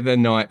know Heather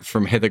Knight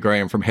from Heather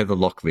Graham from Heather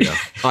Locklear.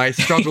 I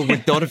struggled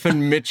with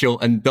Donovan Mitchell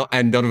and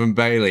Donovan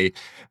Bailey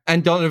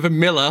and Donovan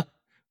Miller.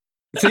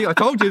 See, I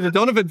told you the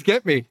Donovans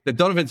get me. The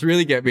Donovans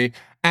really get me.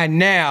 And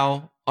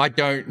now I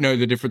don't know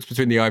the difference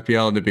between the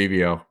IPL and the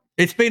BBL.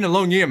 It's been a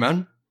long year,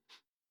 man.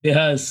 It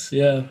has,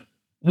 yeah.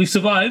 We've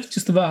survived,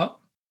 just about.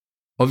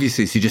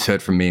 Obviously, as you just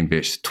heard from me and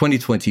Bish,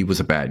 2020 was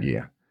a bad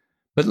year.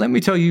 But let me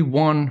tell you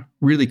one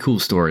really cool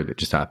story that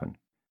just happened.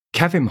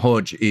 Kavem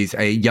Hodge is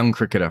a young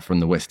cricketer from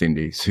the West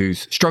Indies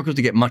who's struggled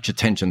to get much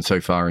attention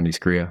so far in his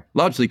career,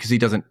 largely because he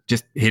doesn't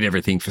just hit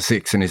everything for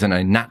six and isn't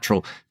a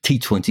natural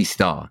T20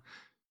 star.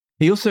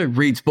 He also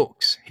reads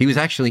books. He was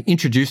actually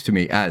introduced to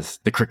me as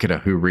the cricketer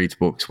who reads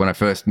books when I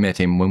first met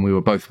him when we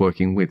were both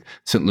working with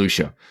St.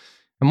 Lucia.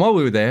 And while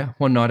we were there,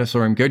 one night I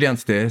saw him go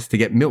downstairs to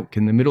get milk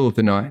in the middle of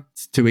the night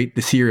to eat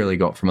the cereal he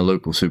got from a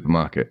local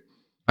supermarket.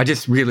 I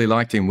just really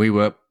liked him. We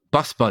were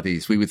bus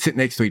buddies. We would sit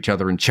next to each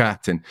other and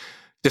chat and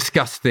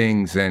discuss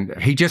things. And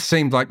he just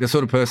seemed like the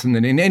sort of person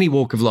that in any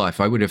walk of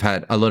life I would have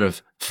had a lot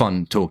of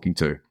fun talking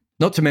to.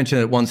 Not to mention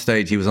at one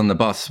stage he was on the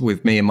bus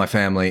with me and my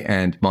family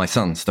and my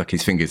son stuck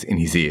his fingers in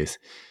his ears.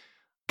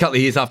 A couple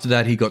of years after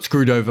that, he got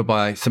screwed over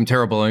by some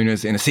terrible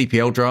owners in a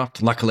CPL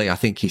draft. Luckily, I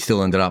think he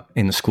still ended up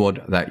in the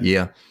squad that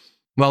year.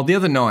 Well, the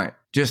other night,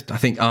 just I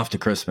think after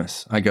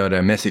Christmas, I got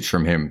a message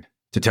from him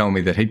to tell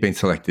me that he'd been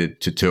selected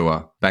to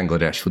tour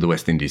Bangladesh for the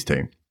West Indies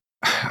team.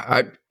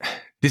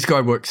 This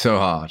guy works so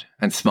hard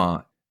and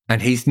smart,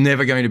 and he's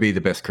never going to be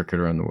the best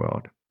cricketer in the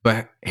world.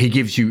 But he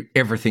gives you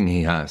everything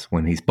he has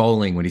when he's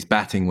bowling, when he's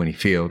batting, when he's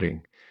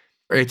fielding.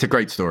 It's a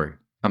great story.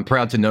 I'm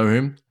proud to know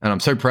him, and I'm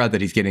so proud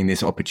that he's getting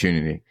this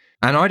opportunity.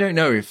 And I don't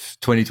know if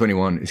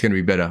 2021 is going to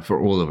be better for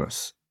all of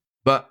us.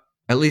 But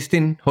at least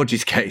in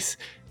Hodge's case,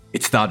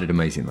 it started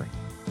amazingly.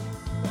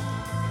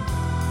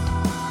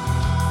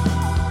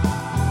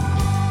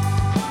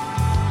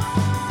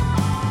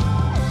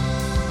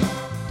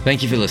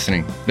 Thank you for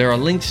listening. There are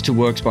links to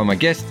works by my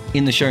guest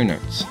in the show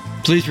notes.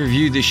 Please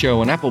review this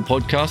show on Apple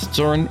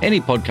Podcasts or on any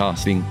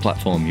podcasting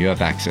platform you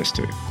have access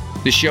to.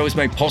 This show is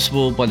made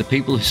possible by the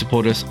people who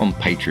support us on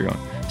Patreon.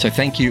 So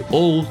thank you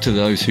all to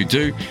those who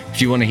do.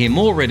 If you want to hear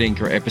more Red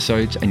Inker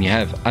episodes and you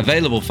have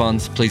available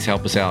funds, please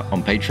help us out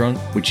on Patreon,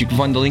 which you can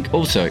find the link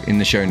also in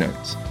the show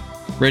notes.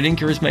 Red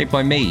Inker is made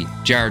by me,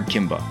 Jared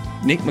Kimber.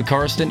 Nick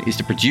McCorriston is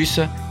the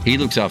producer. He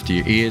looks after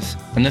your ears.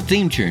 And the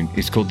theme tune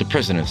is called The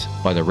Prisoners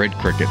by the Red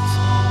Crickets.